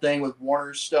whole thing with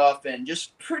Warner's stuff and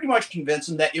just pretty much convince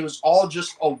them that it was all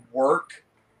just a work,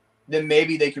 then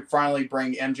maybe they could finally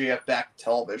bring MJF back to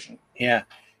television. Yeah,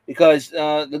 because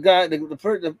the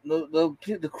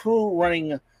crew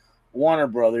running Warner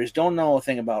Brothers don't know a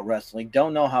thing about wrestling.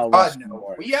 Don't know how wrestling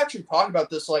works. We actually talked about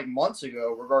this like months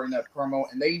ago regarding that promo,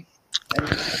 and they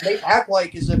act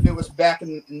like as if it was back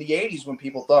in the 80s when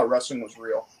people thought wrestling was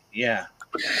real. Yeah.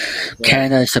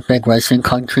 Canada is a big wrestling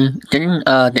country. Didn't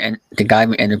the guy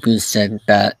we interviewed said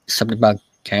that something about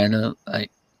Canada?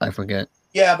 I forget.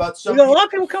 Yeah, but a lot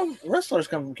of people wrestlers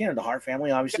come from Canada. The Hart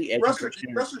family, obviously. Yeah, wrestlers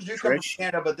do come from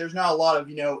Canada, but there's not a lot of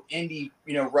indie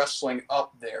wrestling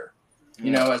up there,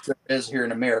 as there is here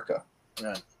in America.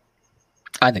 Yeah.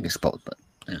 I think it's both, but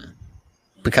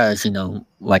because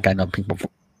like I know people,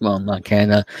 well, not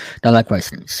Canada, don't like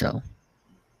wrestling, so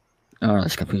I don't know,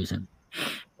 it's confusing.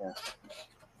 Yeah.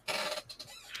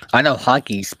 I know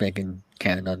hockey's big in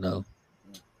Canada, though.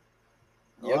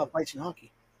 A lot of fights in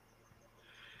hockey.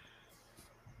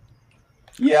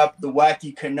 Yep, the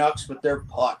wacky Canucks with their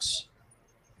pucks.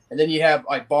 And then you have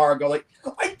Ibarra go like,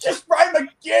 I just rhyme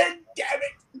again, damn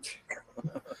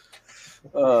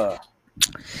it.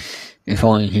 If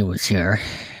only he was here.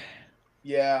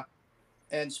 Yeah.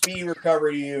 And speedy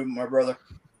recovery to you, my brother.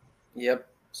 Yep,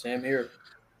 same here.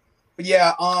 But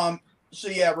yeah,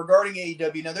 regarding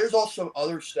AEW, now there's also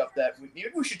other stuff that maybe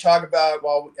we should talk about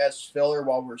as filler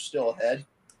while we're still ahead.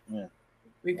 Yeah.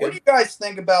 What do you guys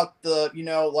think about the,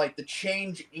 the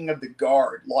changing of the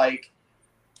guard? Like,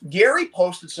 Gary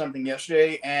posted something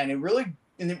yesterday, and it really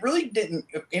didn't.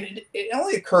 It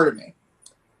only occurred to me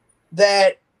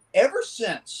that ever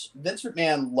since Vince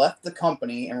McMahon left the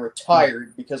company and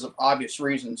retired because of obvious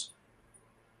reasons,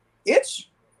 it's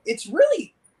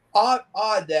really odd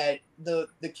that the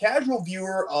casual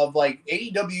viewer of like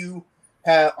AEW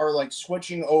are like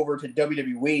switching over to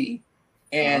WWE,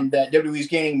 and that WWE is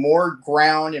gaining more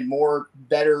ground and more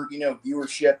better,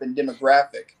 viewership and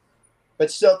demographic.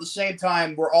 But still, at the same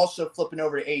time, we're also flipping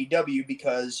over to AEW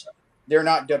because they're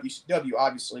not WCW,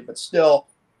 obviously. But still,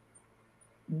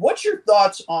 what's your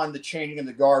thoughts on the changing of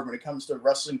the guard when it comes to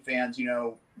wrestling fans,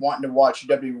 wanting to watch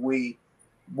WWE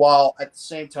while at the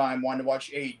same time wanting to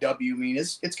watch AEW? I mean,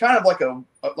 it's kind of like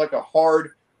a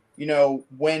hard,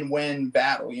 win-win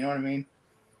battle. You know what I mean?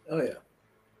 Oh, yeah.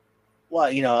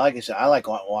 Well, like I said, I like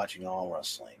watching all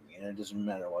wrestling. It doesn't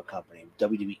matter what company,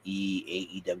 WWE,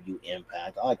 AEW,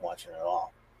 Impact. I like watching it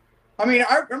all. I mean,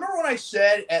 I remember when I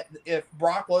said if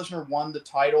Brock Lesnar won the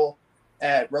title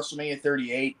at WrestleMania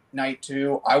 38, Night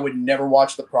 2, I would never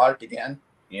watch the product again.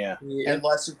 Yeah.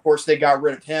 Unless, of course, they got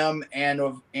rid of him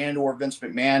or Vince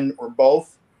McMahon or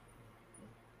both.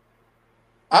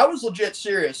 I was legit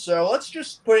serious. So let's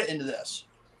just put it into this.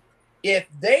 If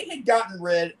they had gotten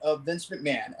rid of Vince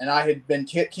McMahon and I had been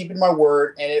keeping my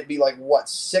word, and it'd be like, what,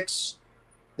 6?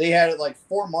 They had it like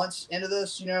 4 months into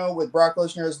this, with Brock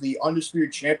Lesnar as the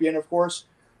undisputed champion, of course.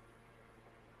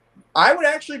 I would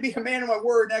actually be a man of my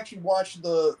word and actually watch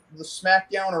the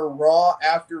SmackDown or Raw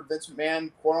after Vince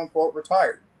McMahon, quote unquote,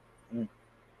 retired.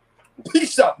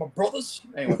 Peace out, my brothers.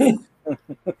 Anyway.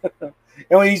 And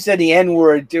when he said the N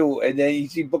word too, and then you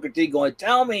see Booker T going,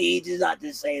 "Tell me he does not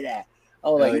to say that."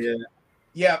 Oh, like,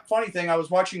 yeah. Funny thing, I was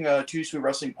watching a Too Sweet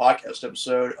Wrestling podcast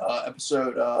episode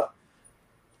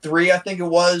 3, I think it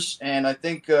was, and I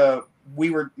think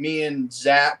me and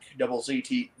Zach Double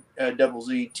Z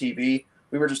TV,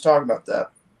 we were just talking about that.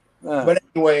 But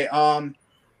anyway,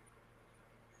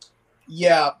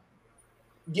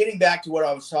 getting back to what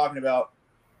I was talking about,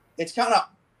 it's kind of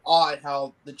odd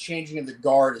how the changing of the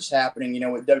guard is happening,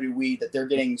 with WWE, that they're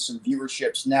getting some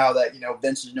viewerships now that,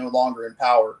 Vince is no longer in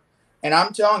power. And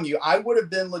I'm telling you, I would have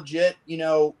been legit,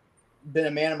 been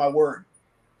a man of my word.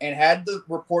 And had the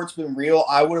reports been real,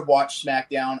 I would have watched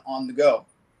SmackDown on the go,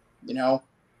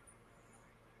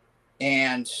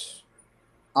 And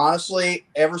honestly,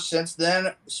 ever since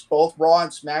then, both Raw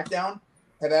and SmackDown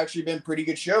have actually been pretty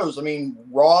good shows. I mean,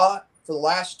 Raw for the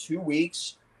last 2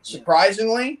 weeks,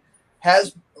 surprisingly, for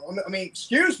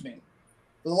the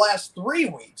last 3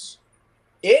 weeks,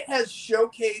 it has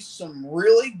showcased some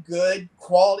really good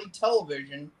quality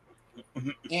television,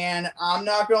 and I'm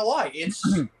not gonna lie,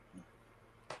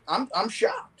 I'm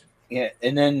shocked. Yeah,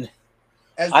 and then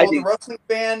as both a wrestling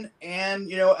fan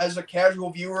and as a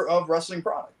casual viewer of wrestling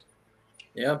product.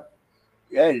 Yeah,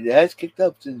 it has kicked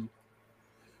up since.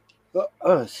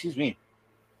 Excuse me.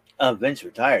 Vince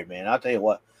retired, man. I'll tell you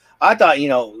what. I thought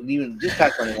even this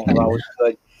past one was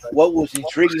good. What was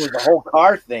intriguing was the whole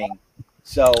car thing.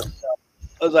 So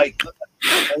I was like,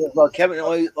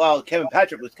 Kevin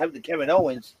Patrick was Kevin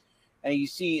Owens, and you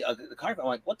see the car. I'm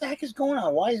like, what the heck is going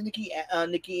on? Why is Nikki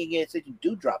getting such a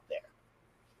dewdrop there?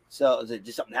 So did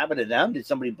something happen to them? Did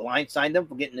somebody blindside them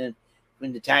for getting in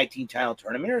the tag team title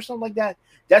tournament or something like that?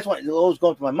 That's what was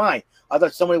going through my mind. I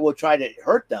thought somebody would try to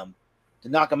hurt them, to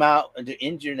knock them out, and to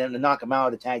injure them, to knock them out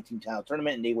of the tag team title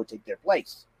tournament, and they would take their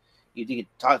place. You think it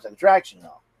talks like attraction,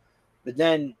 though. But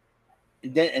then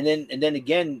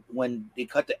again, when they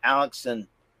cut to Alex and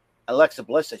Alexa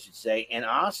Bliss, I should say, and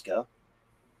Asuka,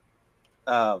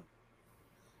 and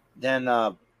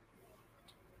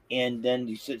then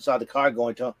you saw the car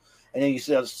going to, and then you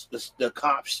saw the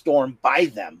cops storm by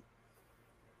them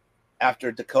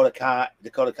after Dakota Kai,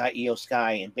 Io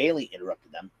Sky, and Bailey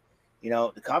interrupted them.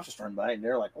 The cops are storming by, and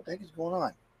they're like, "What the heck is going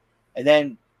on?" And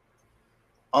then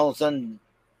all of a sudden,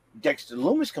 Dexter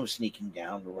Loomis comes sneaking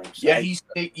down the ringside.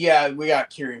 Yeah, we got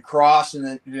Kieran Cross, and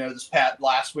then this past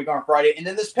last week on Friday, and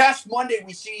then this past Monday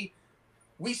we see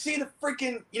the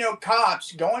freaking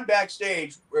cops going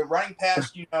backstage, running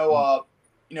past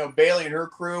Bailey and her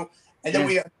crew, and then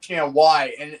we got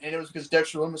why, and it was because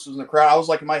Dexter Loomis was in the crowd. I was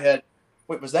like in my head,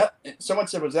 wait, was that? Someone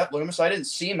said, was that Loomis? I didn't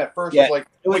see him at first. I was like,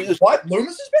 wait, what?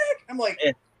 Loomis is back? I'm like,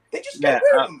 they just got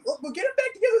rid of him. We'll get him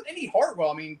back together with Indy Hartwell.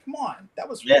 I mean, come on, that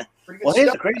was pretty good. Well,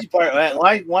 here's the crazy part.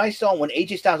 Why so when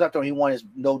AJ Styles, after he won his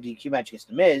no DQ match against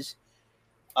The Miz,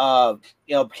 camera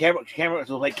was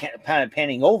like kind of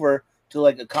panning over to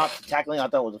like a cop tackling. I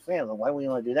thought it was a fan. Like, why would you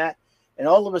want to do that? And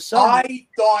all of a sudden, I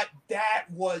thought that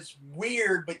was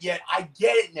weird, but yet I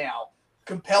get it now.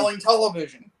 Compelling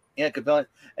television. Yeah, compelling.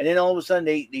 And then all of a sudden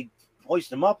they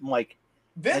hoist him up. I'm like,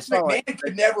 Vince McMahon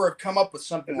could never have come up with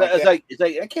something like that. It's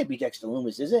like that can't be Dexter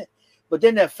Loomis, is it? But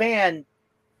then a fan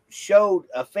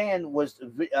was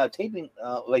taping,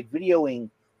 videoing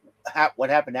what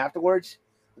happened afterwards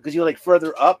because he was like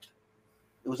further up.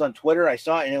 It was on Twitter. I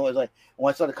saw it, and it was like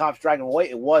when I saw the cops dragging him away,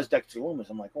 it was Dexter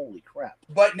Loomis. I'm like, holy crap!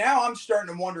 But now I'm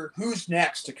starting to wonder who's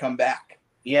next to come back.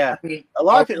 Yeah, I mean, a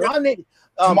lot of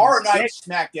tomorrow night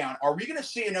SmackDown. Are we going to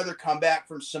see another comeback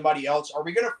from somebody else? Are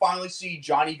we going to finally see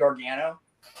Johnny Gargano?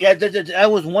 Yeah, that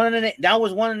was one of the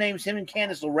names. Him and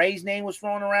Candice LeRae's name was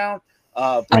thrown around.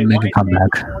 I'll make a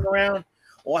comeback. Around.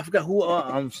 Oh, I forgot who.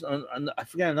 I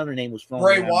forgot another name was thrown.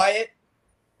 Bray around. Wyatt.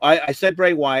 I said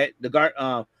Bray Wyatt.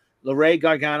 LeRae,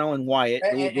 Gargano, and Wyatt.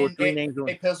 And three names.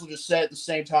 Pizzle just said at the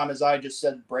same time as I just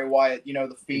said Bray Wyatt. You know,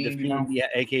 the Fiend. The Fiend, yeah,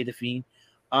 aka the Fiend.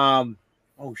 Oh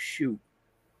shoot.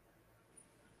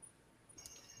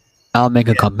 I'll make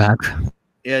a comeback.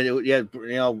 Yeah. They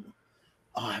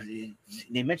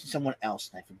mentioned someone else,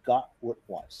 and I forgot what it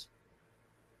was.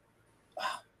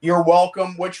 You're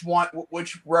welcome. Which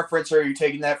reference are you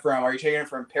taking that from? Are you taking it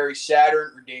from Perry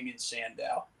Saturn or Damien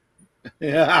Sandow?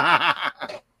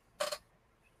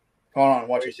 Hold on,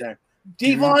 watch it.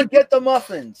 Devon, get the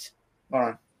muffins. Hold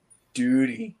on.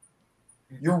 Duty.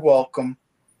 You're welcome.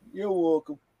 You're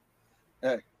welcome.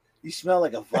 You smell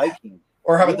like a Viking.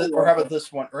 Or how about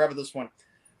this one?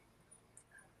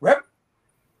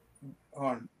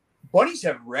 Bunnies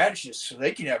have radishes so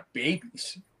they can have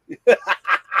babies.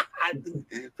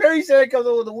 Perry said comes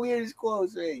up with the weirdest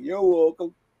quotes. Hey, you're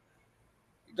welcome.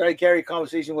 You try to carry a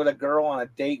conversation with a girl on a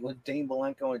date with Dean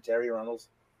Malenko and Terry Reynolds.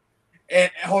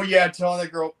 And telling that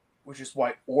girl, which is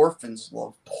why orphans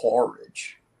love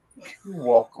porridge. You're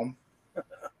welcome.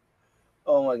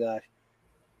 Oh my gosh.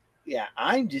 Yeah,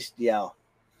 I'm trying to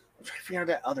figure out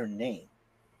that other name.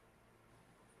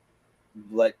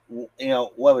 But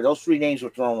whatever, those three names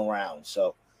were thrown around,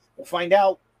 so we'll find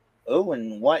out who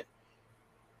and what.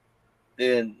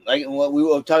 And like what we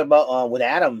were talking about with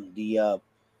Adam, the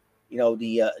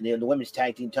women's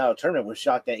tag team title tournament, we're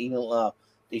shocked that even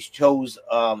they chose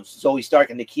Zoe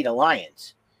Stark and Nikita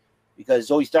Lyons, because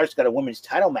Zoe Stark's got a women's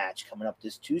title match coming up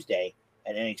this Tuesday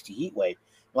at NXT Heatwave.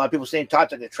 A lot of people saying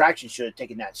Toxic Attraction should have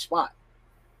taken that spot.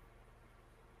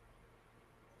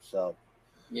 So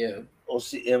yeah, we'll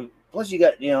see. And plus, you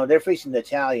got they're facing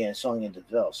Natalia and Sonya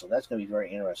Deville, so that's going to be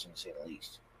very interesting to say the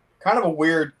least. Kind of a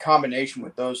weird combination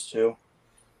with those two.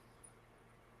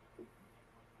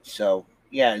 So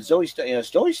yeah, Zoe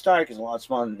Stark is a lot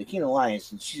smaller than Nikita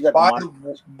Lyons, and she's got.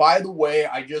 By the way,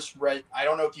 I just read. I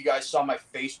don't know if you guys saw my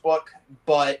Facebook,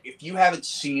 but if you haven't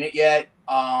seen it yet,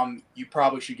 you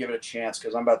probably should give it a chance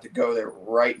because I'm about to go there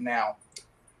right now.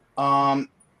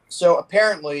 So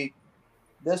apparently,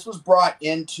 this was brought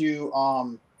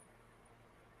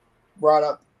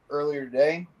up earlier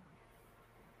today.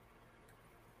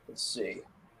 Let's see.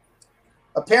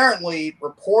 Apparently,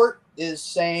 report is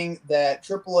saying that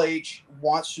Triple H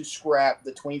wants to scrap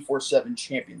the 24/7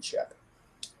 championship.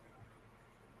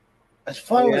 As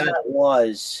far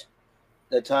as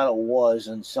the title was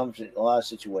in a lot of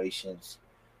situations,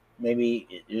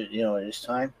 maybe at this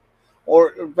time,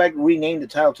 or in fact rename the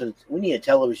title we need a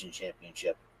television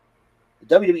championship.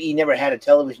 The WWE never had a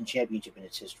television championship in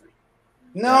its history.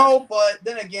 No, but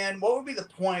then again, what would be the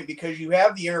point? Because you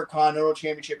have the Intercontinental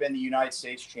Championship and the United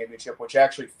States Championship, which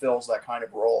actually fills that kind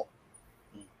of role.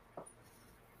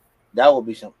 That will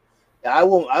be something.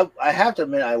 I have to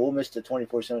admit, I will miss the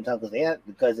 24/7 title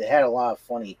because it had a lot of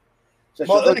funny.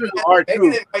 Well, then again, maybe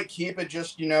they might keep it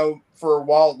just for a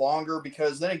while longer,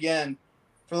 because then again,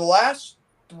 for the last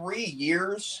 3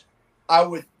 years, I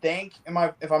would think,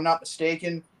 if I'm not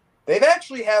mistaken, they've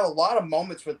actually had a lot of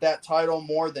moments with that title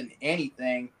more than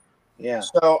anything. Yeah.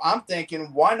 So I'm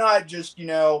thinking, why not just,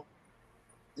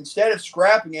 instead of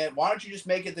scrapping it, why don't you just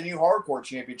make it the new Hardcore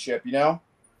Championship, Yeah.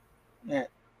 Yeah.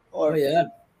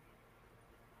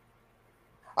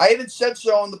 I even said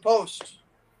so on the post.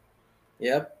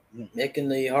 Yep. Making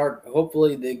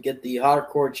hopefully they get the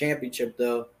Hardcore Championship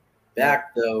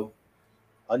back.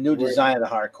 A new design of the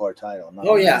Hardcore title.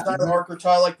 Oh yeah, design of the Hardcore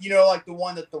title, like the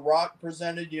one that The Rock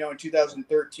presented, in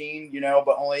 2013,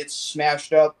 but only it's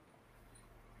smashed up.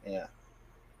 Yeah.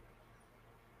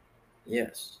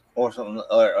 Yes. Or something,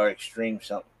 or extreme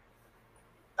something.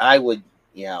 I would,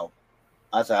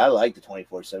 I like the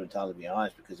 24/7 title, to be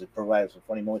honest, because it provides some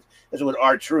funny moments. This is with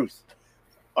R-Truth.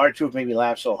 R-Truth made me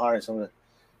laugh so hard in some of the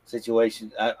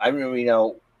situations. I remember,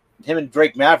 him and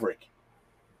Drake Maverick.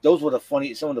 Those were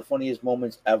some of the funniest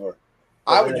moments ever.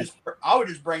 I would just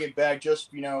bring it back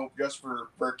just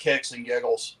for kicks and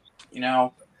giggles.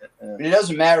 But it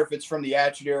doesn't matter if it's from the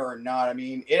Attitude Era or not. I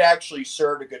mean, it actually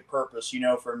served a good purpose,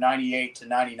 from 98 to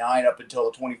 99 up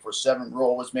until the 24/7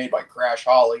 rule was made by Crash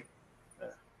Holly.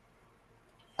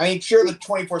 I mean, sure, the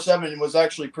 24/7 was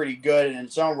actually pretty good in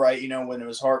its own right, when it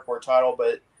was hardcore title.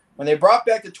 But when they brought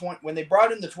in the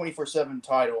 24/7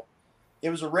 title, it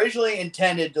was originally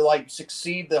intended to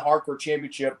succeed the hardcore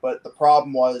championship. But the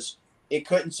problem was it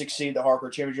couldn't succeed the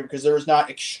hardcore championship because there was not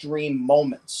extreme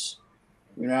moments,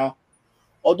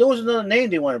 Oh, there was another name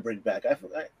they want to bring back. I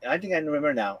think I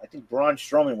remember now. I think Braun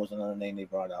Strowman was another name they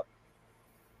brought up.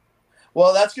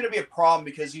 Well, that's going to be a problem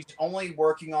because he's only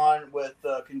working on with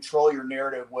Control Your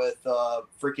Narrative with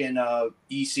freaking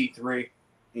EC3.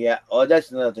 Yeah. Oh,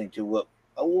 that's another thing too.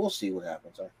 We'll see what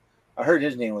happens. I heard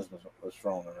his name was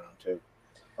thrown around too.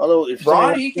 Although if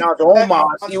Braun, he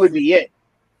would be it.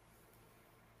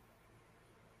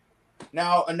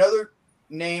 Now another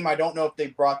name, I don't know if they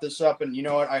brought this up, and you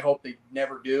know what? I hope they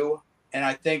never do. And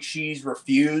I think she's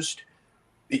refused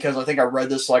because I think I read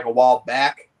this a while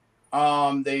back.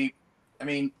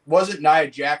 Wasn't Nia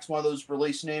Jax one of those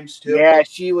release names too? Yeah,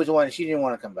 she was one. She didn't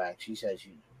want to come back. She said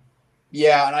she.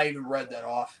 Yeah, and I even read that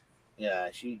off. Yeah,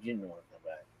 she didn't want to come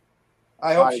back.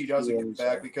 I hope she doesn't get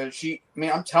back because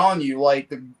I'm telling you,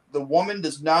 the woman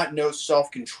does not know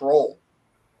self-control.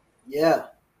 Yeah.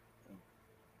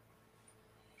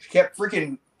 She kept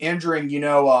freaking injuring,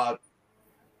 Kairi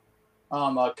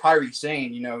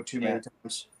Sane, too many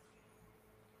times.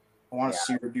 I want to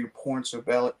see her do porn so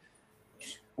badly.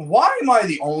 Why am I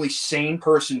the only sane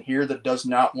person here that does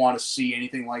not want to see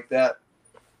anything like that?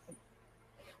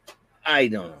 I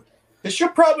don't know. Because she'll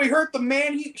probably hurt the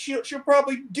man she'll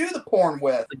probably do the porn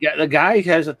with. The guy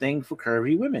has a thing for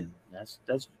curvy women. That's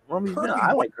Romy.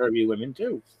 I like curvy women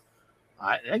too.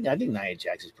 I think Nia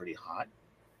Jax is pretty hot.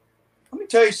 Let me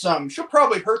tell you something. She'll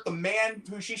probably hurt the man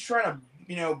who she's trying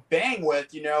to, bang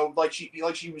with, like she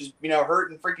was,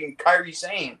 hurting freaking Kairi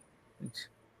Sane.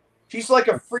 She's like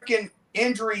a freaking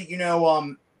injury,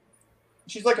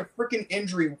 she's like a freaking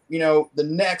injury, the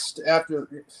next after.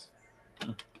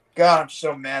 God, I'm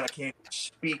so mad I can't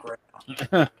speak right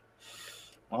now.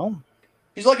 Well,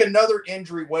 she's like another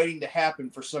injury waiting to happen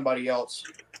for somebody else.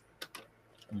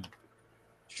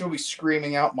 She'll be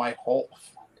screaming out my whole.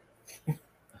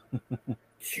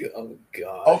 Oh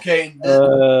God. Okay.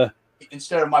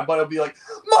 Instead of my butt, it'll be like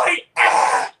my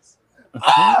ass.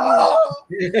 Oh,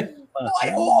 my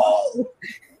hole.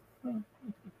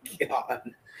 God.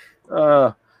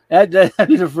 That'd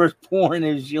be the first porn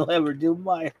is she'll ever do.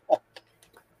 My hole.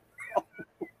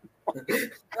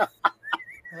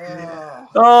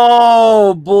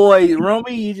 Oh boy,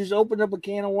 Romy, you just opened up a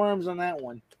can of worms on that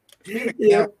one.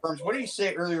 Yeah. What did he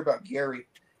say earlier about Gary?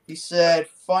 He said,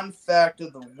 "Fun fact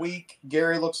of the week: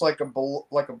 Gary looks like a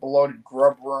bloated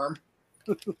grub worm."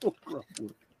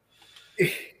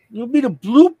 You'll be the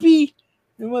bloopy.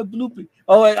 You're my bloopy.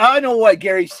 Oh, I know what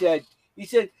Gary said. He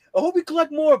said, "I hope you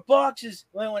collect more boxes."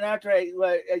 When after I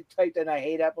typed in "I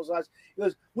hate applesauce," he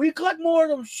goes, "When you collect more of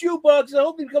them shoe boxes, I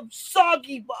hope they become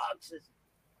soggy boxes."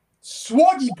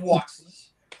 Swaggy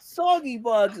boxes. Soggy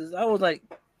boxes. I was like,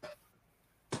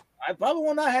 I probably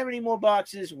will not have any more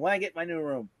boxes when I get my new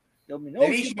room. There'll be no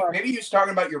maybe he was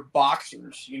talking about your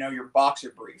boxers, your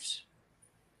boxer briefs.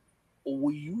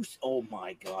 Oh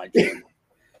my God.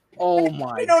 Oh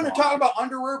my! We don't talk about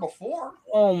underwear before.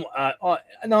 No.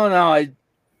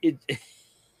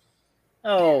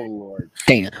 Oh Lord!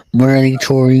 Damn, really,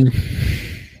 Tori?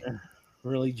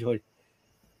 Really, Joy?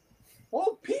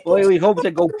 Well, boy, we hope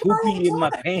to go poopy in my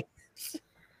pants.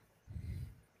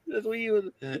 That's what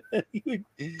you.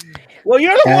 Well,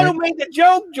 you're the one who made the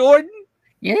joke, Jordan.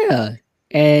 Yeah,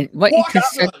 and what you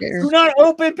just said there. Do not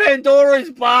open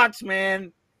Pandora's box,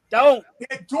 man. Don't.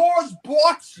 Pandora's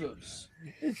boxes.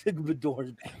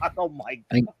 Pandora's box. Oh my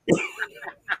God.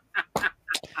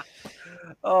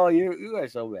 Oh, you are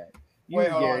so bad. Wait,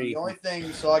 hold on. The only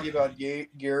thing soggy about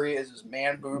Gary is his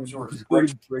man boobs or his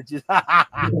bridges.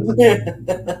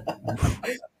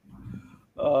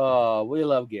 Oh, we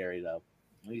love Gary though.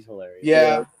 He's hilarious.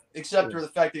 Yeah, except for the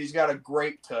fact that he's got a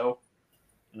grape toe,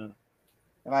 and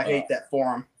I hate that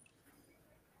for him.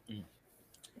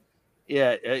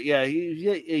 Yeah.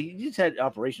 He just had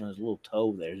operation on his little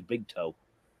toe there, his big toe.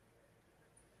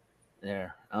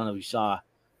 There, I don't know if you saw.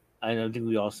 I don't think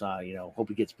we all saw. Hope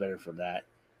he gets better from that.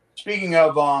 Speaking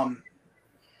of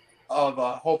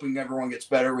hoping everyone gets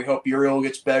better, we hope Uriel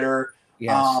gets better.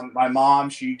 Yes. My mom,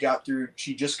 she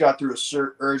just got through a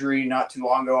surgery not too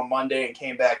long ago on Monday and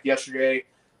came back yesterday.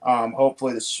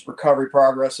 Hopefully this recovery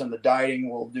progress and the dieting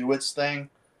will do its thing.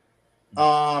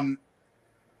 But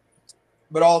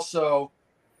also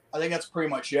I think that's pretty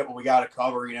much it. What we got to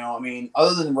cover, you know. I mean,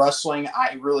 other than wrestling,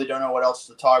 I really don't know what else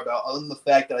to talk about. Other than the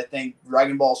fact that I think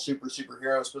Dragon Ball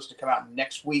Superhero is supposed to come out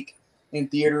next week in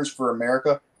theaters for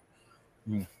America.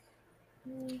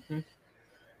 Mm-hmm.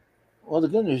 Well, the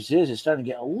good news is it's starting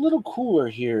to get a little cooler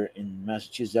here in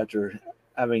Massachusetts after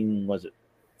having 4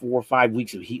 or 5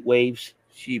 weeks of heat waves.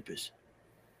 Sheepus.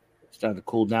 Starting to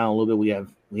cool down a little bit.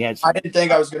 We had some, I didn't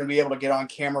think I was going to be able to get on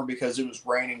camera because it was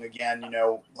raining again, you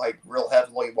know, like real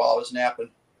heavily while I was napping.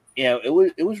 Yeah, it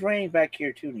was raining back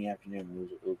here too in the afternoon.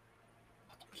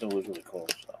 So it was really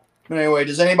cold. So. But anyway,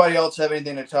 does anybody else have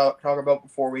anything to talk about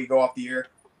before we go off the air?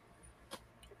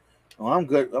 Oh, I'm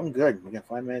good. We got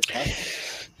 5 minutes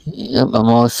left. Yep, I'm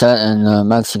all set, and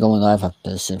I'm actually going live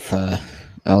after this. If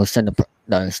I'll send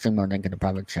the streamer link in the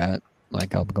private chat,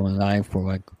 like I'll be going live for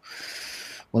like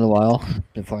a little while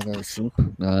before I go to sleep.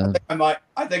 I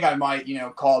think I might, you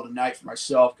know, call it a night for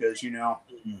myself because, you know,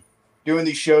 doing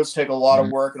these shows take a lot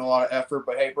of work and a lot of effort.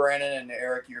 But hey, Brandon and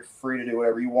Eric, you're free to do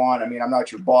whatever you want. I mean, I'm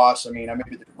not your boss. I mean, I may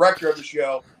be the director of the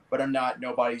show, but I'm not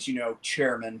nobody's, you know,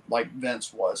 chairman like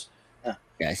Vince was.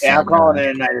 Yeah, I'm calling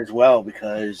it a night as well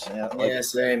because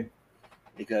same.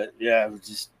 Because it was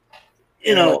just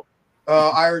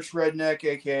Irish Redneck,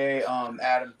 aka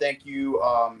Adam. Thank you.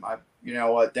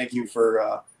 Thank you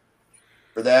for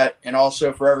that, and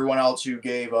also for everyone else who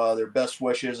gave their best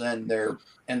wishes and their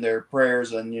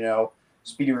prayers and, you know,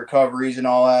 speedy recoveries and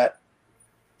all that.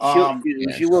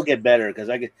 She will get better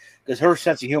because her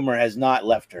sense of humor has not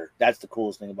left her. That's the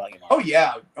coolest thing about your mom. Oh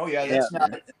yeah.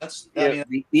 The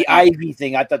Ivy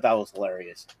thing. I thought that was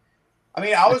hilarious. I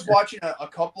mean, I was watching a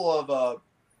couple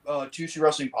of Tuesday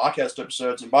Wrestling podcast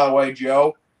episodes, and by the way,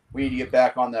 Joe, we need to get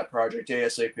back on that project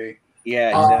ASAP.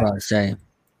 Yeah, exactly.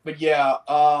 But yeah,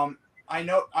 I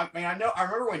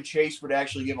remember when Chase would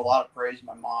actually give a lot of praise to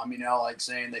my mom, you know, like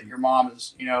saying that your mom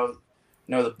is, you know,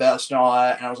 the best and all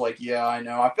that. And I was like, yeah, I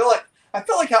know. I feel like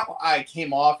how I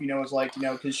came off, you know, was like, you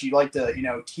know, because she liked to, you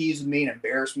know, tease me and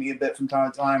embarrass me a bit from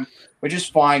time to time, which is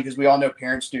fine because we all know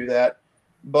parents do that.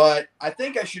 But I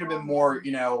think I should have been more,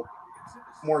 you know,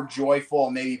 more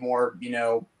joyful, maybe more, you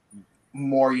know,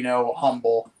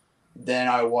 humble than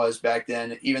I was back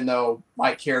then, even though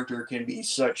my character can be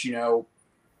such, you know,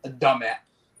 a dumbass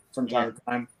from time to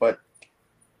time. But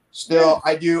still,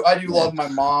 I do love my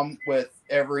mom with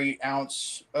every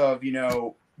ounce of, you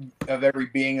know, of every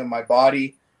being of my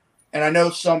body. And I know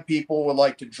some people would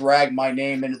like to drag my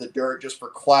name into the dirt just for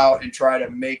clout and try to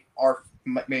make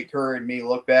her and me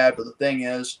look bad. But the thing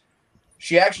is,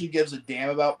 she actually gives a damn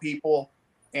about people,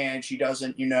 and she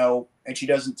doesn't, you know,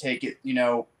 take it, you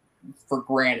know, for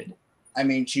granted. I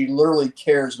mean, she literally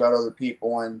cares about other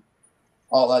people and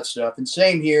all that stuff. And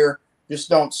same here, just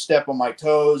don't step on my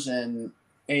toes and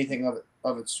anything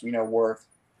of its, you know, worth.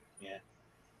 Yeah,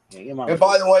 and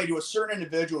by the way, to a certain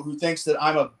individual who thinks that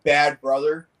I'm a bad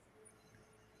brother,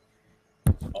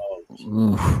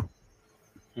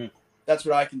 that's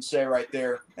what I can say right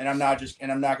there. And I'm not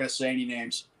going to say any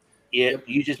names. Yeah,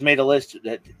 you just made a list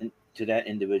to that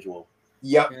individual.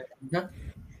 Yep. Yeah.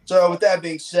 So with that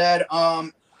being said,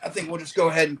 I think we'll just go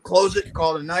ahead and close it and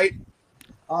call it a night.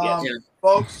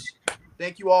 Folks,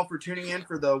 thank you all for tuning in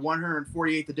for the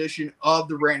 148th edition of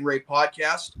the Rant N Rave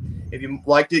Podcast. If you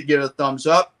liked it, give it a thumbs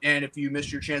up. And if you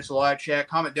missed your chance to live chat,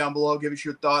 comment down below. Give us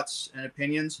your thoughts and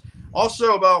opinions.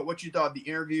 Also about what you thought of the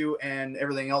interview and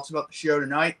everything else about the show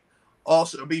tonight.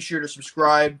 Also, be sure to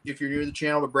subscribe if you're new to the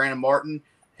channel to Brandon Martin.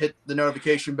 Hit the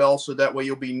notification bell so that way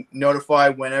you'll be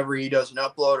notified whenever he does an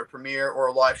upload, a premiere, or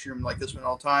a live stream like this one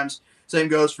all times. Same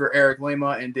goes for Eric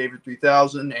Lima and David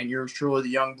 3000 and yours truly, the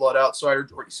young blood outsider,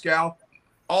 Jordy Scow.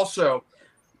 Also,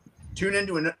 tune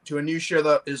in to a new show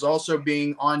that is also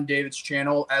being on David's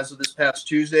channel as of this past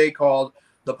Tuesday called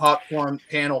the Popcorn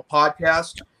Panel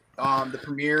Podcast. The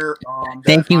premiere.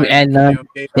 Thank you, Edna.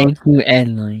 Thank you,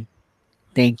 Edna.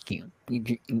 Thank you.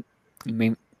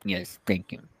 Yes,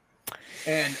 thank you.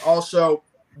 And also,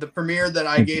 the premiere that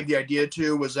I gave the idea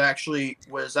to was actually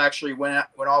went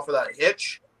off without a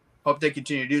hitch. Hope they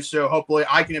continue to do so. Hopefully,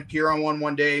 I can appear on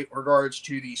one day in regards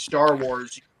to the Star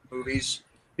Wars movies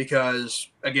because,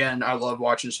 again, I love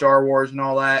watching Star Wars and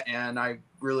all that, and I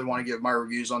really want to give my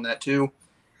reviews on that too,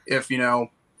 if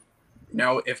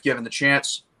if given the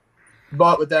chance.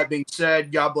 But with that being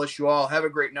said, God bless you all. Have a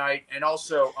great night. And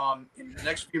also, in the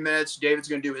next few minutes, David's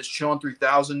going to do his Chillin'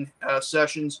 3000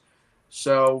 sessions.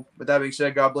 So with that being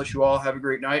said, God bless you all. Have a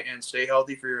great night and stay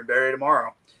healthy for your day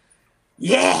tomorrow.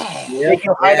 Yeah. Thank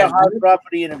you, Haida Heartthrob, for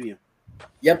the interview.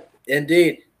 Yep,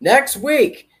 indeed. Next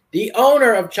week, the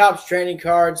owner of Chops Trading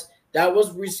Cards that was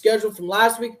rescheduled from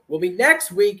last week will be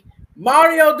next week.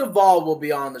 Mario Duvall will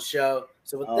be on the show.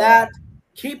 So with that,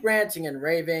 keep ranting and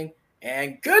raving,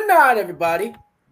 and good night, everybody.